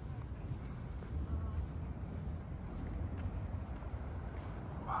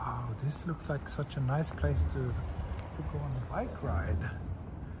 Wow, this looks like such a nice place to go on a bike ride.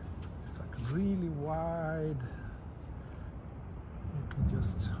 It's like really wide. You can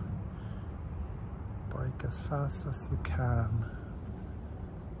just bike as fast as you can.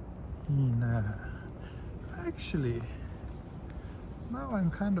 Actually, now I'm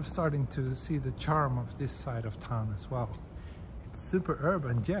kind of starting to see the charm of this side of town as well. It's super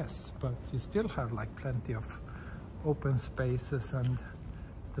urban, yes, but you still have like plenty of open spaces, and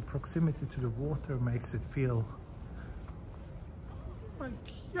the proximity to the water makes it feel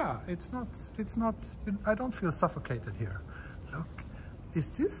like, yeah, it's not, I don't feel suffocated here. Look,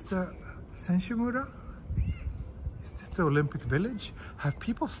 is this the Senshimura? Is this the Olympic Village? Have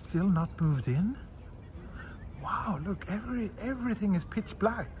people still not moved in? Wow, look, everything is pitch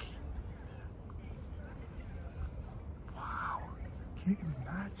black. Wow, can you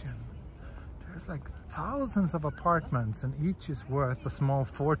imagine? There's like thousands of apartments and each is worth a small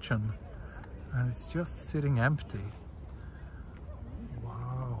fortune. And it's just sitting empty.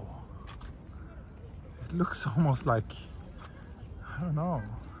 Wow. It looks almost like, I don't know,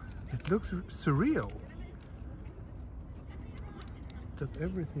 it looks surreal that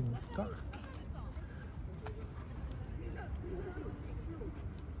everything is dark.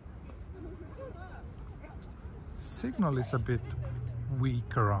 Signal is a bit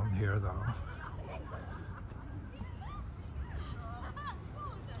weak around here though.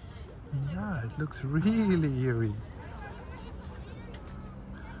 Yeah, it looks really eerie.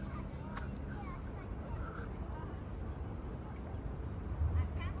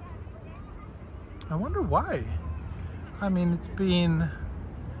 I wonder why. I mean, it's been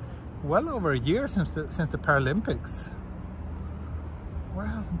well over a year since the Paralympics. Why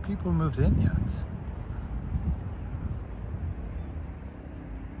hasn't people moved in yet?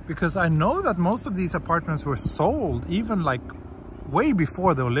 Because I know that most of these apartments were sold even like way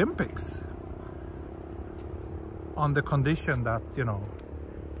before the Olympics, on the condition that, you know,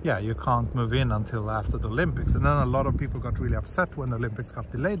 yeah, you can't move in until after the Olympics. And then a lot of people got really upset when the Olympics got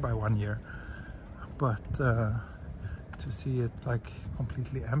delayed by 1 year. But to see it like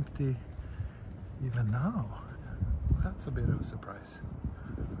completely empty even now, that's a bit of a surprise.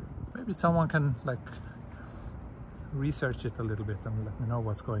 Maybe someone can like research it a little bit and let me know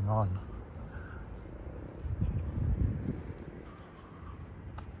what's going on.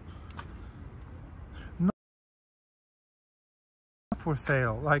 Not for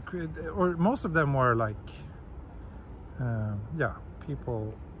sale, like, or most of them were like, yeah,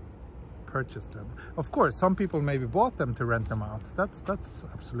 people purchased them. Of course, some people maybe bought them to rent them out. That's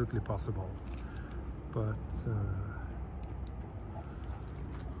absolutely possible. But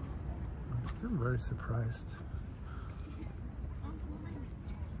I'm still very surprised.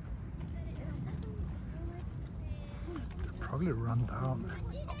 Probably run down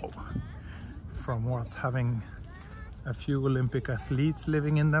from what, having a few Olympic athletes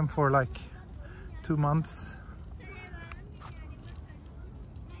living in them for like 2 months.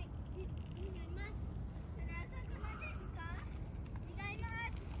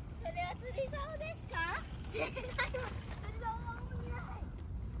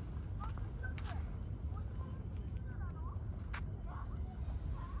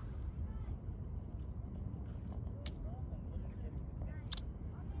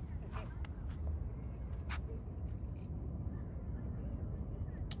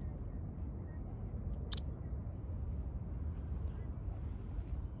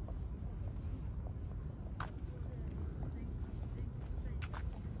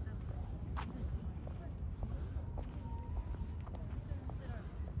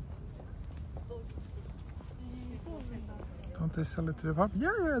 Don't they sell it to the public?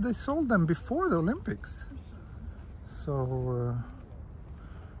 Yeah, they sold them before the Olympics. So,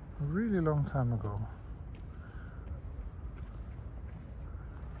 a really long time ago.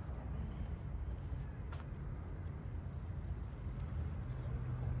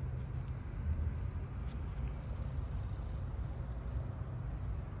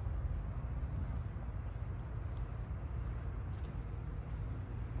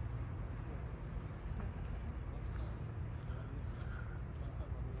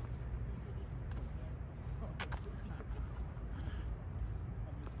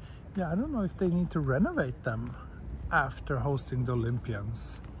 Yeah, I don't know if they need to renovate them after hosting the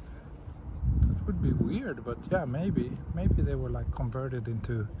Olympians. That would be weird, but yeah, maybe they were like converted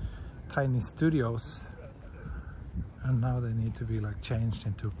into tiny studios and now they need to be like changed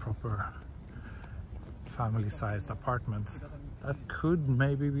into proper family-sized apartments. That could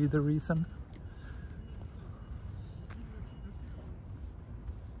maybe be the reason.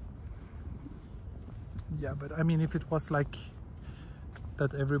 Yeah, but I mean, if it was like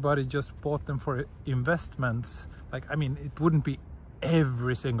that everybody just bought them for investments, like, I mean, it wouldn't be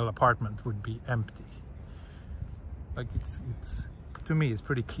every single apartment would be empty. Like, it's to me, it's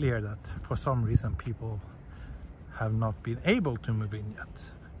pretty clear that for some reason people have not been able to move in yet.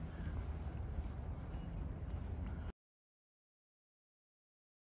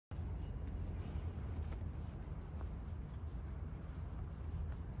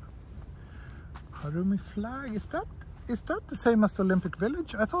 Harumi Flag, is that the same as the Olympic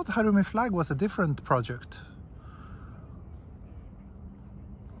Village? I thought Harumi Flag was a different project.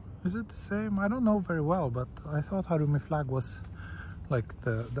 Is it the same? I don't know very well, but I thought Harumi Flag was like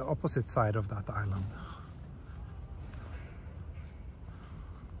the opposite side of that island.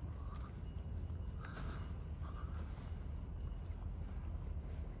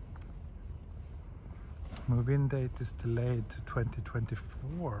 Move-in date is delayed to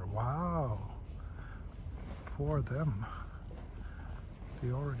 2024. Wow. For them.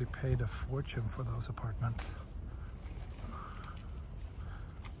 They already paid a fortune for those apartments.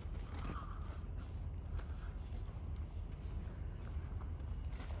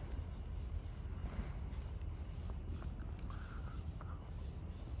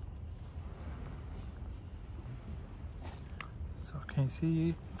 So can you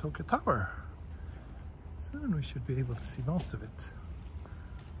see Tokyo Tower? Soon we should be able to see most of it.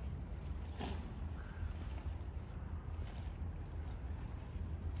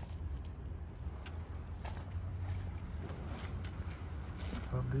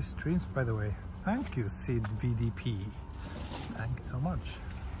 Love these streams, by the way. Thank you, Sid VDP. Thank you so much.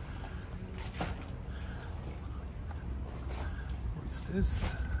 What's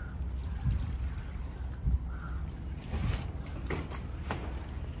this?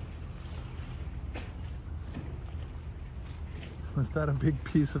 Was that a big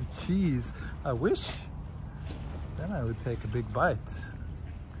piece of cheese? I wish. Then I would take a big bite.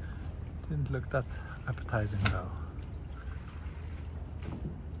 Didn't look that appetizing though.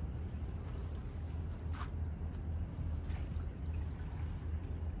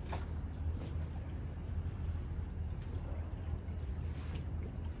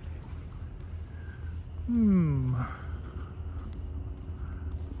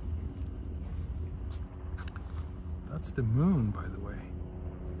 That's the moon, by the way.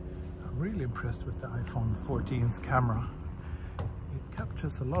 I'm really impressed with the iPhone 14's camera. It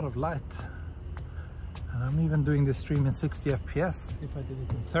captures a lot of light. And I'm even doing this stream in 60 FPS. If I did it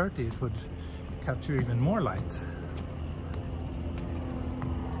in 30, it would capture even more light.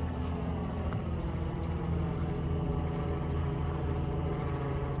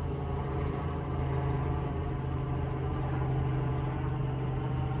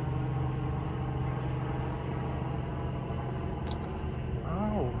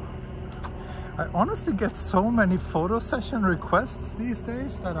 I honestly get so many photo session requests these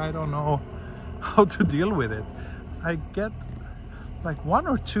days that I don't know how to deal with it. I get like 1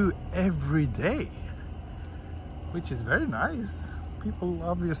 or 2 every day, which is very nice. People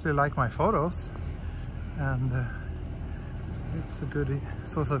obviously like my photos and it's a good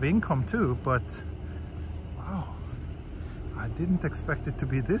source of income too, but wow, I didn't expect it to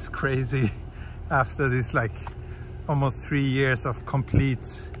be this crazy after this like almost 3 years of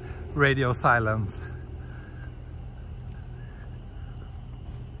complete radio silence.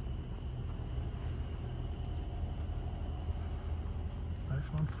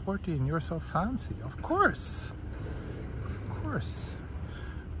 iPhone 14, you're so fancy. Of course. Of course.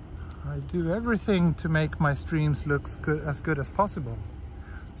 I do everything to make my streams look as good as possible,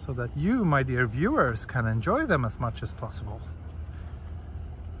 so that you, my dear viewers, can enjoy them as much as possible.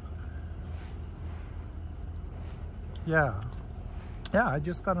 Yeah, I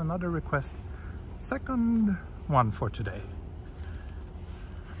just got another request. Second one for today.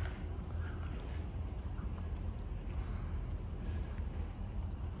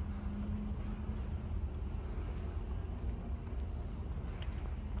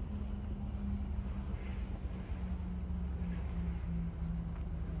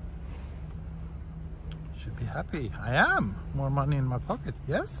 Should be happy. I am. More money in my pocket.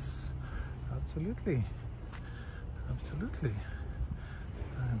 Yes, absolutely. Absolutely.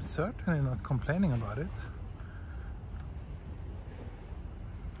 I'm certainly not complaining about it.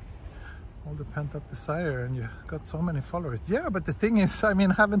 all the pent-up desire, and you got so many followers. Yeah, but the thing is, I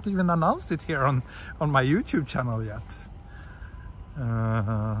mean, I haven't even announced it here on my YouTube channel yet.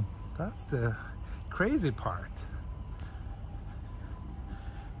 That's the crazy part.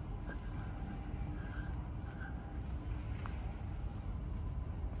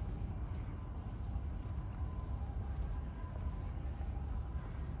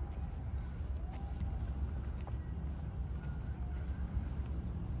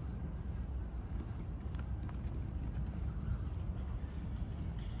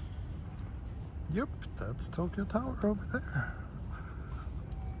 Yep, that's Tokyo Tower over there.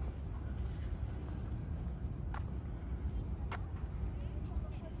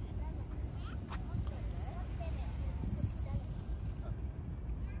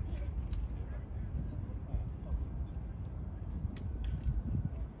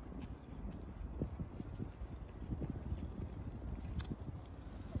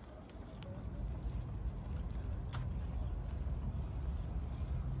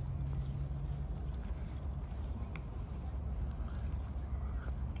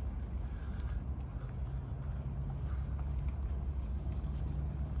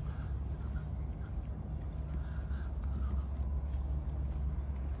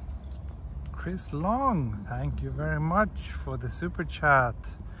 Chris Long, thank you very much for the super chat.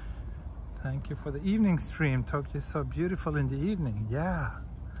 Thank you for the evening stream. Tokyo is so beautiful in the evening. Yeah,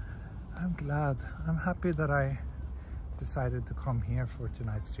 I'm glad. I'm happy that I decided to come here for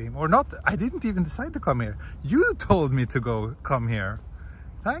tonight's stream. Or not, I didn't even decide to come here. You told me to come here.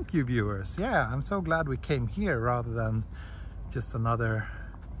 Thank you, viewers. Yeah, I'm so glad we came here rather than just another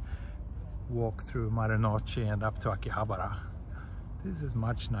walk through Marunouchi and up to Akihabara. This is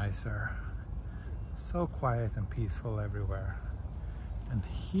much nicer. So quiet and peaceful everywhere. And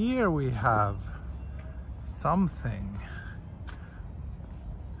here we have something.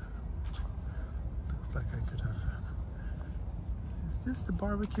 Looks like I could have... Is this the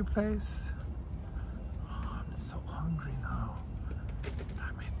barbecue place? Oh, I'm so hungry now.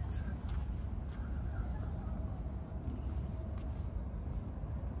 Damn it.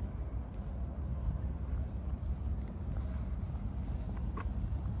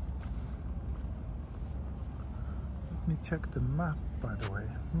 Let me check the map, by the way.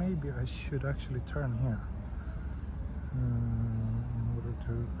 Maybe I should actually turn here in order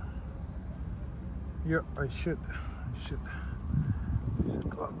to... Yeah, I should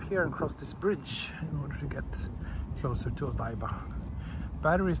go up here and cross this bridge in order to get closer to Odaiba.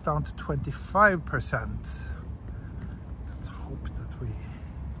 Battery is down to 25%. Let's hope that we...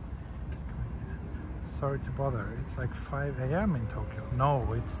 Sorry to bother. It's like 5 AM in Tokyo.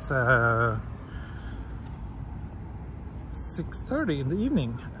 No, it's 6:30 in the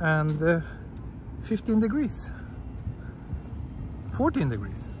evening and 15 degrees. 14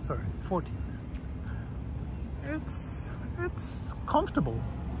 degrees, sorry, 14. It's comfortable.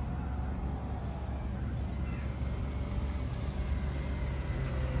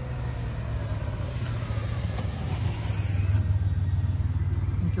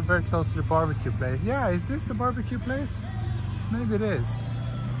 I think you're very close to the barbecue place. Yeah, is this the barbecue place? Maybe it is.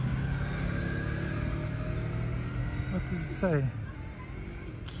 What does it say?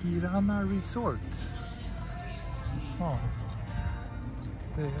 Kirana Resort. Oh,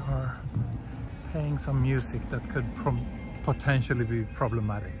 they are playing some music that could potentially be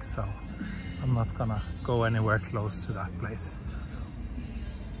problematic, so I'm not gonna go anywhere close to that place.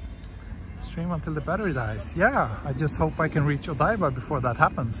 Stream until the battery dies. Yeah, I just hope I can reach Odaiba before that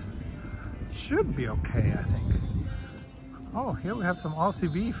happens. Should be okay, I think. Oh, here we have some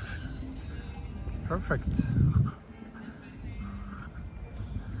Aussie beef. Perfect.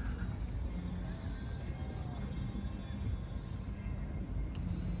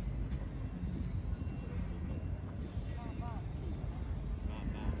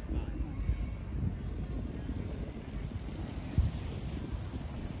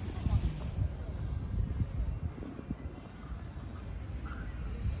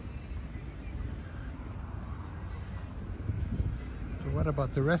 What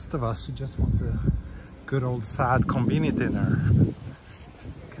about the rest of us who just want a good old sad convenient dinner?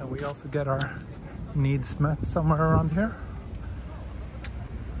 Can we also get our needs met somewhere around here?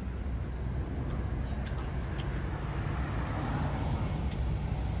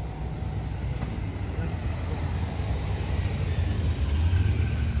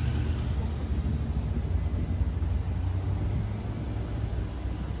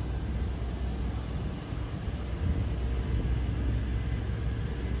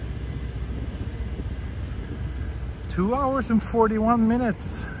 (2 hours and 41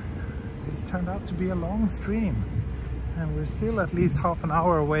 minutes). This turned out to be a long stream. And we're still at least half an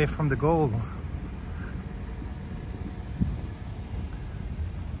hour away from the goal.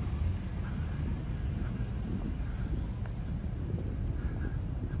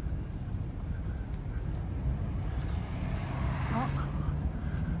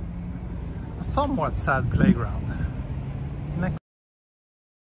 A somewhat sad playground. Next.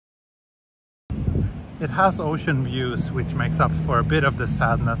 It has ocean views, which makes up for a bit of the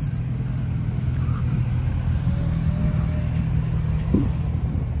sadness.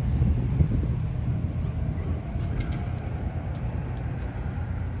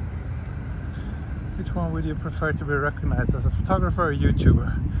 Which one would you prefer to be recognized as, a photographer or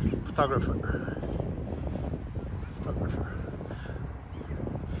YouTuber? Photographer. Photographer.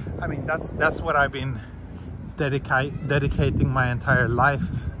 I mean, that's what I've been dedicating my entire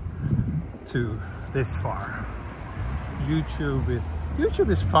life to this far. YouTube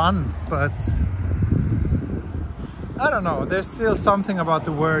is fun, but I don't know, there's still something about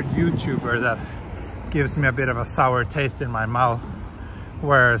the word YouTuber that gives me a bit of a sour taste in my mouth,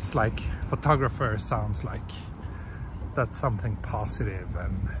 whereas like photographer sounds like that's something positive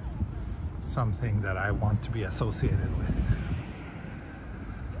and something that I want to be associated with.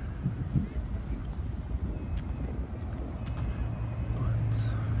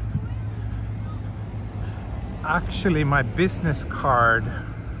 Actually, my business card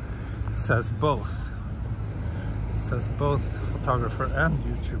says both. It says both photographer and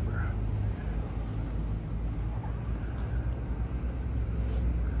YouTuber.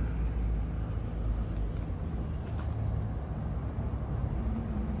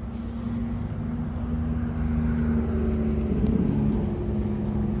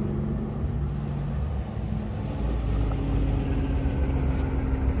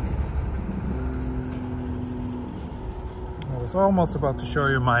 I was almost about to show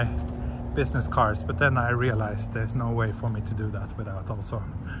you my business cards, but then I realized there's no way for me to do that without also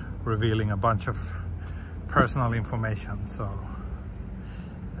revealing a bunch of personal information, so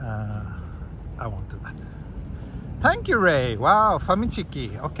I won't do that. Thank you, Ray. Wow,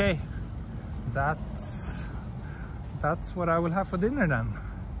 famichiki. Okay, that's what I will have for dinner then.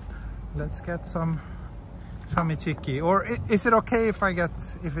 Let's get some famichiki. Or is it okay if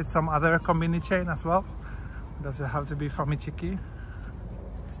it's some other kombini chain as well? Does it have to be famichiki?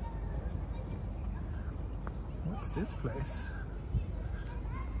 What's this place?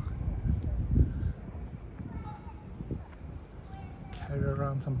 Carry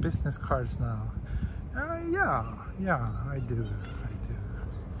around some business cards now. Yeah, I do.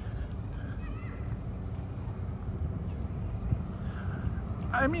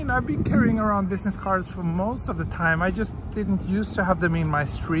 I mean, I've been carrying around business cards for most of the time. I just didn't used to have them in my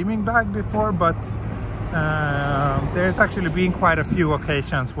streaming bag before, but there's actually been quite a few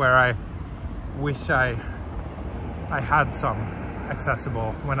occasions where I wish I had some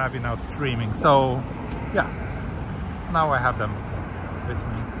accessible when I've been out streaming. So yeah, now I have them with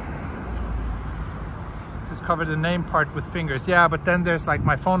me. Just cover the name part with fingers. Yeah, but then there's like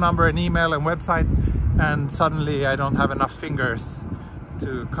my phone number and email and website, and suddenly I don't have enough fingers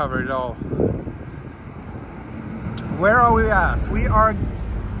to cover it all. Where are we at? We are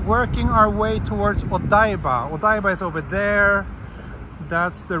working our way towards Odaiba. Odaiba is over there.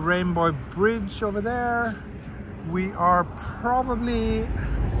 That's the Rainbow Bridge over there. We are probably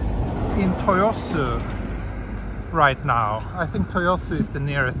in Toyosu right now. I think Toyosu is the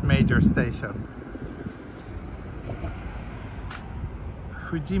nearest major station.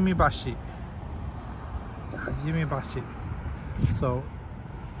 Fujimibashi. So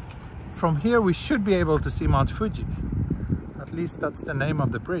from here we should be able to see Mount Fuji. At least that's the name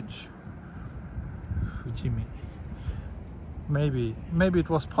of the bridge. Fujimi. Maybe it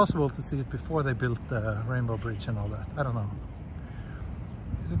was possible to see it before they built the Rainbow Bridge and all that. I don't know.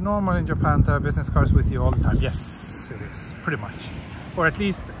 Is it normal in Japan to have business cards with you all the time? Yes, it is, pretty much. Or at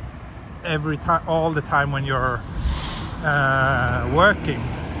least every time, all the time when you're working,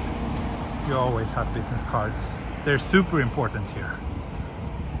 you always have business cards. They're super important here.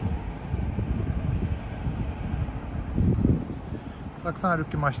 たくさん歩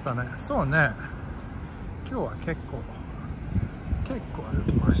きましたね。そうね。今日は結構歩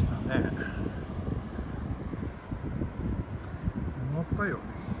きましたね。思ったよ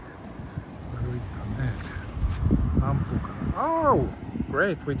り歩いたね。何歩かな。Oh,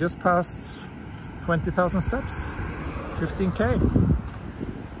 great! We just passed 20,000 steps. 15K.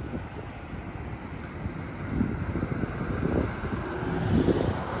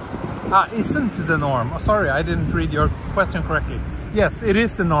 Isn't the norm? Oh, sorry, I didn't read your question correctly. Yes, it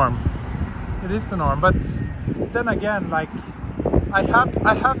is the norm. It is the norm, but then again, like I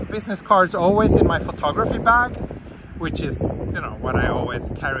have business cards always in my photography bag, which is, you know, what I always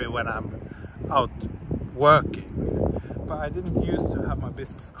carry when I'm out working. But I didn't used to have my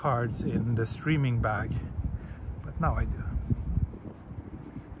business cards in the streaming bag, but now I do.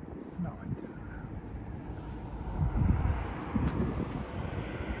 Now I do.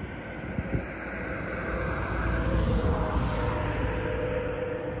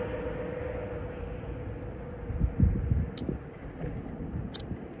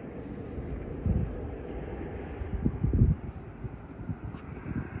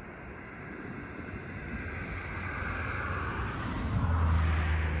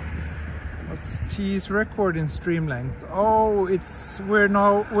 What's T's record in stream length? Oh, we're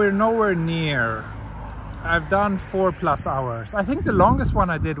nowhere near. I've done 4+ hours. I think the longest one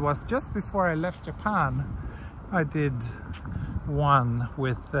I did was just before I left Japan. I did one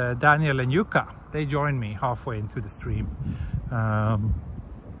with Daniel and Yuka. They joined me halfway into the stream. I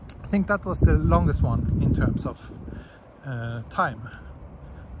think that was the longest one in terms of time.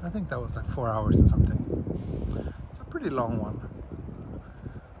 I think that was like 4 hours or something. It's a pretty long one.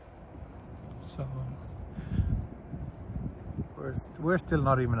 So we're still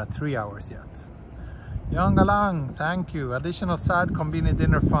not even at 3 hours yet. Yongalang, thank you. Additional sad Konbini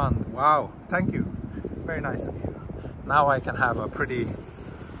dinner fund. Wow, thank you. Very nice of you. Now I can have a pretty,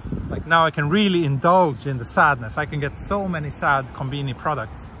 like now I can really indulge in the sadness. I can get so many sad Konbini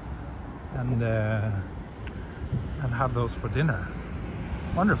products and have those for dinner.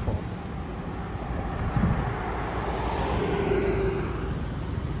 Wonderful.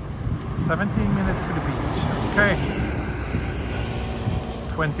 "17 minutes to the beach." Okay.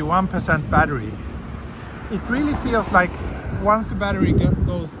 21% battery. It really feels like once the battery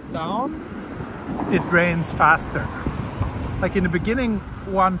goes down, it drains faster. Like in the beginning,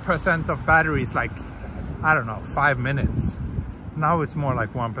 1% of battery is like, I don't know, 5 minutes. Now it's more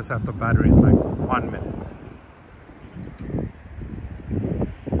like 1% of battery is like 1 minute.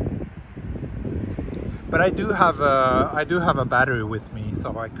 But I do have a battery with me,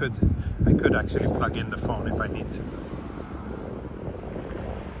 so I could actually plug in the phone if I need to.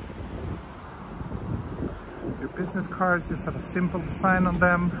 Your business cards just have a simple design on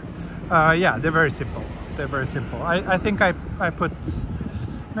them. Yeah, they're very simple. They're very simple. I think I put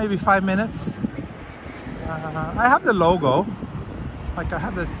maybe 5 minutes. I have the logo. Like I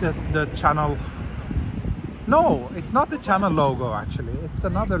have the channel. No, it's not the channel logo actually. It's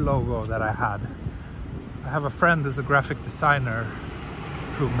another logo that I had. I have a friend who's a graphic designer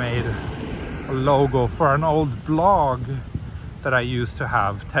who made a logo for an old blog that I used to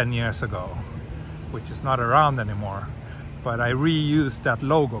have 10 years ago, which is not around anymore. But I reused that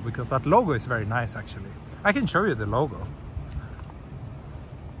logo because that logo is very nice actually. I can show you the logo.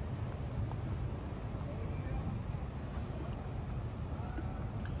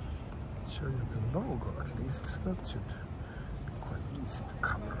 Show you the logo at least. That should be quite easy to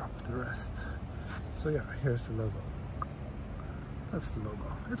cover up the rest. So yeah, here's the logo. That's the logo.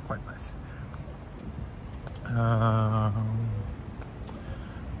 It's quite nice.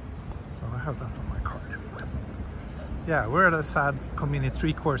 So I have that on my card. Yeah, we're at a sad Konbini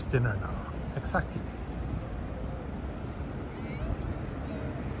 3-course dinner now. Exactly.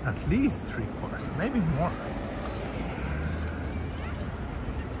 At least 3 course, maybe more.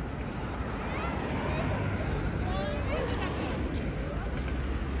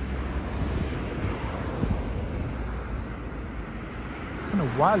 It's kind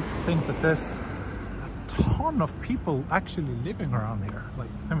of wild to think that there's a ton of people actually living around here. Like,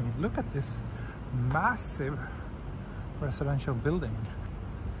 I mean, look at this massive residential building.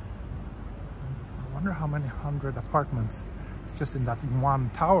 I wonder how many hundred apartments it's just in that one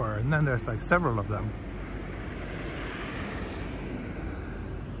tower, and then there's like several of them.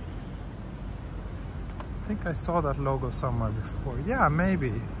 I think I saw that logo somewhere before. Yeah,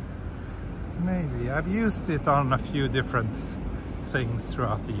 maybe. I've used it on a few different things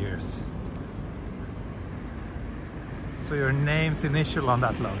throughout the years. So your name's initial on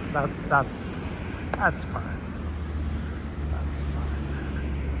that logo. That's fine. That's fine.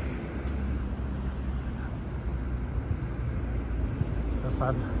 As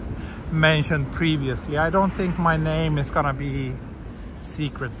I've mentioned previously, I don't think my name is gonna be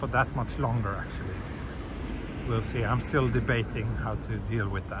secret for that much longer actually. We'll see. I'm still debating how to deal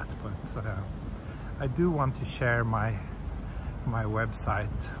with that, but I do want to share my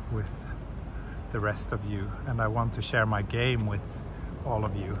website with the rest of you, and I want to share my game with all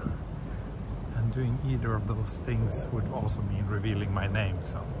of you, and doing either of those things would also mean revealing my name.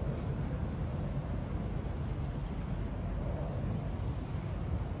 So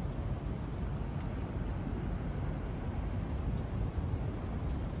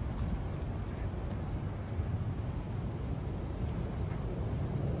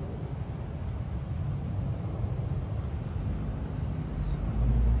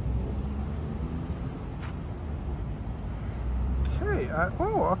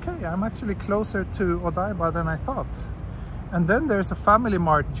Oh, okay, I'm actually closer to Odaiba than I thought. And then there's a family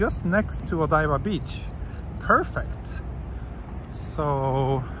mart just next to Odaiba beach. Perfect.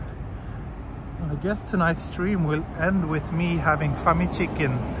 So I guess tonight's stream will end with me having fami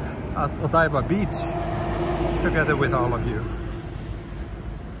chicken at Odaiba beach together with all of you.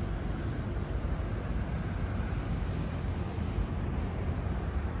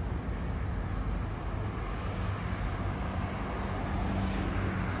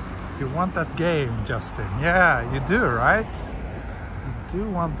 You want that game, Justin? Yeah, you do, right? You do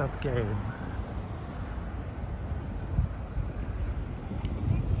want that game.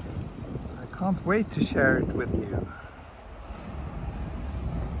 I can't wait to share it with you.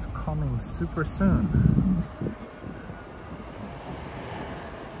 It's coming super soon.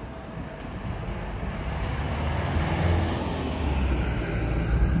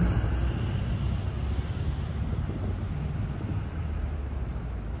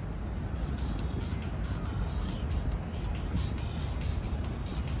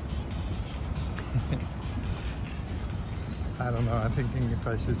 I don't know, I'm thinking if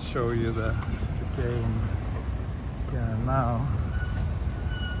I should show you the game here now.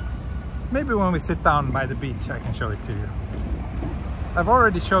 Maybe when we sit down by the beach I can show it to you. I've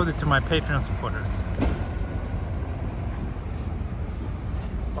already showed it to my Patreon supporters.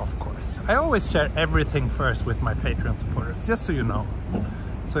 Of course. I always share everything first with my Patreon supporters, just so you know.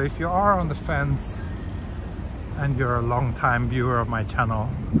 So if you are on the fence and you're a long-time viewer of my channel,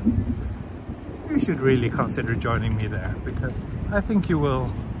 you should really consider joining me there, because I think you will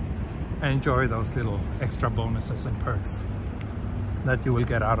enjoy those little extra bonuses and perks that you will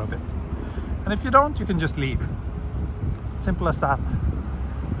get out of it. And if you don't, you can just leave. Simple as that.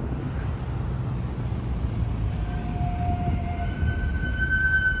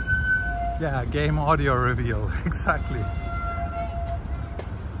 Yeah, game audio reveal, exactly.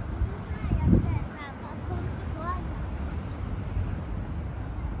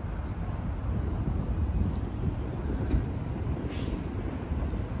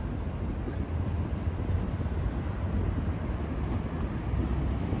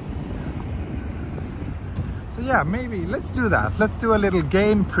 Yeah, maybe let's do that. Let's do a little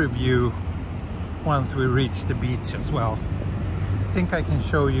game preview once we reach the beach as well. I think I can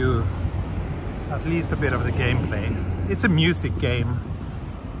show you at least a bit of the gameplay. It's a music game,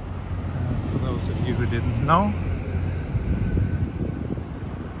 for those of you who didn't know.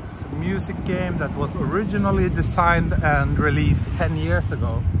 It's a music game that was originally designed and released 10 years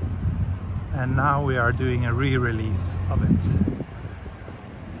ago, and now we are doing a re-release of it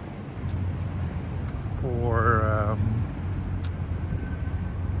for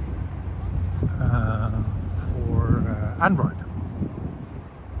Android.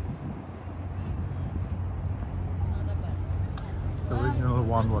 The original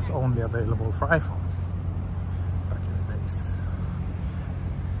one was only available for iPhones back in the days.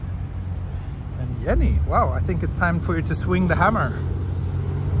 And Jenny, wow, I think it's time for you to swing the hammer.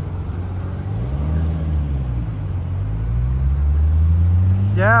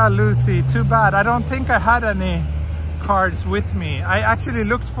 Yeah, Lucy, too bad. I don't think I had any cards with me. I actually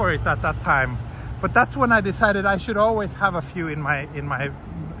looked for it at that time, but that's when I decided I should always have a few in my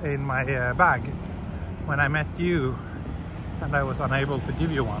bag. When I met you, and I was unable to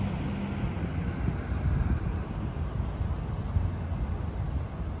give you one.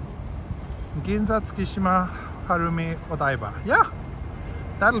 Ginza, Tsukishima, Harumi, Odaiba. Yeah,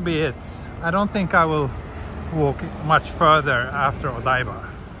 that'll be it. I don't think I will walk much further after Odaiba.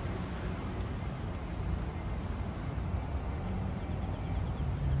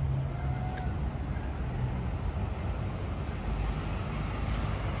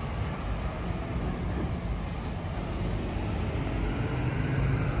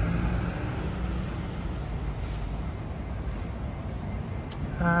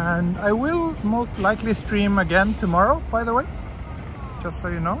 And I will most likely stream again tomorrow, by the way, just so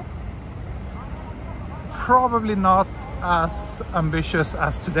you know. Probably not as ambitious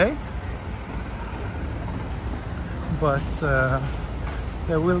as today, but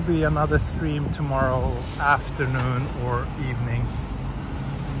there will be another stream tomorrow afternoon or evening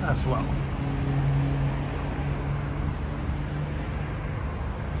as well.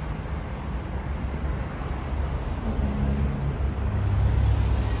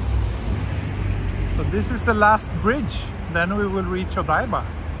 So this is the last bridge, then we will reach Odaiba.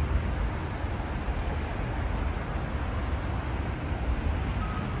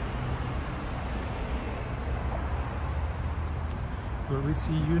 Where we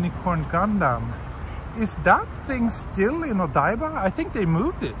see Unicorn Gundam. Is that thing still in Odaiba? I think they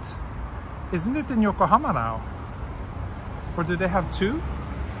moved it. Isn't it in Yokohama now? Or do they have two?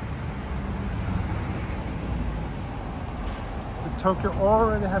 So Tokyo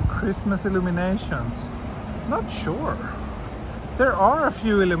already have Christmas illuminations. Not sure. There are a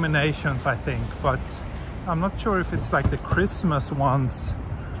few illuminations, I think, but I'm not sure if it's like the Christmas ones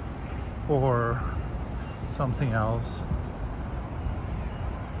or something else.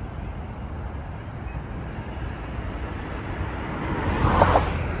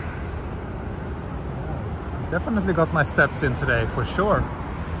 Definitely got my steps in today, for sure.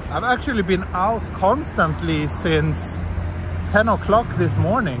 I've actually been out constantly since 10 o'clock this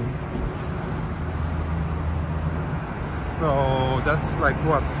morning. So that's like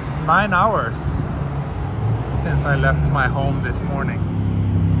what, 9 hours since I left my home this morning.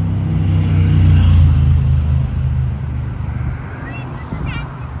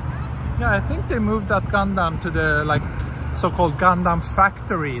 Yeah, I think they moved that Gundam to the like so-called Gundam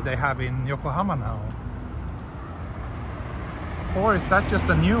factory they have in Yokohama now. Or is that just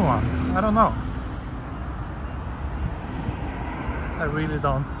a new one? I don't know. I really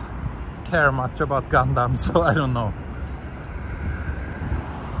don't care much about Gundam, so I don't know.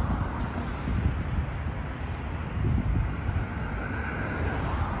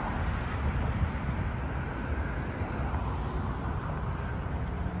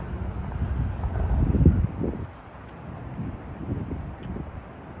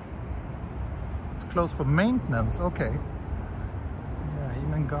 It's closed for maintenance, okay.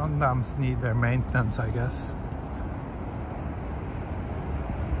 Even Gundams need their maintenance, I guess.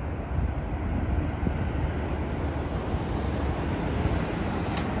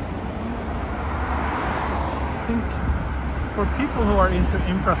 I think for people who are into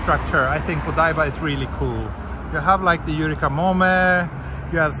infrastructure, I think Odaiba is really cool. You have like the Yurika Mome,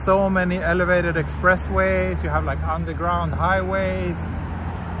 you have so many elevated expressways, you have like underground highways,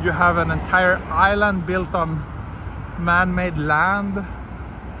 you have an entire island built on man-made land.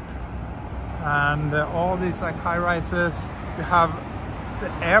 And all these like high-rises. You have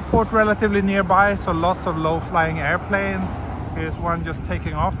the airport relatively nearby, so lots of low-flying airplanes. Here's one just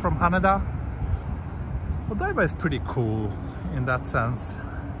taking off from Haneda. Odaiba is pretty cool in that sense.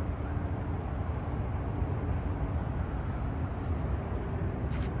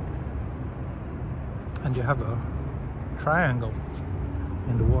 And you have a triangle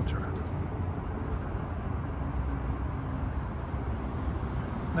in the water.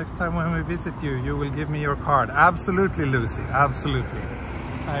 Next time when we visit you, you will give me your card. Absolutely, Lucy, absolutely.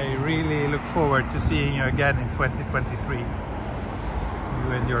 I really look forward to seeing you again in 2023. You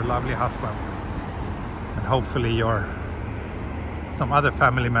and your lovely husband. And hopefully some other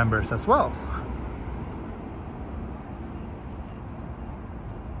family members as well.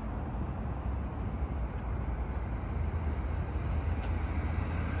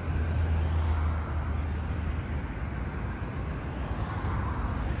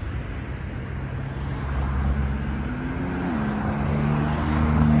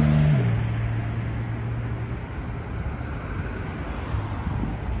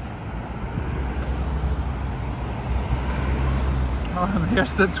 And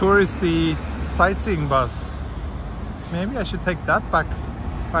here's the touristy sightseeing bus. Maybe I should take that back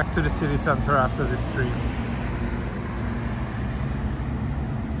to the city center after this stream.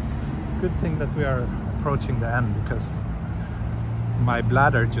 Good thing that we are approaching the end, because my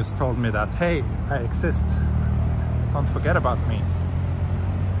bladder just told me that, hey, I exist. Don't forget about me.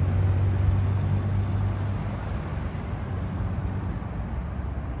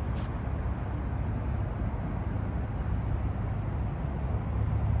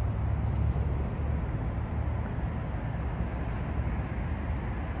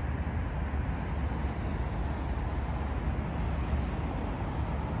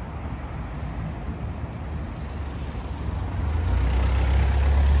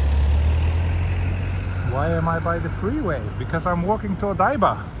 Why am I by the freeway? Because I'm walking to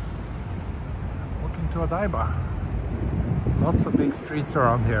Odaiba. Walking to Odaiba. Lots of big streets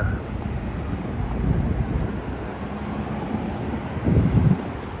around here.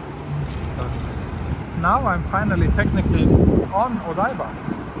 But now I'm finally technically on Odaiba.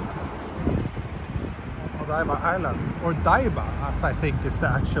 Odaiba Island. Or Daiba, as I think is the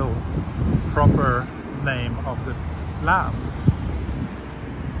actual proper name of the land.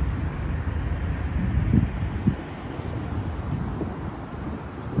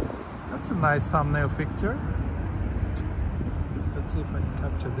 That's a nice thumbnail picture. Let's see if I can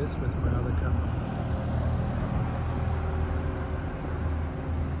capture this with my other camera.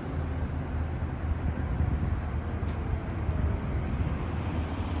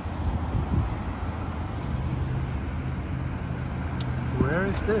 Where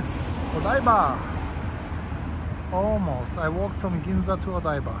is this? Odaiba! Almost. I walked from Ginza to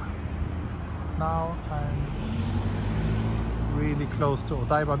Odaiba. Now I'm really close to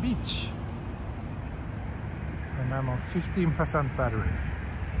Odaiba beach. And I'm on 15% battery.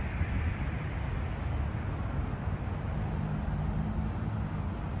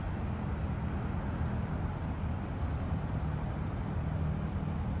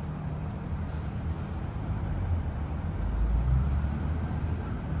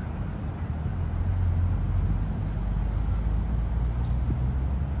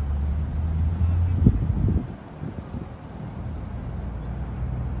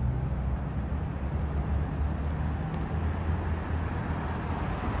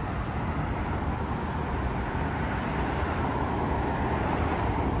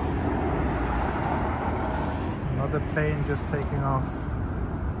 The plane just taking off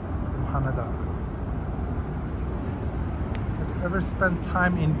from Haneda. Have you ever spent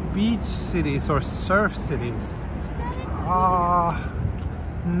time in beach cities or surf cities?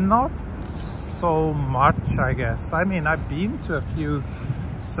 Not so much, I guess. I mean, I've been to a few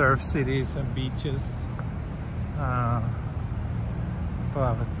surf cities and beaches,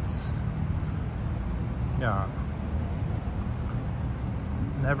 but yeah,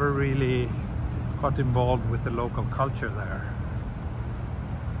 never really got involved with the local culture there.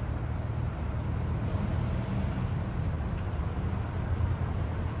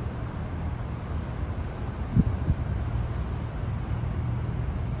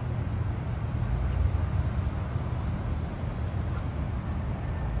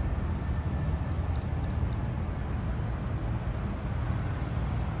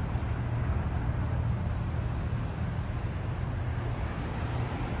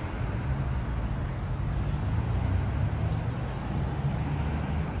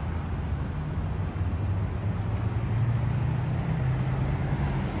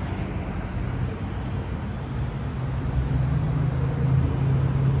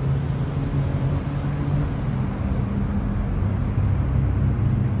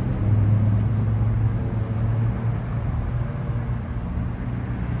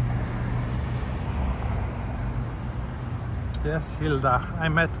 Yes, Hilda. I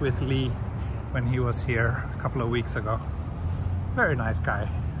met with Lee when he was here a couple of weeks ago. Very nice guy.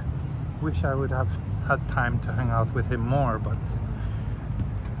 Wish I would have had time to hang out with him more, but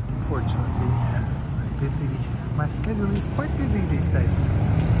unfortunately I'm busy. My schedule is quite busy these days.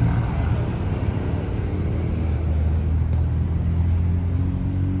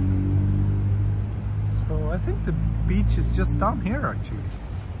 So I think the beach is just down here actually.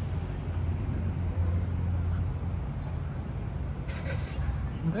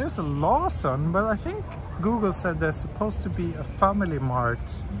 There's a Lawson, but I think Google said there's supposed to be a Family Mart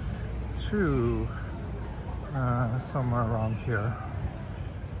too, somewhere around here.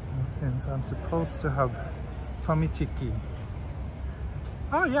 And since I'm supposed to have Famichiki.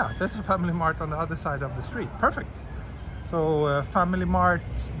 Oh yeah, there's a Family Mart on the other side of the street. Perfect. So Family Mart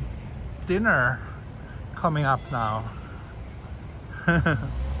dinner coming up now.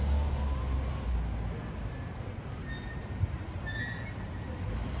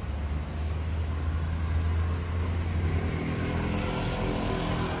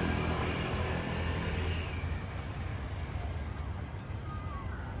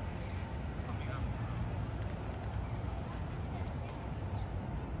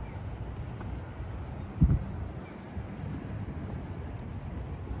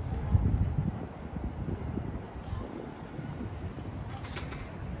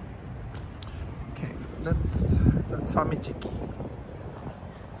 That's Famichiki.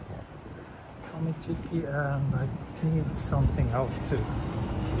 Famichiki, and I need something else too.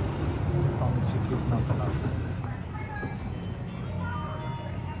 Famichiki is not enough.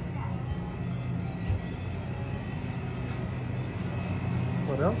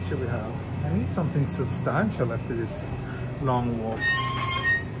 What else should we have? I need something substantial after this long walk.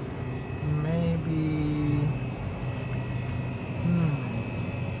 Maybe...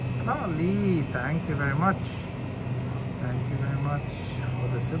 Oh, Lee, thank you very much. Thank you very much for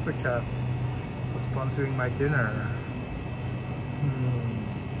the super chat, for sponsoring my dinner.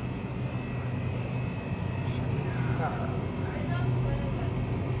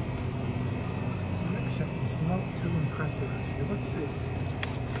 Selection is not too impressive actually. What's this?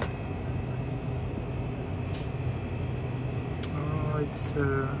 Oh, it's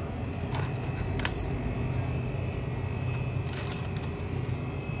let's see.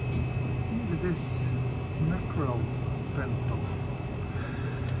 This mackerel bento.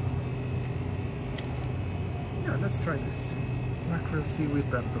 Yeah, let's try this. Mackerel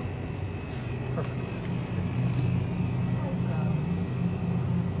seaweed bento. Perfect. Let's get it.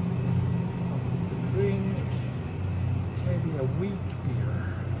 Something to drink.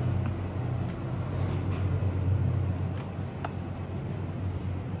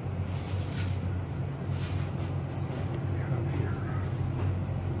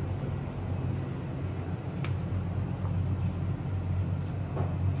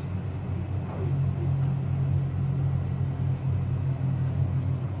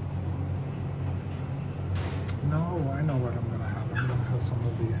 some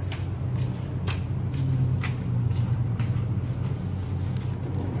of these.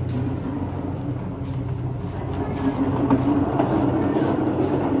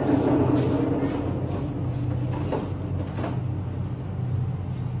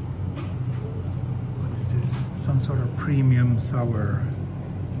 What is this? Some sort of premium sour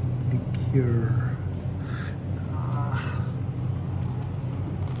liqueur.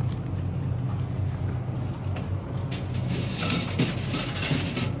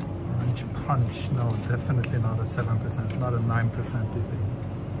 Punch, no, definitely not a 7%, not a 9% either.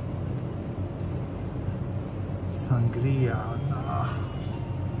 Sangria, nah.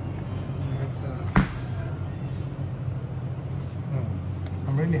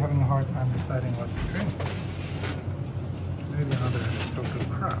 I'm really having a hard time deciding what to drink. Maybe another total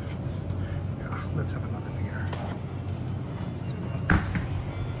craft. Yeah, let's have another beer. Let's do that.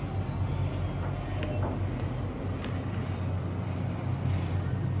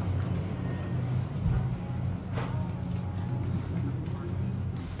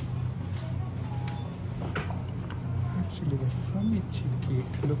 Actually, the Famichiki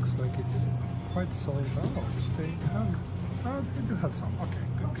looks like it's quite sold out. They have, they do have some. Okay,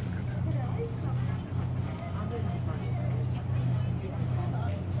 good, good, good.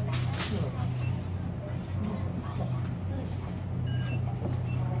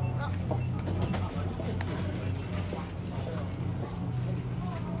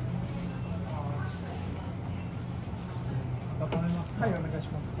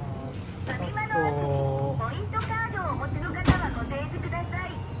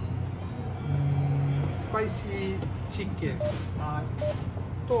 Spicy chicken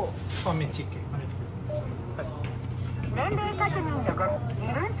とファミチキン。年齢確認のご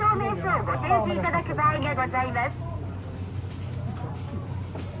身分証明書をご提示いただく場合がございます。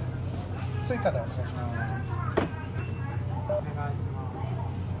スイカでお願いします。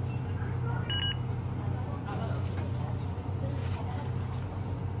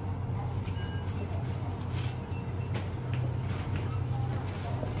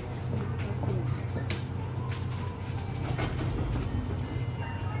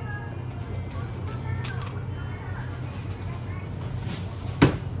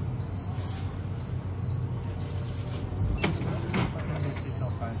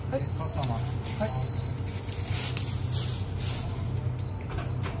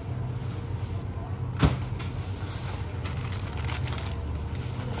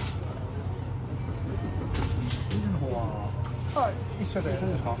一緒で。そう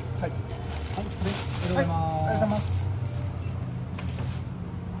ですか。はい。はい。ありがとうございます。ありがとうございます。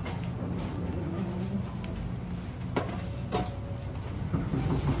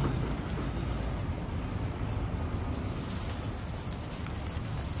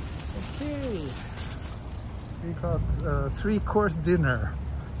Okay. We got a 3-course dinner,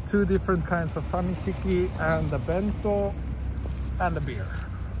 2 different kinds of famichiki and a bento and a beer.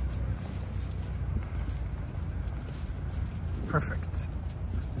 Perfect.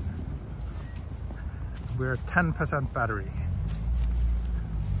 We're 10% battery.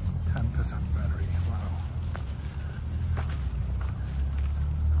 10% battery. Wow.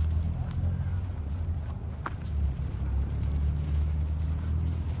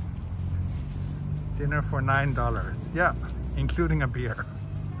 Dinner for $9. Yeah, including a beer.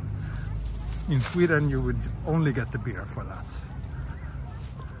 In Sweden, you would only get the beer for that.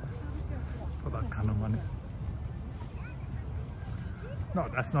 For that kind of money. No,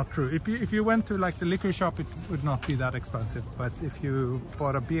 that's not true. If you went to like the liquor shop, it would not be that expensive. But if you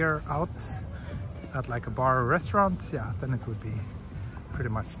bought a beer out at like a bar or restaurant, yeah, then it would be pretty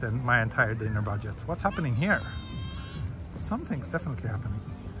much then my entire dinner budget. What's happening here? Something's definitely happening.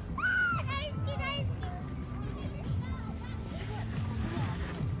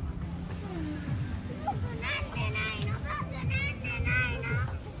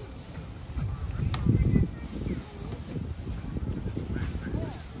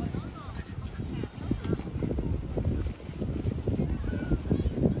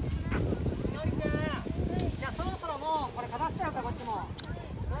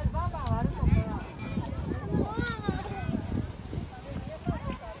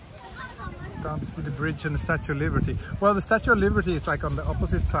 Down to see the bridge and the Statue of Liberty. Well, the Statue of Liberty is like on the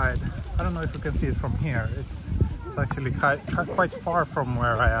opposite side. I don't know if you can see it from here. It's actually quite far from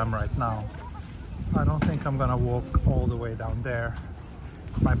where I am right now. I don't think I'm gonna walk all the way down there.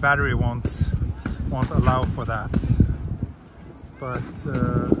 My battery won't allow for that. But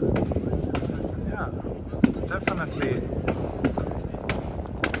yeah, definitely.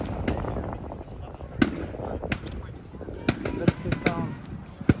 Let's sit down.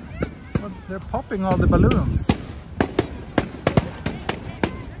 They're popping all the balloons.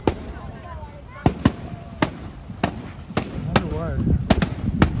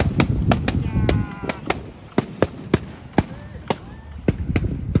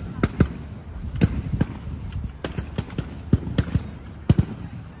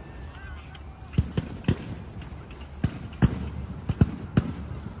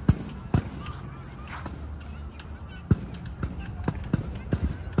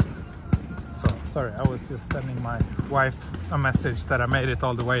 Sorry, I was just sending my wife a message that I made it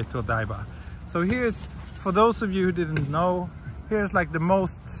all the way to Odaiba. So here's, for those of you who didn't know, here's like the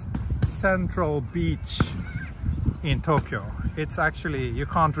most central beach in Tokyo. It's actually, you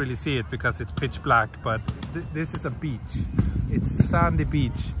can't really see it because it's pitch black, but this is a beach. It's a sandy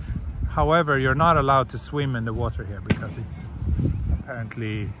beach. However, you're not allowed to swim in the water here because it's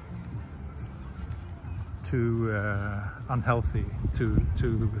apparently too unhealthy, too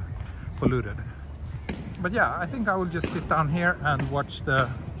polluted. But yeah, I think I will just sit down here and watch the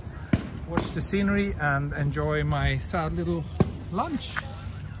scenery and enjoy my sad little lunch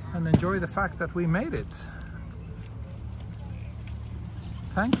and enjoy the fact that we made it.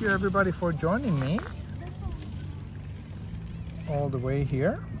 Thank you everybody for joining me all the way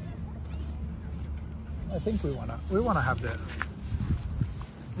here. I think we wanna have the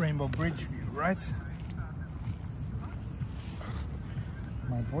Rainbow Bridge view, right?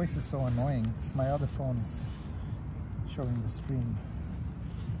 My voice is so annoying. My other phone is showing the stream.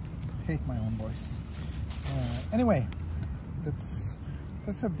 Hate my own voice. Anyway,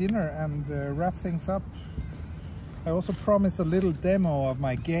 let's have dinner and wrap things up. I also promised a little demo of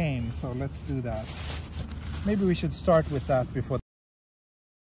my game, so let's do that. Maybe we should start with that before.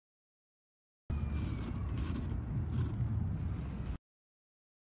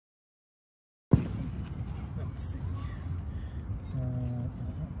 Let's see.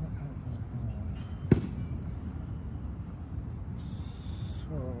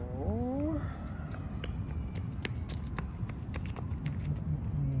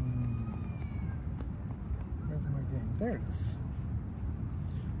 There it is.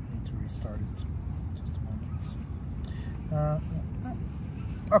 Need to restart it. Just a moment.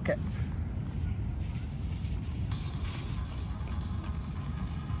 Okay.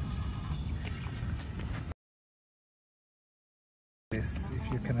 This,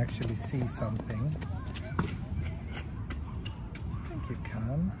 if you can actually see something. I think you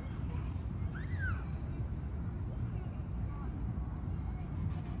can.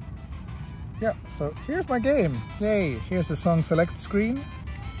 Yeah, so here's my game. Yay! Here's the song select screen.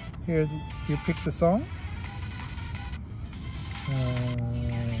 Here's, you pick the song.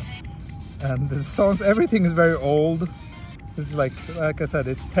 And the songs, everything is very old. This is like I said,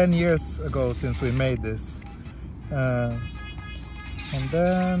 it's 10 years ago since we made this. And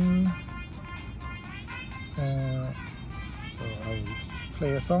then, so I will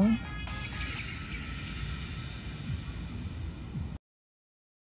play a song.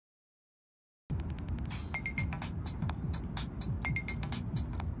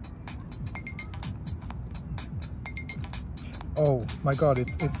 Oh my god,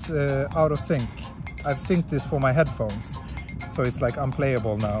 it's out of sync. I've synced this for my headphones, so it's like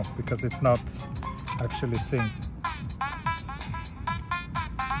unplayable now because it's not actually synced.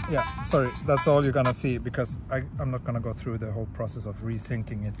 Yeah, sorry, that's all you're gonna see because I'm not gonna go through the whole process of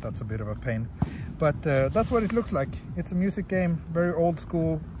resyncing it. That's a bit of a pain. But that's what it looks like. It's a music game, very old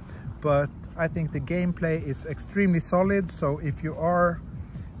school, but I think the gameplay is extremely solid. So if you are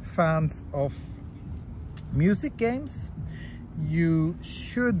fans of music games, you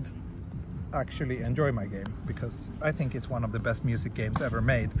should actually enjoy my game because I think it's one of the best music games ever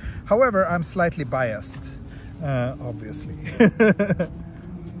made. However, I'm slightly biased, obviously.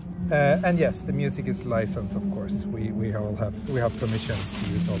 And yes, the music is licensed, of course. We have permissions to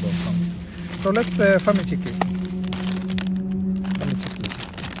use all those songs. So let's Famichiki.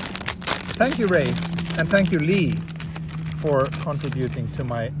 Thank you, Ray, and thank you, Lee, for contributing to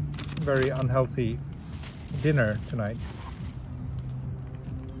my very unhealthy dinner tonight.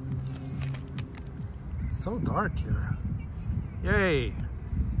 So dark here. Yay!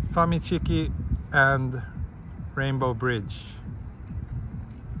 Famichiki and Rainbow Bridge.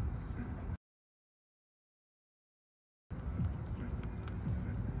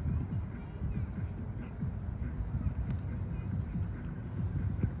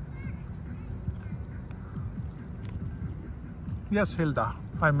 Yes, Hilda,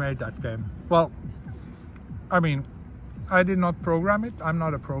 I made that game. Well, I mean, I did not program it. I'm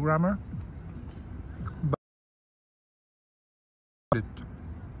not a programmer. It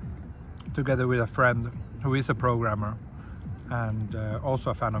together with a friend who is a programmer and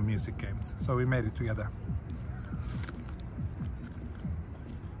also a fan of music games, so we made it together.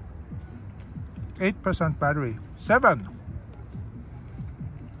 8% battery, 7.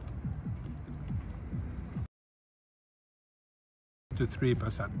 To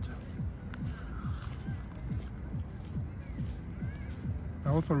 3%. I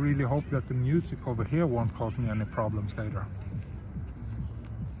also really hope that the music over here won't cause me any problems later.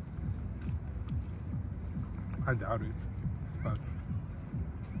 I doubt it, but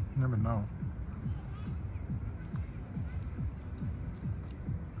you never know.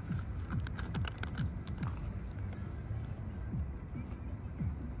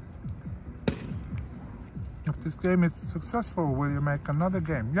 If this game is successful, will you make another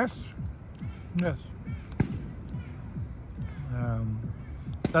game? Yes. Yes.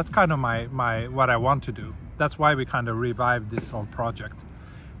 That's kind of my what I want to do. That's why we kind of revived this whole project,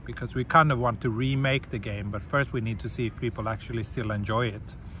 because we kind of want to remake the game, but first we need to see if people actually still enjoy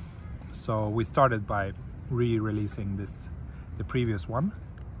it. So we started by re-releasing the previous one.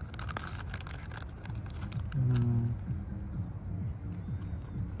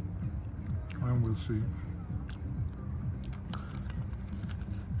 And we'll see.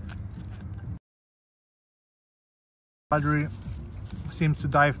 Battery seems to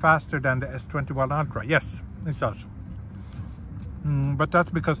die faster than the S21 Ultra. Yes, it does. But that's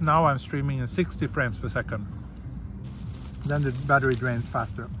because now I'm streaming in 60 frames per second. Then the battery drains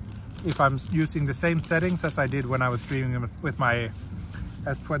faster. If I'm using the same settings as I did when I was streaming with my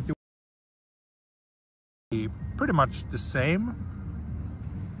S21, pretty much the same.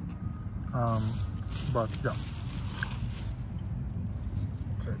 But yeah.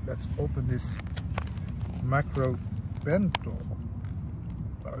 Okay, let's open this macro bento.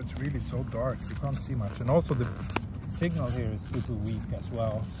 Oh, it's really so dark, you can't see much, and also the signal here is super weak as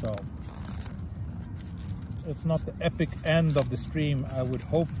well, so it's not the epic end of the stream I would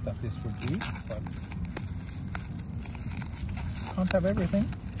hope that this would be, but can't have everything.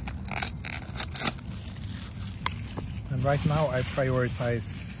 And right now I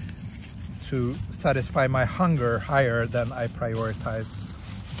prioritize to satisfy my hunger higher than I prioritize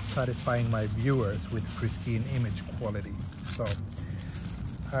satisfying my viewers with pristine image quality. So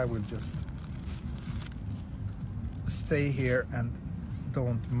I will just stay here and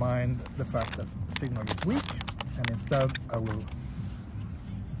don't mind the fact that the signal is weak, and instead I will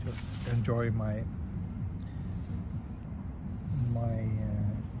just enjoy my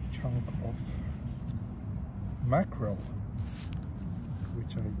chunk of macro,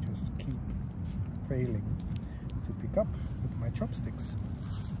 which I just keep failing to pick up with my chopsticks.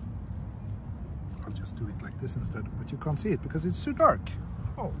 I'll just do it like this instead, but you can't see it because it's too dark.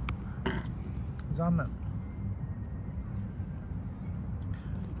 Oh, Zanna.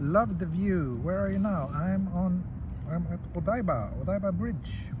 Love the view. Where are you now? I'm at Odaiba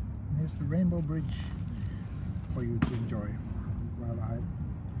Bridge. Here's the Rainbow Bridge for you to enjoy while I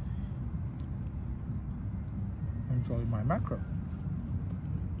enjoy my macro.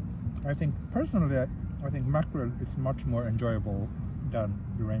 I think personally, I think macro is much more enjoyable than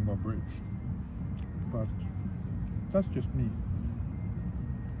the Rainbow Bridge, but that's just me.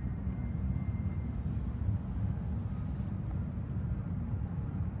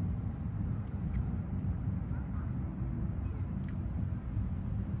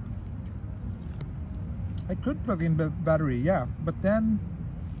 I could plug in the battery, yeah, but then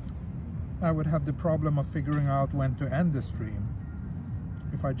I would have the problem of figuring out when to end the stream.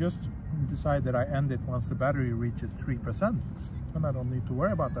 If I just decide that I end it once the battery reaches 3%, then I don't need to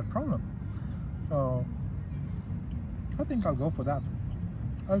worry about that problem. So I think I'll go for that.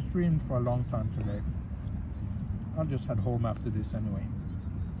 I've streamed for a long time today. I'll just head home after this anyway.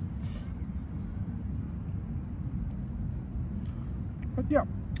 But yeah,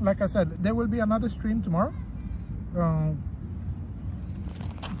 like I said, there will be another stream tomorrow.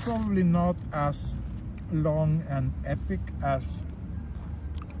 Probably not as long and epic as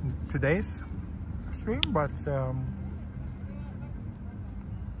today's stream, but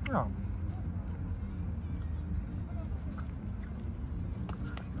yeah.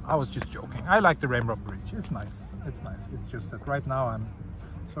 I was just joking. I like the Rainbow Bridge. It's nice. It's nice. It's just that right now I'm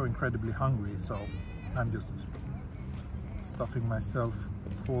so incredibly hungry, so I'm just stuffing myself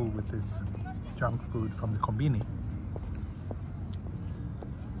full with this junk food from the Combini.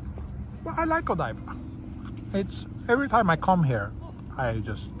 But I like Odaiba. It's every time I come here, it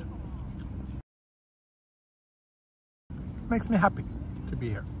makes me happy to be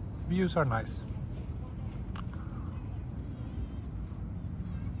here. The views are nice.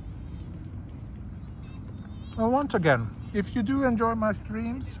 Well, once again, if you do enjoy my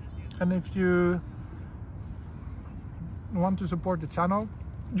streams and if you want to support the channel,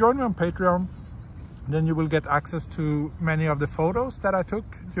 join me on Patreon. Then you will get access to many of the photos that I took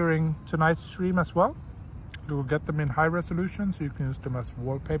during tonight's stream as well. You will get them in high resolution, so you can use them as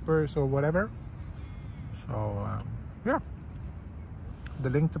wallpapers or whatever. So yeah, the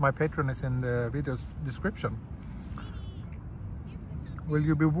link to my Patreon is in the video's description. Will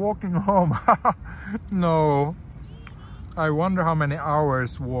you be walking home? No. I wonder how many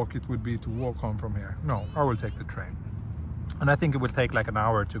hours walk it would be to walk home from here. No, I will take the train. And I think it will take like an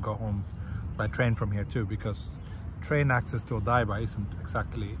hour to go home by train from here too, because train access to Odaiba isn't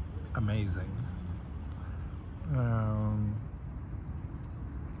exactly amazing.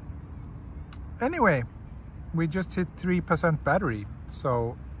 Anyway, we just hit 3% battery,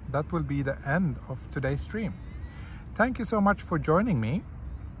 so that will be the end of today's stream. Thank you so much for joining me.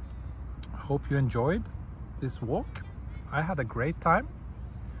 Hope you enjoyed this walk. I had a great time.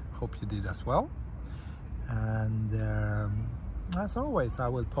 Hope you did as well. And as always, I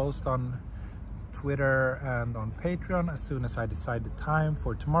will post on Twitter and on Patreon as soon as I decide the time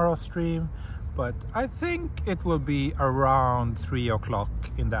for tomorrow's stream. But I think it will be around 3 o'clock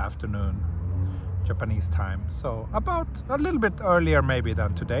in the afternoon, Japanese time. So about a little bit earlier maybe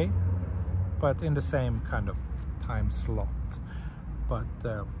than today, but in the same kind of time slot. But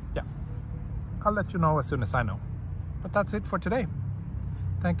yeah, I'll let you know as soon as I know. But that's it for today.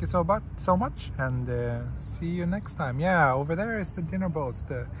 Thank you so much, and see you next time. Yeah, over there is the dinner boats,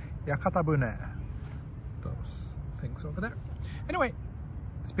 the Yakatabune. Those things over there. Anyway,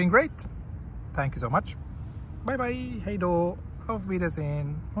 it's been great. Thank you so much. Bye bye. Hei do. Auf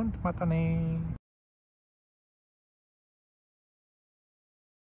Wiedersehen und mata ne.